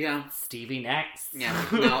it. Yeah. Stevie Nicks. Yeah.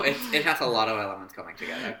 No, it has a lot of elements coming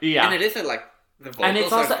together. Yeah. And it is like, the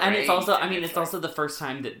vocals and it's are also the first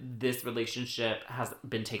time that this relationship has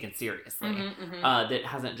been taken seriously. That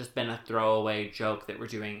hasn't just been a throwaway joke, that we're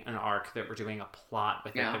doing an arc, that we're doing a plot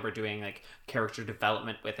with it, that we're doing, like, character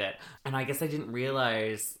development with it. And I guess I didn't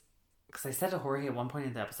realize, because I said to Jorge at one point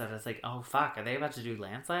in the episode, I was like, oh fuck, are they about to do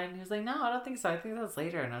Landslide? And he was like, no, I don't think so. I think that's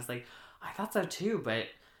later. And I was like, I thought so too, but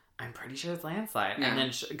I'm pretty sure it's Landslide. Yeah. And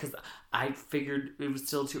then, because I figured it was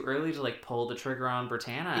still too early to, like, pull the trigger on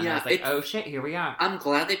Britannia. And I was like, oh shit, here we are. I'm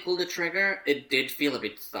glad they pulled the trigger. It did feel a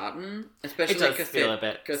bit sudden. Especially it does feel a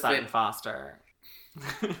bit Sutton Foster.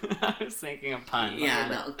 I was thinking a pun. Yeah,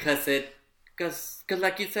 no, because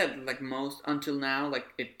like you said, like, most, until now, like,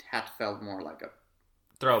 it had felt more like a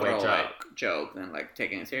throwaway joke than, like,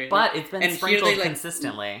 taking it seriously. But it's been sprinkled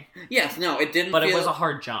consistently. Yes, no, it didn't But it was a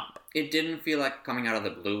hard jump. It didn't feel like coming out of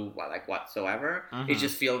the blue, like, whatsoever. It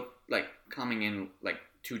just felt like coming in, like,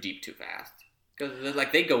 too deep, too fast. Because,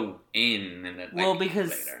 like, they go in and then, like, well,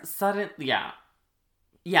 because later.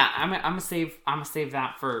 I'm gonna save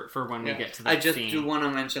that for when we get to that I just scene. do want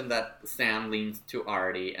to mention that Sam leans to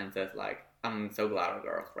Artie and says, like, I'm so glad our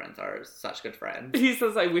girlfriends are such good friends. He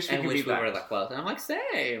says, I wish we could be were that close. And I'm like,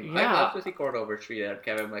 same. Yeah. I'd love to see Cordova treated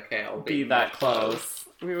Kevin McHale be that close.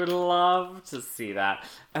 We would love to see that.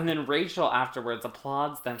 And then Rachel afterwards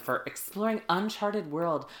applauds them for exploring uncharted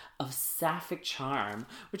world of sapphic charm,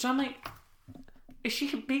 which I'm like, is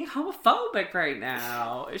she being homophobic right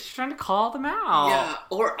now? Is she trying to call them out? Yeah,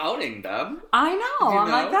 or outing them. I know. I'm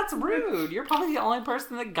like, that's rude. You're probably the only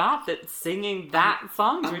person that got that singing that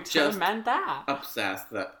song to meant that.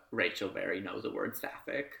 Obsessed that Rachel Berry knows the word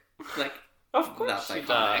sapphic. Like, of course she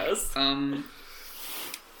does.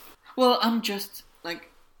 Well, I'm just,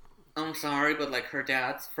 like, I'm sorry, but, like, her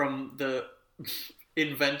dads from the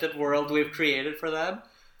invented world we've created for them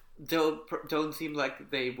don't seem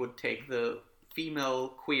like they would take the female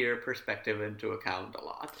queer perspective into account a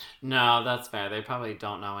lot. No, that's fair. They probably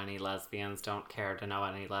don't know any lesbians, don't care to know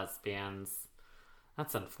any lesbians.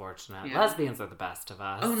 That's unfortunate. Yeah. Lesbians are the best of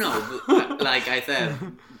us. Oh no, but, like I said,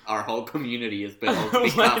 our whole community is built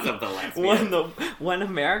because of the lesbians. When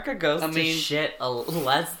America goes to shit,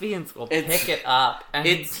 lesbians will pick it up. And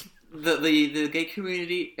It's the gay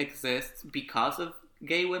community exists because of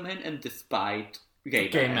gay women and despite gay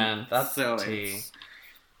men. That's so tea.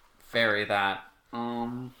 Very that.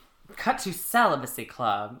 Cut to Celibacy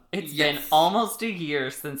Club. It's been almost a year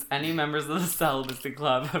since any members of the Celibacy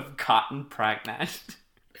Club have gotten pregnant.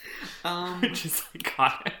 Which is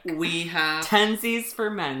iconic. We have Tensies for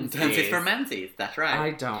Menzies. Tensies for Menzies, that's right.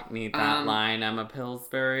 I don't need that line, Emma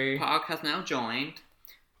Pillsbury. Pog has now joined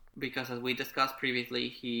because, as we discussed previously,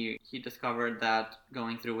 he discovered that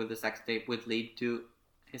going through with the sex tape would lead to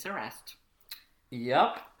his arrest.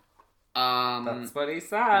 Yep. That's what he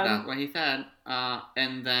said. That's what he said.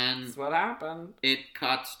 And then... That's what happened. It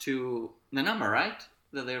cuts to the number, right?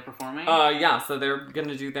 That they're performing? Yeah, so they're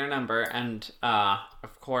gonna do their number, and,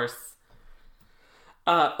 of course...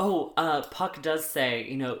 Puck does say,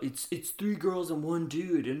 it's 3 girls and 1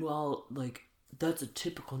 dude, and while, that's a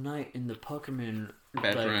typical night in the Puckerman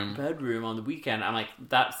bedroom on the weekend. I'm like,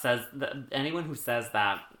 anyone who says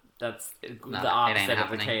that, that's the opposite of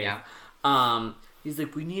the case. Yeah. He's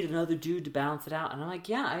like, we need another dude to balance it out. And I'm like,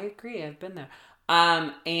 yeah, I agree. I've been there.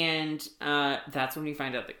 And that's when we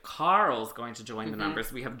find out that Carl's going to join the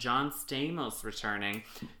numbers. We have John Stamos returning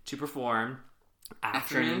to perform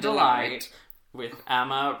Afternoon Delight with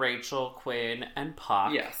Emma, Rachel, Quinn, and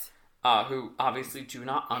Puck. Yes. Who obviously do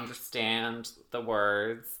not understand the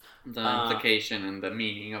words. The implication and the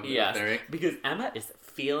meaning of the lyrics. Because Emma is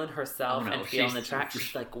feeling herself and feeling the track.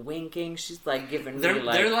 She's winking. She's giving me They're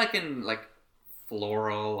in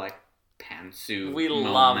floral, pantsuit We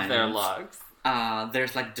moments. love their looks.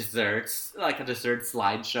 There's desserts, a dessert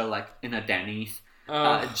slideshow in a Denny's,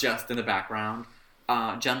 just in the background.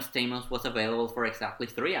 John Stamos was available for exactly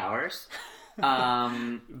 3 hours.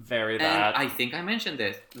 Very that. And I think I mentioned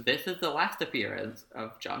this. This is the last appearance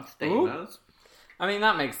of John Stamos. Ooh. I mean,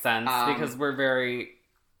 that makes sense because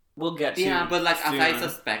we'll get to Yeah, but soon. as I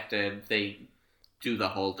suspected, they do the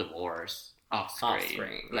whole divorce off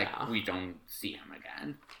screen. We don't see him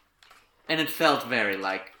again. And it felt very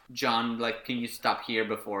John, can you stop here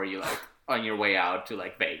before you, on your way out to,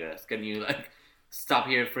 Vegas? Can you, stop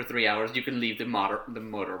here for 3 hours? You can leave the motor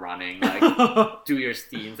running, do your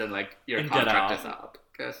scenes and, your and contract is up.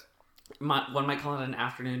 Because one might call it an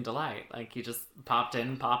afternoon delight. He just popped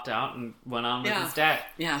in, popped out, and went on with his day.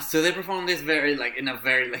 Yeah, so they perform this very, in a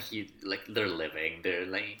very, they're living. They're,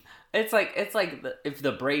 It's like if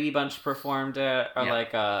the Brady Bunch performed it, or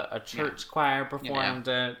a church choir performed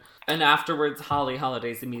it, and afterwards Holly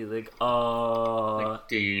Holiday's immediately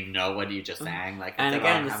do you know what you just sang? And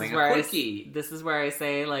again, this is where I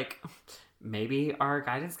say maybe our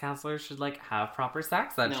guidance counselor should have proper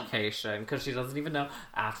sex education because she doesn't even know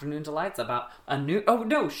Afternoon Delight's about a new. Oh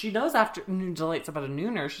no, she knows Afternoon Delight's about a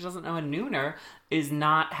nooner. She doesn't know a nooner is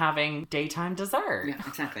not having daytime dessert. Yeah,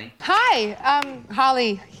 exactly. Hi,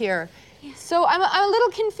 Holly here. So I'm a little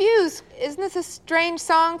confused. Isn't this a strange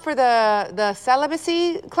song for the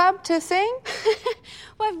Celibacy Club to sing?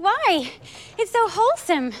 Why? It's so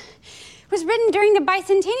wholesome. It was written during the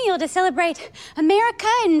bicentennial to celebrate America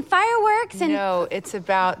and fireworks and... No, it's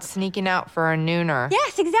about sneaking out for a nooner.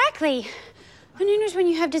 Yes, exactly. A nooner's when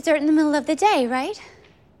you have dessert in the middle of the day, right?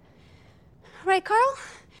 Right, Carl?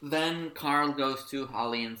 Then Carl goes to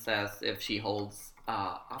Holly and says if she holds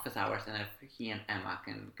office hours and if he and Emma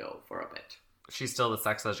can go for a bit. She's still the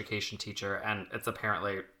sex education teacher, and it's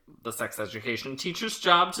apparently the sex education teacher's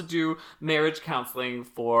job to do marriage counseling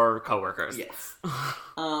for coworkers. Yes.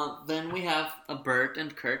 Then we have a Bert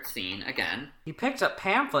and Kurt scene again. He picked up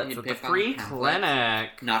pamphlets at the free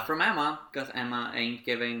clinic. Not from Emma, because Emma ain't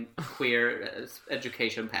giving queer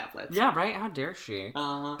education pamphlets. Yeah, right? How dare she?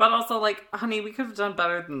 But also, honey, we could have done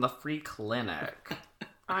better than the free clinic.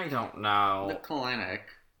 I don't know. The clinic.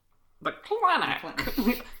 The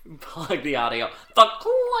clinic. Plug the audio. The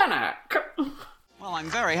clinic. Well, I'm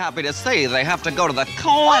very happy to see they have to go to the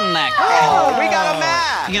clinic. Oh, we got a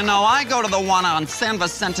match. I go to the one on San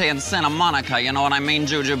Vicente and Santa Monica. You know what I mean,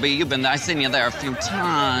 Jujubee? You've been there. I've seen you there a few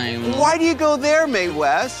times. Why do you go there, Mae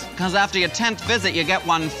West? Because after your 10th visit, you get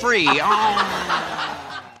one free.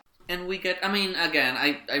 And we get, again,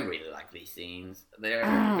 I really like these scenes. They're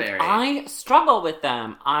very... I struggle with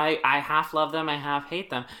them. I half love them, I half hate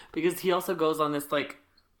them. Because he also goes on this,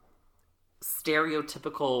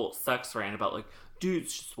 stereotypical sex rant about,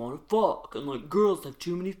 dudes just want to fuck, and, like, girls have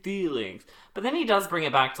too many feelings. But then he does bring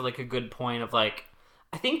it back to, like, a good point of, like,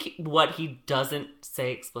 I think what he doesn't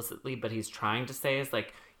say explicitly, but he's trying to say is,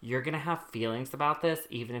 like, you're gonna have feelings about this,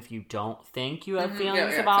 even if you don't think you have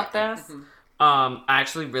feelings about this. I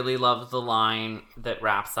actually really love the line that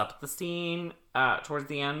wraps up the scene towards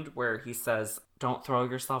the end, where he says, don't throw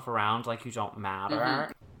yourself around like you don't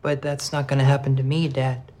matter. But that's not gonna happen to me,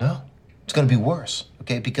 Dad. No, it's gonna be worse,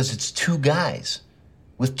 okay? Because it's two guys.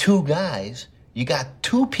 With two guys, you got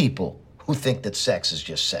two people who think that sex is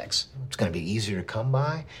just sex. It's gonna be easier to come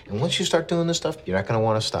by, and once you start doing this stuff, you're not gonna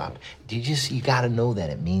wanna stop. You gotta know that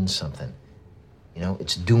it means something. You know,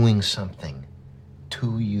 it's doing something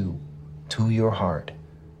to you, to your heart,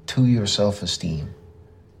 to your self-esteem,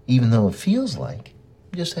 even though it feels like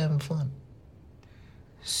you're just having fun.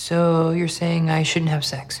 So you're saying I shouldn't have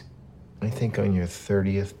sex? I think on your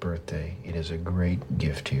 30th birthday, it is a great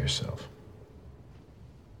gift to yourself.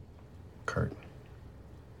 Kurt,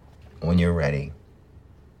 when you're ready,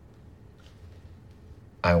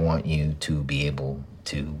 I want you to be able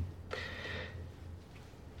to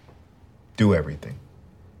do everything.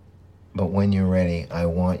 But when you're ready, I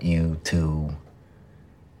want you to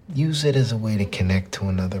use it as a way to connect to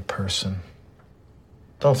another person.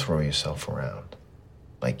 Don't throw yourself around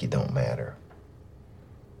like you don't matter.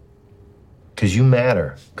 Because you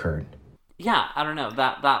matter, Kurt. Yeah, I don't know.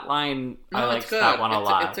 That line, No, I liked that one a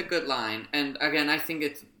lot. It's a good line. And again, I think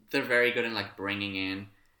they're very good in, like, bringing in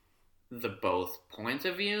the both points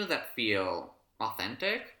of view that feel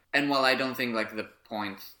authentic. And while I don't think, like, the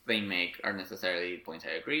points they make are necessarily points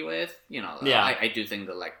I agree with, you know, I do think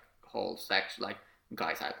the, like, whole sex, like,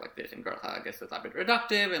 guys act like this and girls act like this is a bit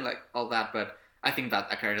reductive and, like, all that, but I think that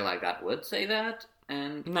a character like that would say that.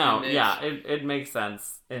 And it makes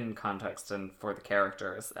sense in context and for the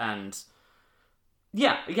characters. And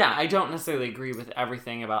yeah, I don't necessarily agree with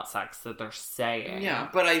everything about sex that they're saying. Yeah,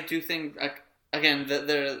 but I do think, like, again,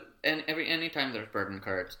 anytime there's Bert and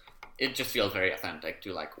Kurt, it just feels very authentic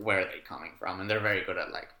to, like, where are they coming from, and they're very good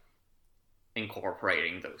at, like,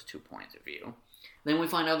 incorporating those 2 points of view. Then we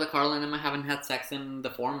find out that Carl and Emma haven't had sex in the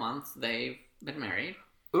 4 months they've been married.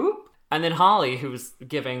 Oop. And then Holly, who's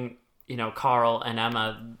giving, you know, Carl and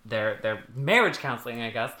Emma their marriage counseling, I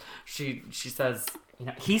guess, she says, you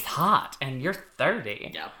know, he's hot and you're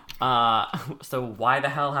 30. Yeah. So why the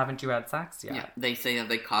hell haven't you had sex yet? Yeah, they say that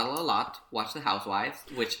they cuddle a lot, watch The Housewives,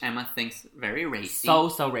 which Emma thinks very racy.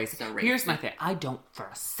 So racy. Here's my thing. I don't for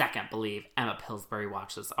a second believe Emma Pillsbury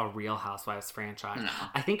watches a Real Housewives franchise. No.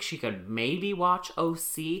 I think she could maybe watch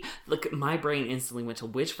OC. Look, my brain instantly went to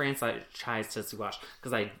which franchise does she watch?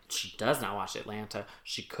 Because she does not watch Atlanta.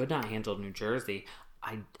 She could not handle New Jersey.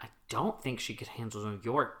 I don't think she could handle New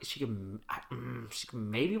York. She could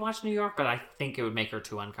maybe watch New York, but I think it would make her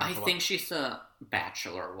too uncomfortable. I think she's a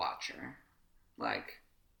Bachelor watcher. Like,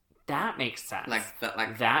 that makes sense. That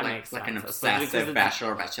makes sense. Like an obsessive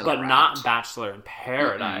Bachelor, but not Bachelor in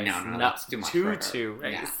Paradise. No, that's too much for her. Too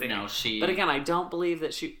racy. Yeah, no, she. But again, I don't believe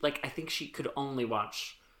that she. Like, I think she could only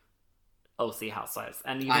watch OC Housewives,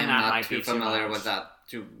 and even I'm that not might too be familiar much. with that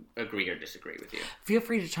to agree or disagree with you. Feel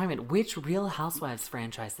free to chime in. Which Real Housewives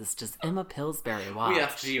franchises does Emma Pillsbury watch? We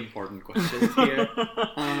ask the important questions here.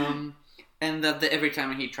 And that every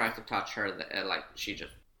time he tries to touch her,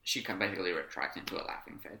 she can basically retract into a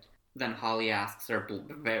laughing fit. Then Holly asks her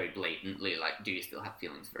very blatantly, like, "Do you still have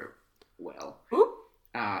feelings for Will?"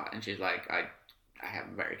 And she's like, "I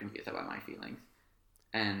am very confused about my feelings."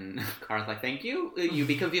 And Carl's like, "Thank you. You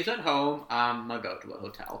be confused at home. I'm gonna go to a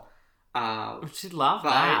hotel." She'd love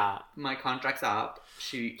that. My contract's up.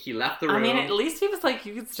 He left the room. I mean, at least he was like,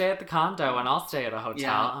 "You could stay at the condo and I'll stay at a hotel."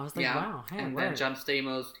 Yeah, I was like, "Wow." Hey, and word. then John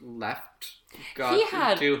Stamos left,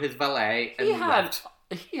 got to his valet, and left.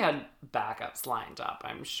 He had backups lined up,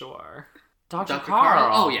 I'm sure. Dr. Carl.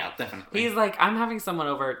 Carl. Oh yeah, definitely. He's like, "I'm having someone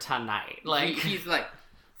over tonight." Like, he's like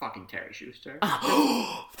fucking Terry Schuster.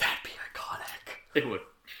 That'd be iconic. It would.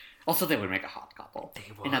 Also, they would make a hot couple.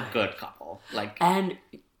 They would. And a good couple. Like, and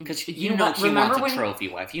because you know he wants a trophy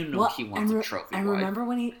wife. You know he wants a trophy wife. I remember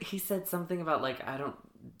when he said something about, like, I don't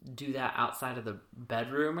do that outside of the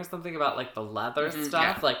bedroom or something about, like, the leather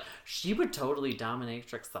stuff. Yeah. Like, she would totally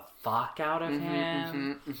dominatrix the fuck out of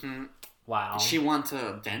him. Wow. She wants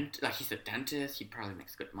a dentist. Like, he's a dentist. He probably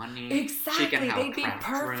makes good money. Exactly. She can have They'd be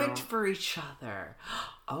perfect for each other.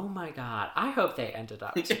 Oh my god. I hope they ended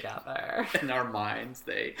up together. In our minds,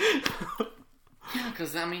 they... Yeah,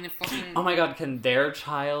 because, I mean, if fucking... Oh my god, can their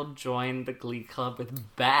child join the Glee Club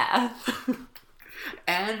with Beth?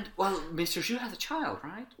 And, well, Mr. Shu has a child,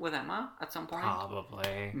 right? With Emma at some point?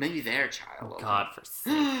 Probably. Maybe their child. God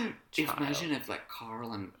forsake. Imagine if, like,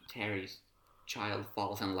 Carl and Terry's child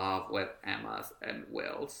falls in love with Emma's and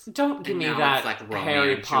Will's. Don't give me now that it's like Romeo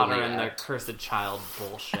Harry and Potter and the Juliet. cursed child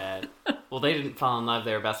bullshit. Well, they didn't fall in love,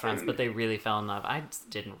 they were best friends, but they really fell in love. I just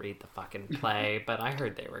didn't read the fucking play, but I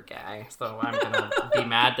heard they were gay, so I'm gonna be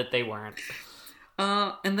mad that they weren't.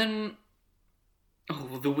 And then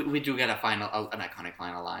we do get an iconic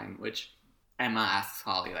final line, which Emma asks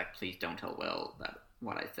Holly, like, please don't tell Will that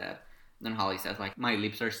what I said. And then Holly says, like, my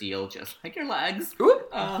lips are sealed just like your legs.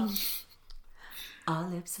 Our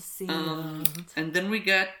lips are sealed. And then we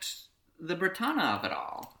get the Britannia of it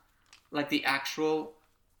all. Like, the actual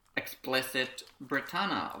explicit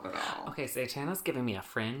Britannia of it all. Okay, Satana's giving me a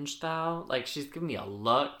fringe, though. Like, she's giving me a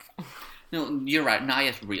look. No, you're right.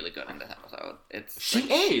 Naya's really good in this episode. She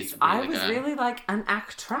is. I was really, like, an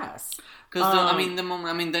actress. Because,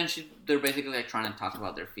 they're basically, like, trying to talk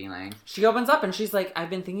about their feelings. She opens up and she's like,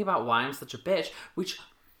 I've been thinking about why I'm such a bitch, which,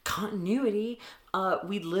 continuity,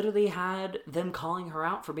 we literally had them calling her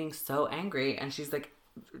out for being so angry, and she's like,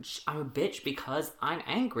 I'm a bitch because I'm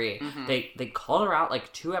angry. Mm-hmm. They called her out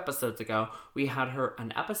like 2 episodes ago. We had her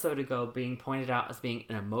an episode ago being pointed out as being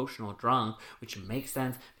an emotional drunk, which makes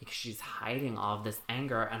sense because she's hiding all of this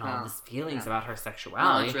anger and all of these feelings about her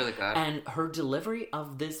sexuality. No, it's really good. And her delivery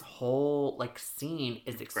of this whole like scene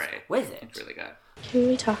is exquisite. It's really good. Can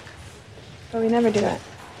we talk? But we never do that.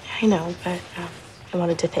 I know, but I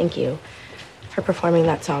wanted to thank you for performing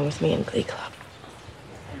that song with me in Glee Club.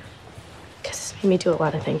 Because it's made me do a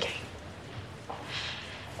lot of thinking.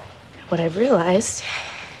 What I've realized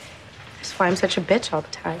is why I'm such a bitch all the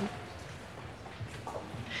time.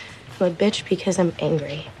 I'm a bitch because I'm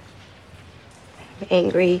angry. I'm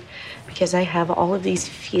angry because I have all of these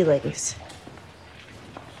feelings.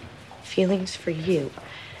 Feelings for you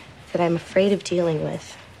that I'm afraid of dealing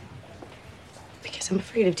with. Because I'm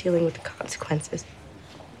afraid of dealing with the consequences.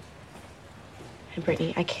 And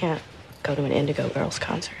Brittany, I can't go to an Indigo Girls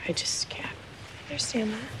concert. I just can't. I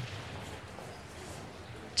understand that.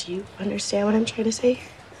 Do you understand what I'm trying to say?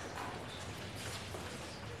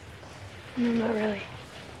 No, not really.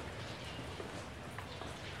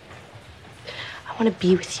 I want to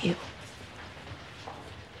be with you.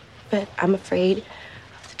 But I'm afraid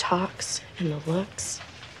of the talks and the looks.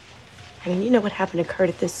 I mean, you know what happened to Kurt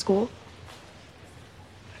at this school?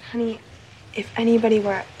 Honey, if anybody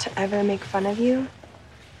were to ever make fun of you,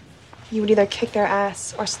 you would either kick their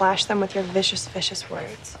ass or slash them with your vicious, vicious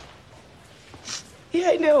words. Yeah,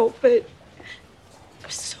 I know, but I'm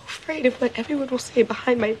so afraid of what everyone will say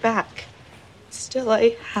behind my back. Still,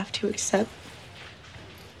 I have to accept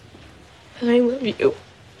that I love you.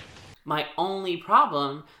 My only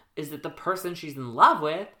problem is that the person she's in love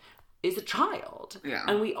with is a child. Yeah.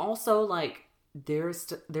 And we also, like, their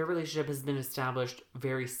relationship has been established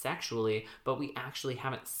very sexually, but we actually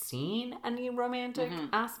haven't seen any romantic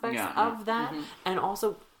aspects of that, and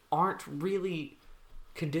also aren't really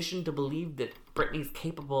conditioned to believe that Brittany's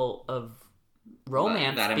capable of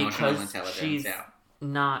romance that emotional because intelligence, she's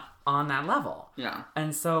not on that level. Yeah.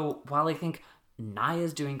 And so while I think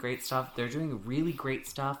Naya's doing great stuff, they're doing really great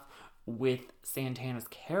stuff with Santana's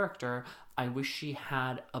character, I wish she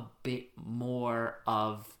had a bit more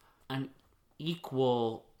of an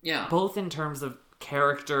equal, both in terms of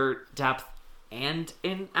character depth and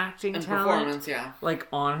in acting and talent, performance, like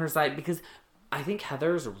on her side, because I think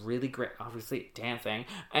Heather's really great, obviously dancing,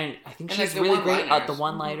 and I think she's really great at the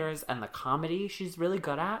one-liners and the comedy she's really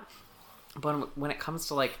good at. But when it comes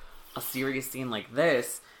to like a serious scene like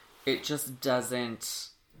this, it just doesn't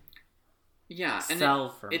sell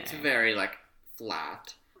for me. It's very like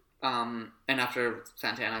flat. And after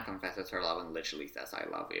Santana confesses her love and literally says, "I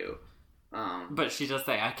love you." But she does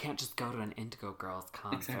say, I can't just go to an Indigo Girls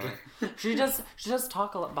concert. Exactly. she does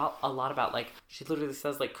talk a lot about, like, she literally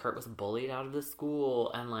says, like, Kurt was bullied out of the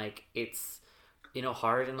school, and, like, it's, you know,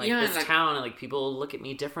 hard in, like, this like, town, and, like, people look at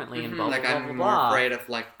me differently, and blah, blah, like, blah, I'm blah, more blah. afraid of,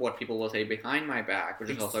 like, what people will say behind my back, which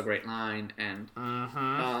is also a great line, and,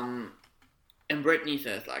 and Brittany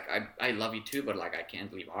says, like, I love you too, but, like, I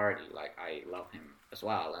can't leave Artie, like, I love him as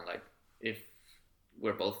well, and, like, if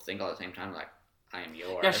we're both single at the same time, like, I am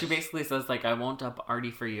yours. Yeah, she basically says, like, I won't up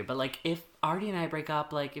Artie for you, but, like, if Artie and I break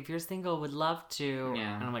up, like, if you're single, would love to.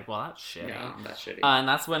 Yeah. And I'm like, well, that's shitty. Yeah, that's shitty. And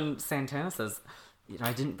that's when Santana says, you know,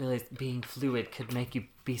 I didn't realize being fluid could make you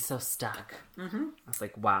be so stuck. Mm-hmm. I was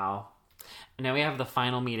like, wow. And now we have the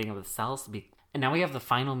final meeting of the celibacy. And now we have the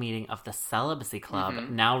final meeting of the Celibacy Club,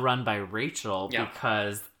 now run by Rachel,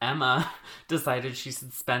 because Emma decided she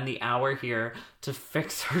should spend the hour here to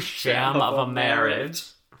fix her sham of a marriage.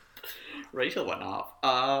 Rachel went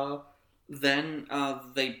off. Then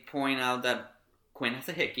they point out that Quinn has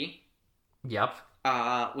a hickey. Yep.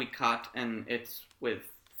 We cut, and it's with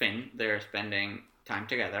Finn. They're spending time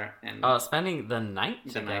together and spending the night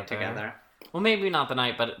together. Well, maybe not the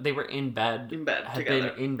night, but they were in bed. Had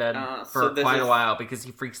together. been in bed for quite a while because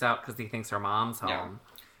he freaks out because he thinks her mom's home. Yeah.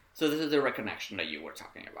 So this is the reconnection that you were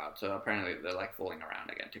talking about. So apparently they're like fooling around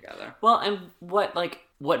again together. Well, and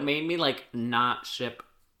what made me like not ship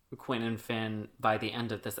Quinn and Finn by the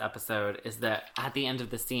end of this episode is that at the end of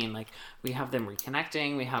the scene, like, we have them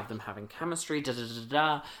reconnecting, we have them having chemistry,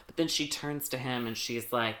 but then she turns to him and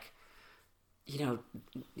she's like, you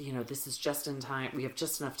know, this is just in time. We have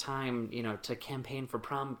just enough time, you know, to campaign for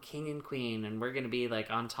prom king and queen, and we're gonna be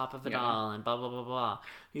like on top of it all, and blah blah blah blah.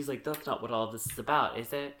 He's like, that's not what all this is about,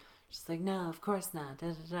 is it? She's like, no, of course not.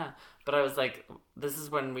 But I was like, this is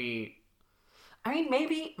when we. I mean,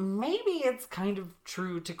 maybe it's kind of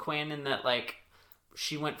true to Quinn in that, like,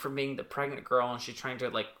 she went from being the pregnant girl and she's trying to,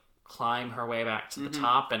 like, climb her way back to the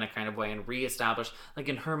top in a kind of way and reestablish, like,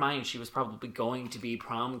 in her mind, she was probably going to be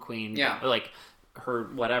prom queen, like, her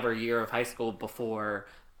whatever year of high school before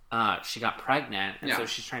she got pregnant, and so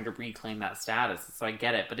she's trying to reclaim that status. So I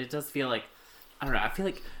get it, but it does feel like, I don't know, I feel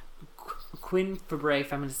like Quinn Fabray,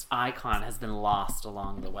 feminist icon, has been lost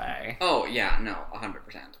along the way. Oh, yeah, no, 100%.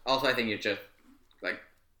 Also, I think you just, like,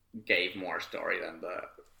 gave more story than the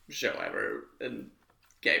show ever and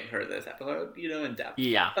gave her this episode, you know, in depth.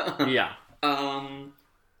 Yeah. And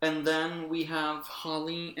then we have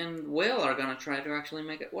Holly and Will are gonna try to actually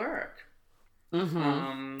make it work.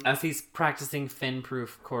 As he's practicing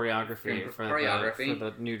Finn-proof choreography for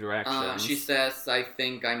the new direction. She says, I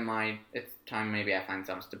think it's time maybe I find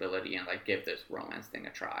some stability and, like, give this romance thing a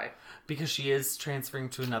try. Because she is transferring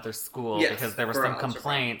to another school, because there were for some algebra.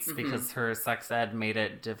 complaints because her sex ed made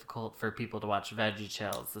it difficult for people to watch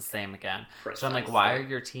VeggieTales the same again. So I'm like, why are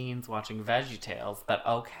your teens watching VeggieTales? But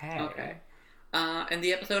okay. And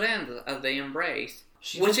the episode ends as they embrace.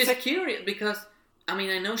 Which is curious because, I mean,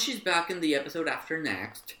 I know she's back in the episode after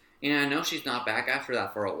next, and I know she's not back after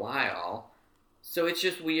that for a while. So it's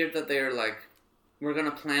just weird that they're like, we're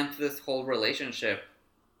gonna plant this whole relationship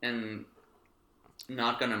and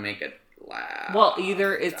not gonna make it last. Well,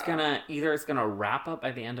 either it's gonna wrap up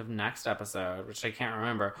by the end of next episode, which I can't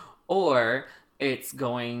remember, or it's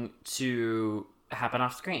going to happen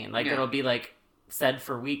off screen. Like, it'll be like said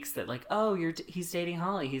for weeks that, like, oh, he's dating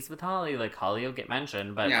Holly, he's with Holly, like, Holly will get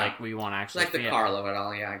mentioned, but like, we won't actually like the Carl of it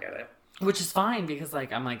all. I get it, which is fine because,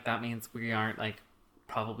 like, I'm like, that means we aren't, like,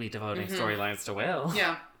 probably devoting storylines to Will.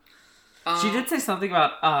 She did say something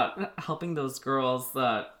about helping those girls,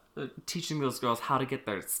 teaching those girls how to get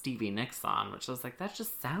their Stevie Nicks on, which I was like, that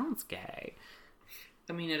just sounds gay.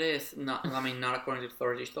 I mean, it is not according to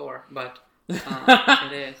Thorgy Thor, but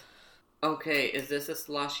it is. Okay, is this a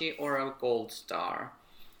slushy or a gold star?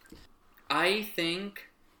 I think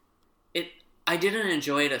I didn't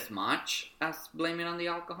enjoy it as much as Blame It on the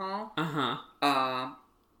Alcohol.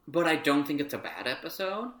 But I don't think it's a bad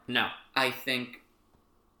episode. No. I think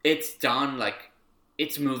it's done, like,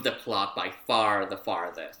 it's moved the plot by far the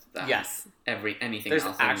farthest than anything else.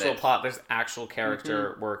 There's actual plot, there's actual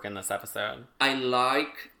character work in this episode. I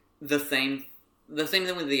like the same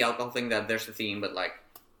thing with the alcohol thing, that there's a theme, but, like,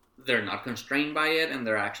 they're not constrained by it, and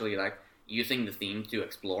they're actually, like, using the theme to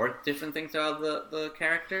explore different things about the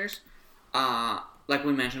characters. Like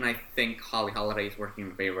we mentioned, I think Holly Holiday is working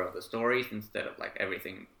in favor of the stories instead of, like,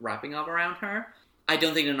 everything wrapping up around her. I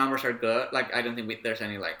don't think the numbers are good. Like, I don't think there's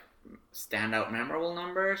any, like, standout memorable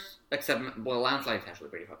numbers, except, well, Landslide's actually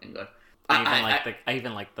pretty fucking good. I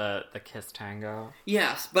even like the Kiss Tango.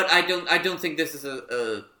 Yes, but I don't think this is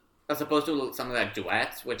as opposed to some of that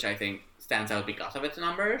duets, which I think stands out because of its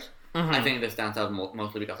numbers. I think this stands out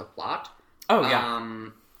mostly because of plot. Oh, yeah.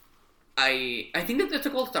 I think that it's a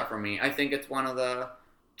gold star for me. I think it's one of the,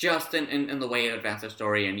 just in the way it advances the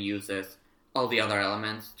story and uses all the other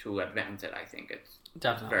elements to advance it, I think it's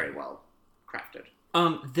very well crafted.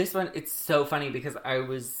 This one, it's so funny because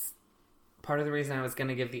part of the reason I was going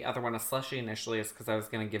to give the other one a slushy initially is because I was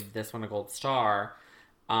going to give this one a gold star.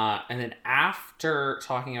 And then after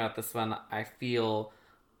talking about this one, I feel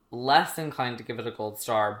less inclined to give it a gold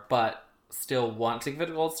star, but still want to give it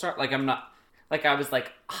a gold star. Like, I'm not, like, I was,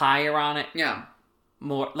 like, higher on it. Yeah.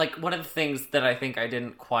 More, like, one of the things that I think I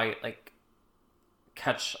didn't quite, like,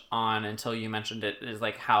 catch on until you mentioned it is,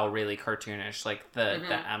 like, how really cartoonish, like, the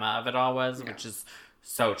Emma of it all was, which is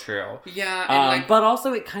so true. Yeah. And but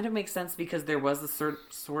also it kind of makes sense because there was a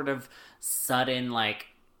sort of sudden, like,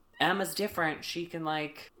 Emma's different. She can,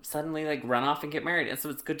 like, suddenly, like, run off and get married. And so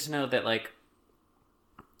it's good to know that, like,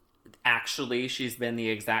 actually she's been the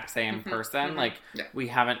exact same person. Like, we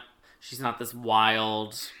haven't, she's not this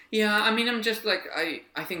wild. Yeah, I mean, I'm just like, I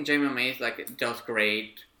think Jayma Mays, like, does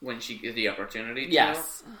great when she gives the opportunity to.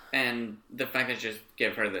 Yes. And the fact that just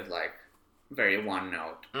give her this, like, very one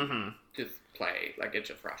note to play, like, it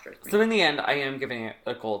just frustrates me. So in the end, I am giving it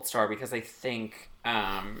a gold star because I think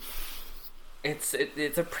it's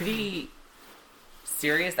a pretty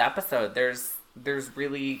serious episode. There's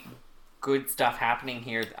really good stuff happening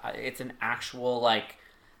here. It's an actual, like,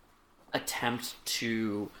 attempt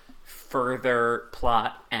to further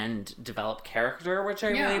plot and develop character, which I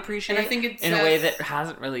really appreciate. And I think it's in a way that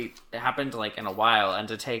hasn't really happened, like, in a while, and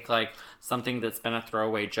to take, like, something that's been a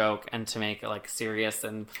throwaway joke and to make it, like, serious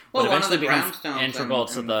and well, what eventually becomes brownstones integral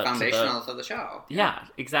to the foundationals of the show. Yeah,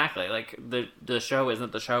 exactly. Like, the show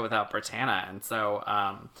isn't the show without Brittana, and so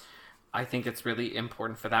I think it's really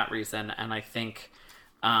important for that reason, and I think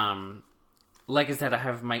like I said, I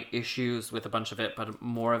have my issues with a bunch of it, but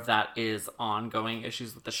more of that is ongoing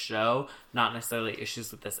issues with the show, not necessarily issues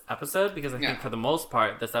with this episode, because I think for the most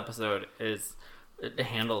part, this episode it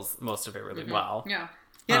handles most of it really well. Yeah.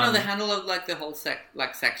 Yeah, no, the handle of, like, the whole sex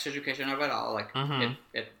education of it all, like,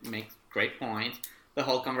 it makes great points. The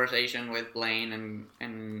whole conversation with Blaine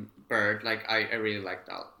and Bird, like, I really liked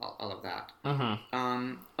all of that.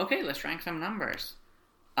 Okay, let's rank some numbers.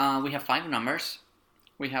 We have 5 numbers.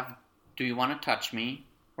 We have Do You Want to Touch Me,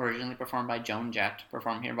 originally performed by Joan Jett,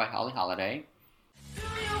 performed here by Holly Holiday. Do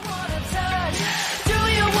you wanna touch? Do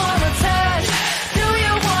you wanna touch? Do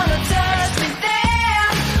you wanna touch me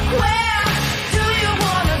there? Where? Do you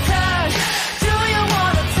wanna touch? Do you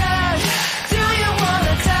wanna touch? Do you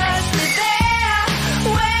wanna touch me there?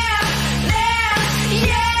 Where? There?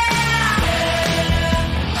 Yeah!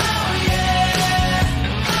 Oh yeah!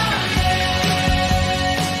 Oh yeah!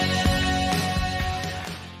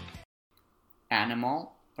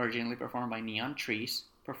 Animal, originally performed by Neon Trees,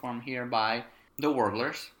 performed here by The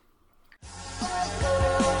Warblers. I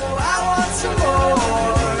want some more.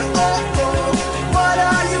 What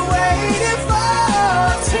are you waiting for?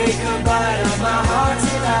 Take a bite of my heart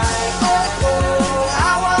tonight.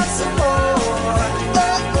 I want some more.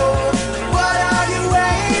 What are you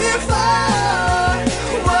waiting for?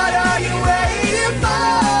 What are you waiting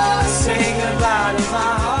for? Say goodbye to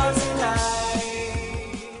my heart tonight.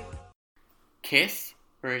 Kiss,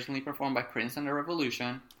 originally performed by Prince and the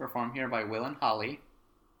Revolution, performed here by Will and Holly.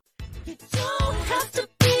 You don't have to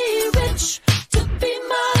be rich to be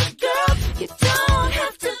my girl. You don't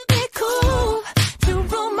have to be cool to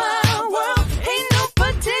rule my world. Ain't no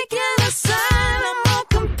particular sign I'm more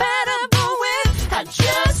compatible with. I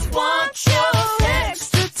just want your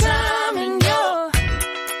extra time and your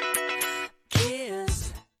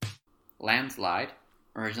kiss. Landslide,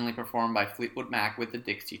 originally performed by Fleetwood Mac with the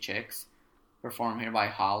Dixie Chicks, performed here by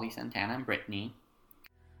Holly, Santana, and Brittany.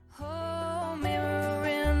 Oh, mirror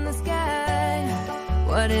in the sky,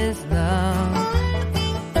 what is love?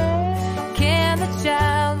 Can the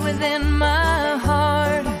child within my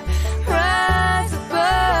heart rise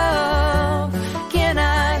above? Can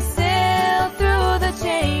I sail through the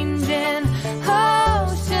changing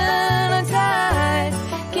ocean of tides?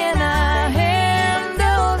 Can I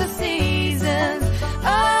handle the seasons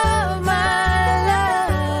of my life?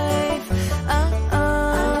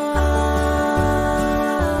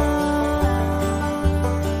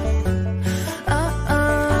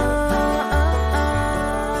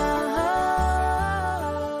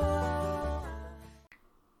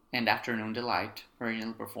 And Afternoon Delight,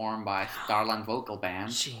 originally performed by Starland Vocal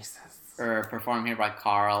Band. Jesus. Performed here by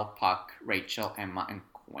Carl, Puck, Rachel, Emma, and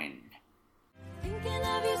Quinn. Thinking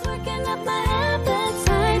of you's working up my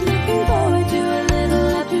appetite. Looking forward to a little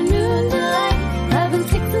afternoon delight. Loving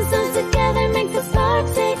sticks and stones together makes the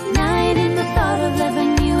sparks ignite. And the thought of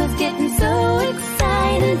loving you is getting so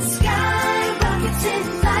excited. Sky rockets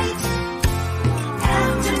in light.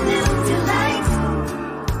 Afternoon delight.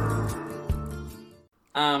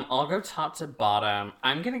 I'll go top to bottom.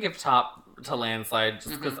 I'm gonna give top to Landslide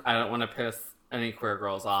just because I don't want to piss any queer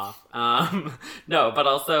girls off. No, but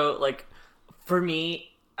also, like, for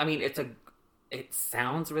me, I mean, it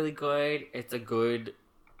sounds really good. It's a good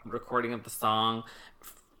recording of the song.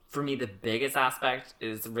 For me, the biggest aspect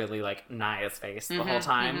is really, like, Naya's face the whole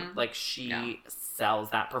time. Like, she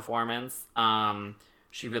sells that performance.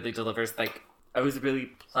 She really delivers. Like, I was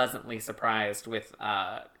really pleasantly surprised with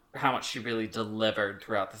how much she really delivered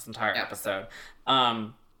throughout this entire episode.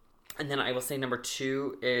 And then I will say number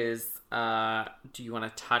 2 is Do You Want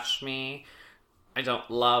to Touch Me? I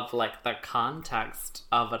don't love, like, the context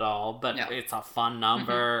of it all, but it's a fun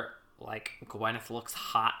number. Like, Gwyneth looks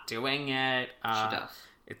hot doing it. She does.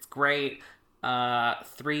 It's great.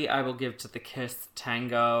 3 I will give to The Kiss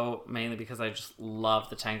Tango, mainly because I just love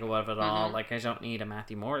the tango of it all. Mhm. Like, I don't need a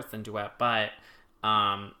Matthew Morrison duet, but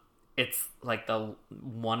it's like the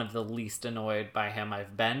one of the least annoyed by him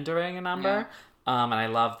I've been during a number. And I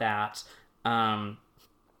love that.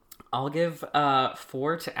 I'll give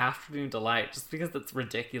 4 to Afternoon Delight, just because it's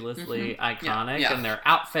ridiculously iconic, and their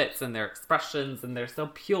outfits and their expressions, and they're so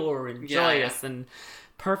pure and joyous and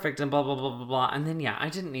perfect and blah, blah, blah, blah, blah. And then, I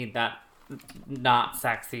didn't need that not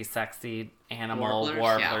sexy animal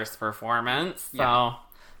warblers performance. So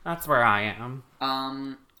that's where I am.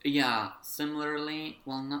 Similarly,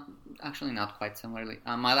 well, not quite similarly.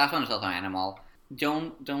 My last one is also Animal.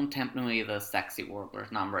 Don't tempt me with a sexy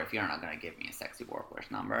warblers number if you're not going to give me a sexy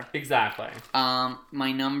warblers number. Exactly.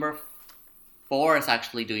 My number 4 is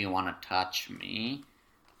actually Do You Want to Touch Me?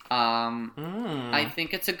 I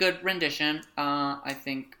think it's a good rendition. I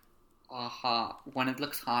think When It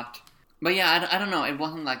Looks Hot. But yeah, I don't know. It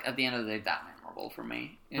wasn't like at the end of the day that memorable for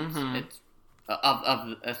me. It's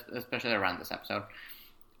especially around this episode.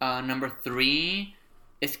 Number 3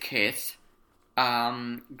 is Kiss.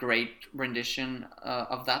 Great rendition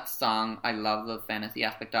of that song. I love the fantasy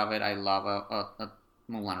aspect of it. I love a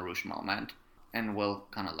Moulin Rouge moment, and will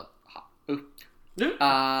kind of look hot.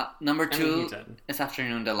 Number 2 is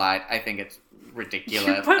Afternoon Delight. I think it's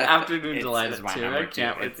ridiculous. You put Afternoon Delight at 2. I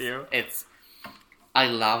can't with you. I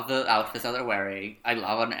love the outfits that they're wearing. I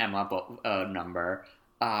love an Emma number.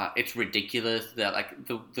 It's ridiculous that like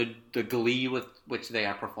the glee with which they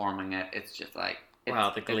are performing it. It's just like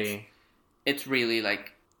the glee. It's really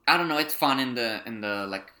like, I don't know, it's fun in the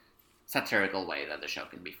like satirical way that the show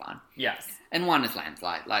can be fun. Yes. And 1 is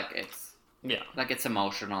Landslide. Like it's it's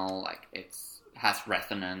emotional, like has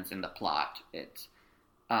resonance in the plot. It's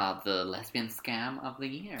the lesbian scam of the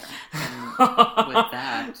year. And with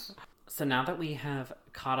that. So now that we have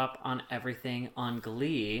caught up on everything on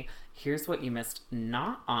Glee, here's what you missed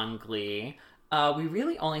not on Glee. We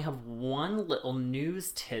really only have one little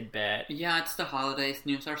news tidbit. Yeah, it's the holidays.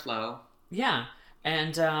 News are slow. Yeah,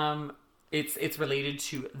 and it's related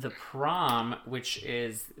to The Prom, which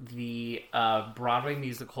is the Broadway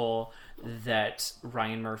musical that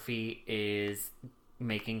Ryan Murphy is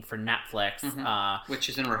making for Netflix. Which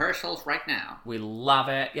is in rehearsals right now. We love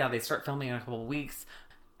it. Yeah, they start filming in a couple of weeks.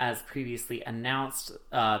 As previously announced,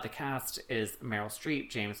 the cast is Meryl Streep,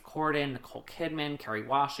 James Corden, Nicole Kidman, Kerry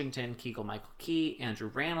Washington, Keegan-Michael Key, Andrew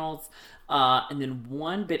Reynolds, and then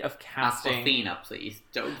one bit of casting. Awkwafina, please.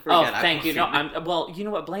 Don't forget thank you. Awkwafina. No, well, you know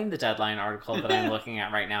what? Blame the Deadline article that I'm looking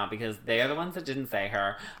at right now, because they are the ones that didn't say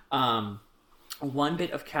her. One bit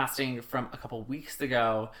of casting from a couple weeks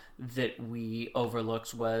ago that we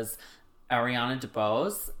overlooked was Ariana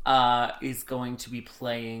DeBose is going to be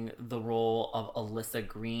playing the role of Alyssa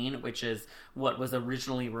Green, which is what was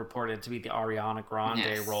originally reported to be the Ariana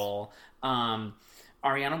Grande role.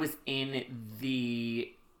 Ariana was in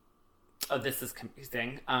the... Oh, this is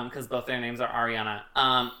confusing, because both their names are Ariana.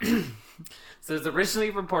 So it's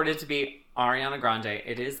originally reported to be Ariana Grande.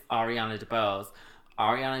 It is Ariana DeBose.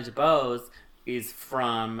 Ariana DeBose is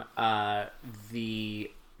from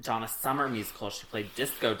the Donna Summer musical. She played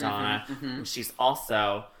Disco Donna. And she's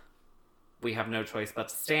also, we have no choice but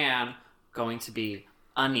to stand, going to be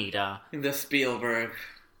Anita. The Spielberg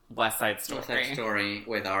West Side Story. West Side Story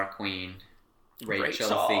with our queen, Rachel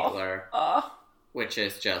Ziegler. Which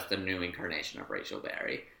is just a new incarnation of Rachel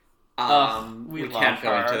Berry. We can't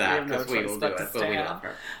go into that because we will do it, but we love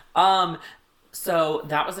her. So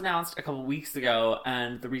that was announced a couple weeks ago,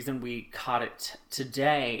 and the reason we caught it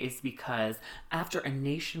today is because after a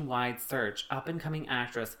nationwide search, up-and-coming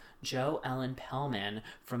actress Jo Ellen Pellman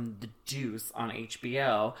from The Deuce on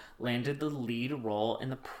HBO landed the lead role in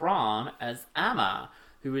The Prom as Emma,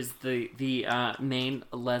 who is the main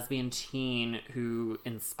lesbian teen who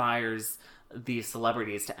inspires these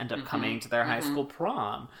celebrities to end up coming to their high school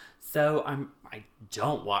prom. So I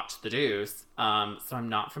don't watch The Deuce, so I'm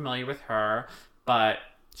not familiar with her, but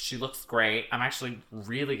she looks great. I'm actually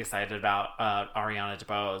really excited about Ariana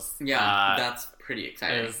DeBose. Yeah, that's pretty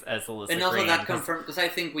exciting. As Alyssa and also Green, that confirmed, because I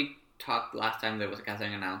think we talked last time there was a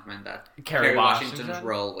casting announcement that Kerry Washington's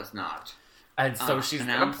role was not. And so she's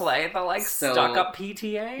going to play the stuck-up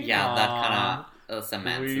PTA? Yeah, that kind of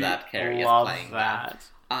cements that Kerry is playing that.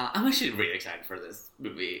 I'm actually really excited for this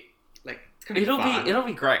movie. Like, it's gonna be fun. It'll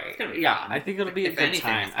be great. It's gonna be fun. I think it'll be a good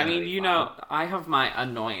time. I mean, you know, I have my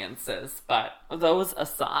annoyances, but those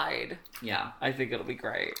aside, I think it'll be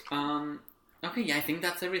great. Okay, yeah, I think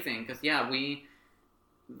that's everything. Because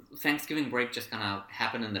Thanksgiving break just kind of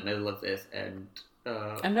happened in the middle of this, and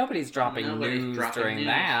nobody's dropping news during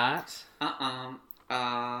that.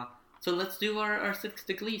 So let's do our 6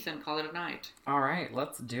 degrees and call it a night. All right,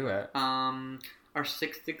 let's do it. Our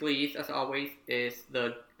 6 degrees, as always, is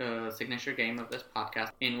the signature game of this podcast,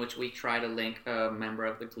 in which we try to link a member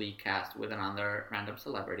of the Glee cast with another random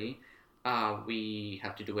celebrity. We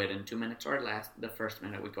have to do it in 2 minutes or less. The first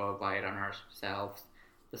minute we go by it on ourselves.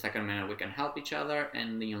 The second minute we can help each other,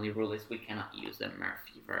 and the only rule is we cannot use the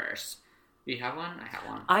Murphyverse. Do you have one? I have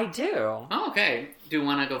one. I do. Oh, okay. Do you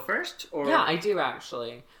want to go first? Or Yeah, I do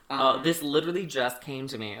actually. This literally just came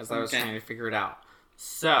to me as I was trying to figure it out.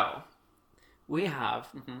 So, we have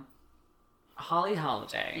Holly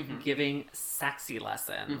Holiday giving sexy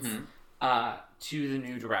lessons to the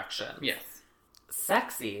New Direction. Yes.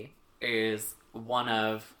 Sexy is one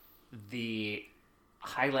of the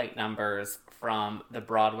highlight numbers from the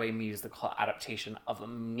Broadway musical adaptation of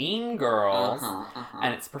Mean Girls,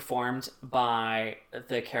 and it's performed by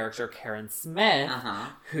the character Karen Smith,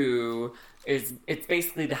 who is, it's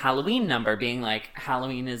basically the Halloween number, being like,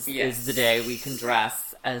 Halloween is the day we can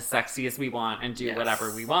dress as sexy as we want and do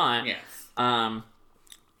whatever we want.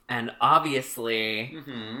 And obviously,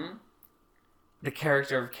 the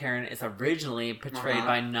character of Karen is originally portrayed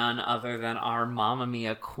by none other than our Mamma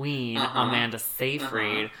Mia queen, Amanda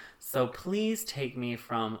Seyfried. So please take me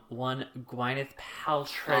from one Gwyneth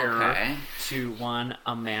Paltrow to one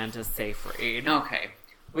Amanda Seyfried. Okay.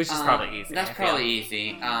 Which is probably easy. That's probably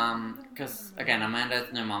easy. Because, again, Amanda's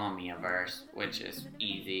in the Mamma Mia verse, which is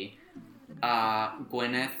easy.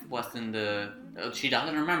 Gwyneth was in the... She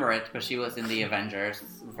doesn't remember it, but she was in the Avengers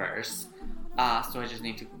verse. So I just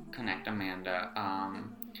need to connect Amanda.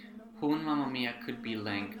 Who in Mamma Mia could be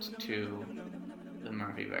linked to the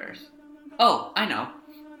Murphyverse? Oh, I know.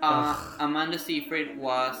 Amanda Seyfried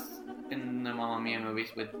was in the Mamma Mia movies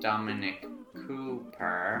with Dominic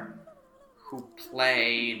Cooper, who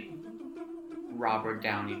played Robert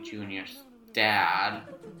Downey Jr.'s dad.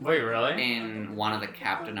 Wait, really? In one of the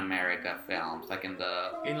Captain America films, like in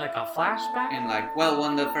like a flashback? In like, well,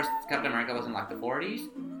 when the first Captain America was in like the 40s,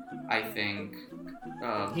 I think.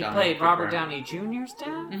 He played Robert Downey Jr.'s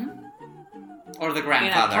dad? Or the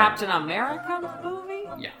grandfather. In a Captain America movie?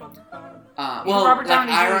 Yeah. Well, Robert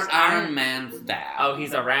Downey like Iron Man's dad. Oh,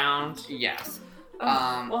 he's around? Yes.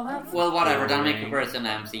 Well, whatever. Dominic Cooper is in the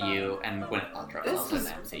MCU, and Gwyneth Paltrow is also in the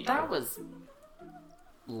MCU. That was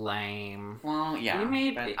lame. Well, yeah. You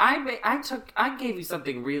made I gave you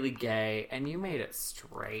something really gay, and you made it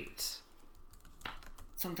straight.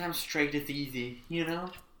 Sometimes straight is easy, you know.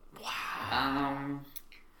 Wow.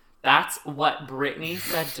 That's what Britney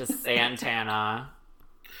said to Santana.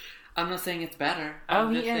 I'm not saying it's better. Oh,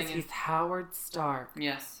 he is. He's Howard Stark.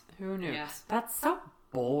 Yes. Who knew? Yes. That's so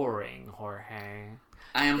boring, Jorge.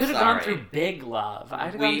 I am Could have sorry. gone through Big Love.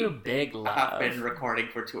 I'd have gone through Big Love. Have been recording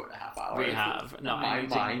for 2.5 hours. We have. No, my I need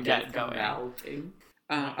mind to get is going. melting.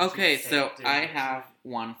 Okay, so I have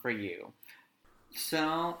one for you.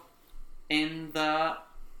 So, in the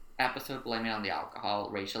episode Blame It on the Alcohol,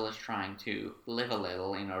 Rachel is trying to live a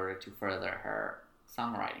little in order to further her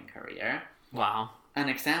songwriting career. Wow. An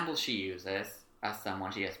example she uses as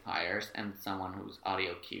someone she aspires and someone whose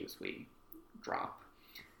audio cues we drop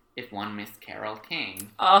is one Miss Carole King.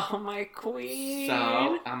 Oh, my queen.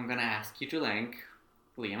 So, I'm going to ask you to link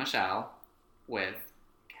Lea Michele with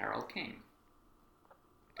Carole King.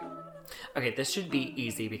 Okay, this should be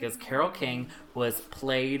easy because Carole King was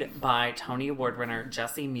played by Tony Award winner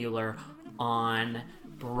Jessie Mueller on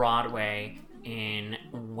Broadway in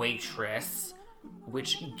Waitress,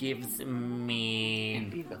 which gives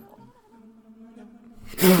me...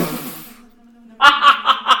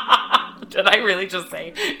 Did I really just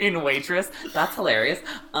say in Waitress? That's hilarious.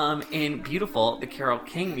 In Beautiful, the Carole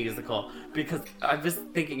King musical, because I was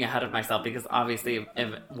thinking ahead of myself, because obviously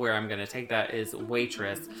where I'm going to take that is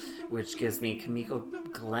Waitress, which gives me Kimiko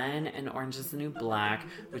Glenn and Orange is the New Black,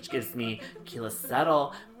 which gives me Keela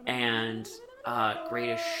Settle and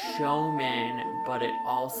Greatest Showman, but it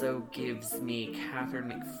also gives me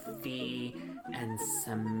Catherine McPhee and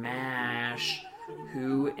Smash.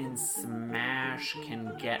 Who in Smash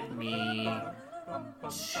can get me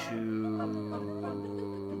to...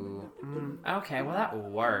 Okay, well that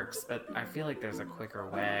works, but I feel like there's a quicker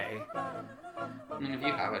way. I mean, if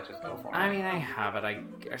you have it, just go for it. I mean, I have it.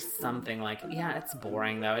 Or something like... Yeah, it's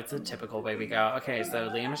boring, though. It's a typical way we go. Okay,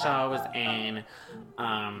 so Lea Michele was in...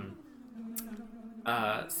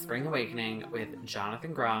 Spring Awakening with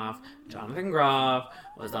Jonathan Groff. Jonathan Groff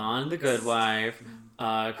was on The Good Wife.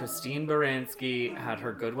 Christine Baranski had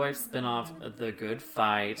her Good Wife spinoff, The Good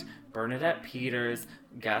Fight. Bernadette Peters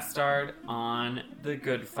guest starred on The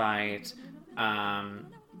Good Fight.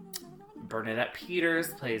 Bernadette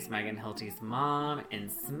Peters plays Megan Hilty's mom in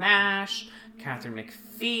Smash. Catherine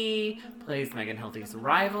McPhee plays Megan Hilty's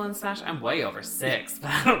rival in Smash. I'm way over 6, but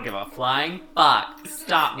I don't give a flying fuck.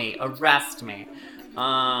 Stop me. Arrest me.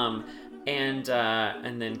 And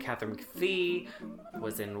then Catherine McPhee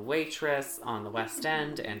was in Waitress on the West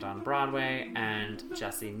End and on Broadway, and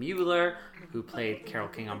Jessie Mueller, who played Carole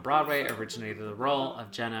King on Broadway, originated the role of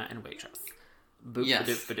Jenna in Waitress. Boop,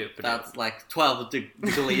 yes, ba-doop. that's like 12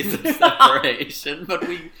 degrees of separation. But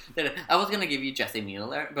I was gonna give you Jessie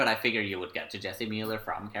Mueller, but I figured you would get to Jessie Mueller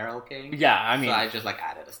from Carole King. Yeah, I mean, so I just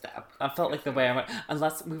added a step. I felt like the way I went,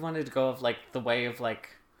 unless we wanted to go of the way of who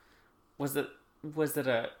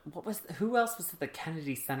else was at the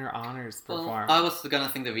Kennedy Center Honors perform? Well, I was gonna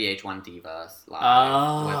think the VH1 Divas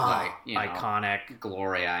live with iconic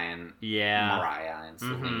Gloria and Mariah and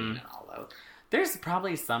Celine and all those. There's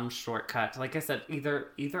probably some shortcut. Like I said,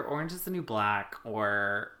 either Orange is the New Black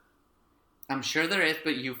or... I'm sure there is,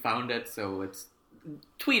 but you found it, so it's...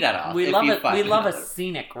 Tweet at us. We love a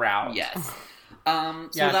scenic route. Yes. So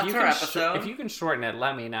that's our episode. If you can shorten it,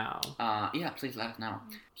 let me know. Please let us know.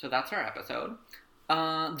 So that's our episode.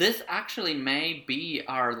 This actually may be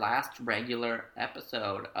our last regular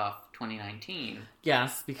episode of 2019.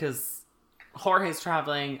 Yes, because Jorge's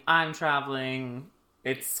traveling, I'm traveling...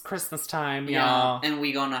 It's Christmas time, y'all. And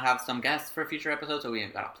we're gonna have some guests for future episodes, so we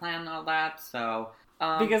ain't got to plan all that. So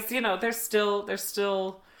because there's still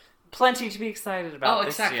plenty to be excited about.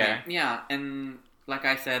 This year. Yeah, and like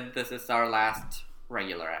I said, this is our last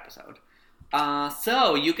regular episode.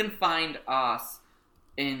 So you can find us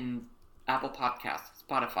in Apple Podcasts,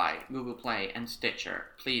 Spotify, Google Play, and Stitcher.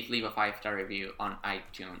 Please leave a 5-star review on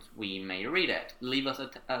iTunes. We may read it. Leave us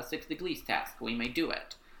a 6 degrees test. We may do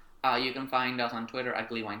it. You can find us on Twitter at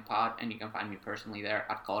GleeWinePod, and you can find me personally there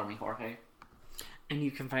at ColorMeJorge. And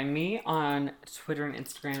you can find me on Twitter and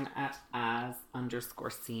Instagram at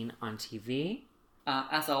as_seen on TV.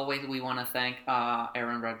 As always, we want to thank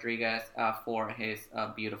Aaron Rodriguez for his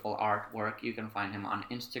beautiful artwork. You can find him on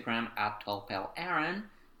Instagram at TallPaleAaron.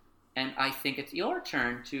 And I think it's your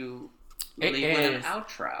turn to leave with an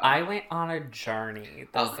outro. I went on a journey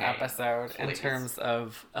this episode in terms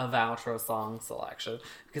of outro song selection.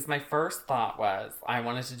 Because my first thought was I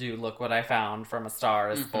wanted to do Look What I Found from A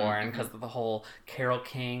Star Is Born because of the whole Carole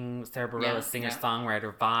King, Sarah Bareilles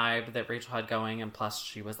singer-songwriter vibe that Rachel had going. And plus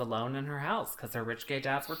she was alone in her house because her rich gay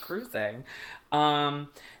dads were cruising.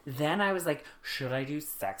 Then I was like, should I do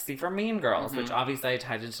Sexy from Mean Girls? Which obviously I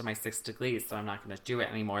tied into my 6 degrees, so I'm not going to do it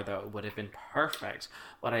anymore, though it would have been perfect.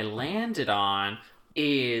 What I landed on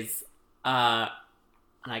is an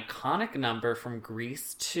iconic number from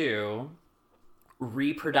Grease 2,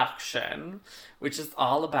 Reproduction, which is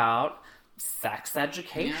all about sex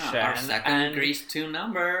education. Yeah, our second Grease 2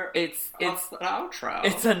 number. It's the outro.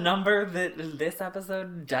 It's a number that this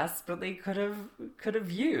episode desperately could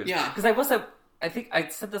have used. Yeah, because I think I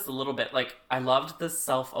said this a little bit, I loved the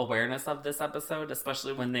self-awareness of this episode,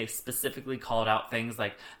 especially when they specifically called out things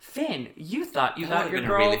like, Finn, you thought you got your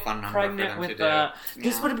girl pregnant with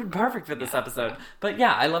This would have been perfect for this episode. But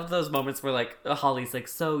yeah, I loved those moments where, Holly's like,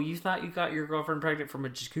 so you thought you got your girlfriend pregnant from a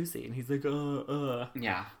jacuzzi? And he's like,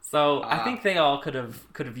 Yeah. So I think they all could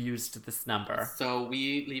have used this number. So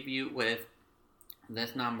we leave you with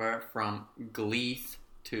this number from Grease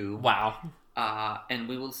 2. Wow. And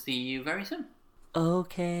we will see you very soon.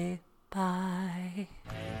 Okay, bye.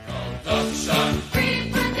 Reproduction.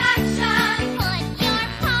 Reproduction. Put your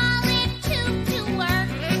polytube to work.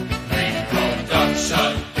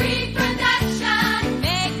 Reproduction. Reproduction.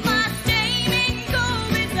 Make my steaming go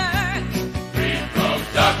berserk.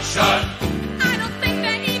 Reproduction. I don't think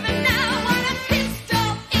they even know what a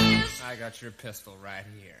pistol is. I got your pistol right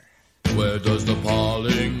here. Where does the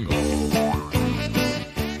pollen go?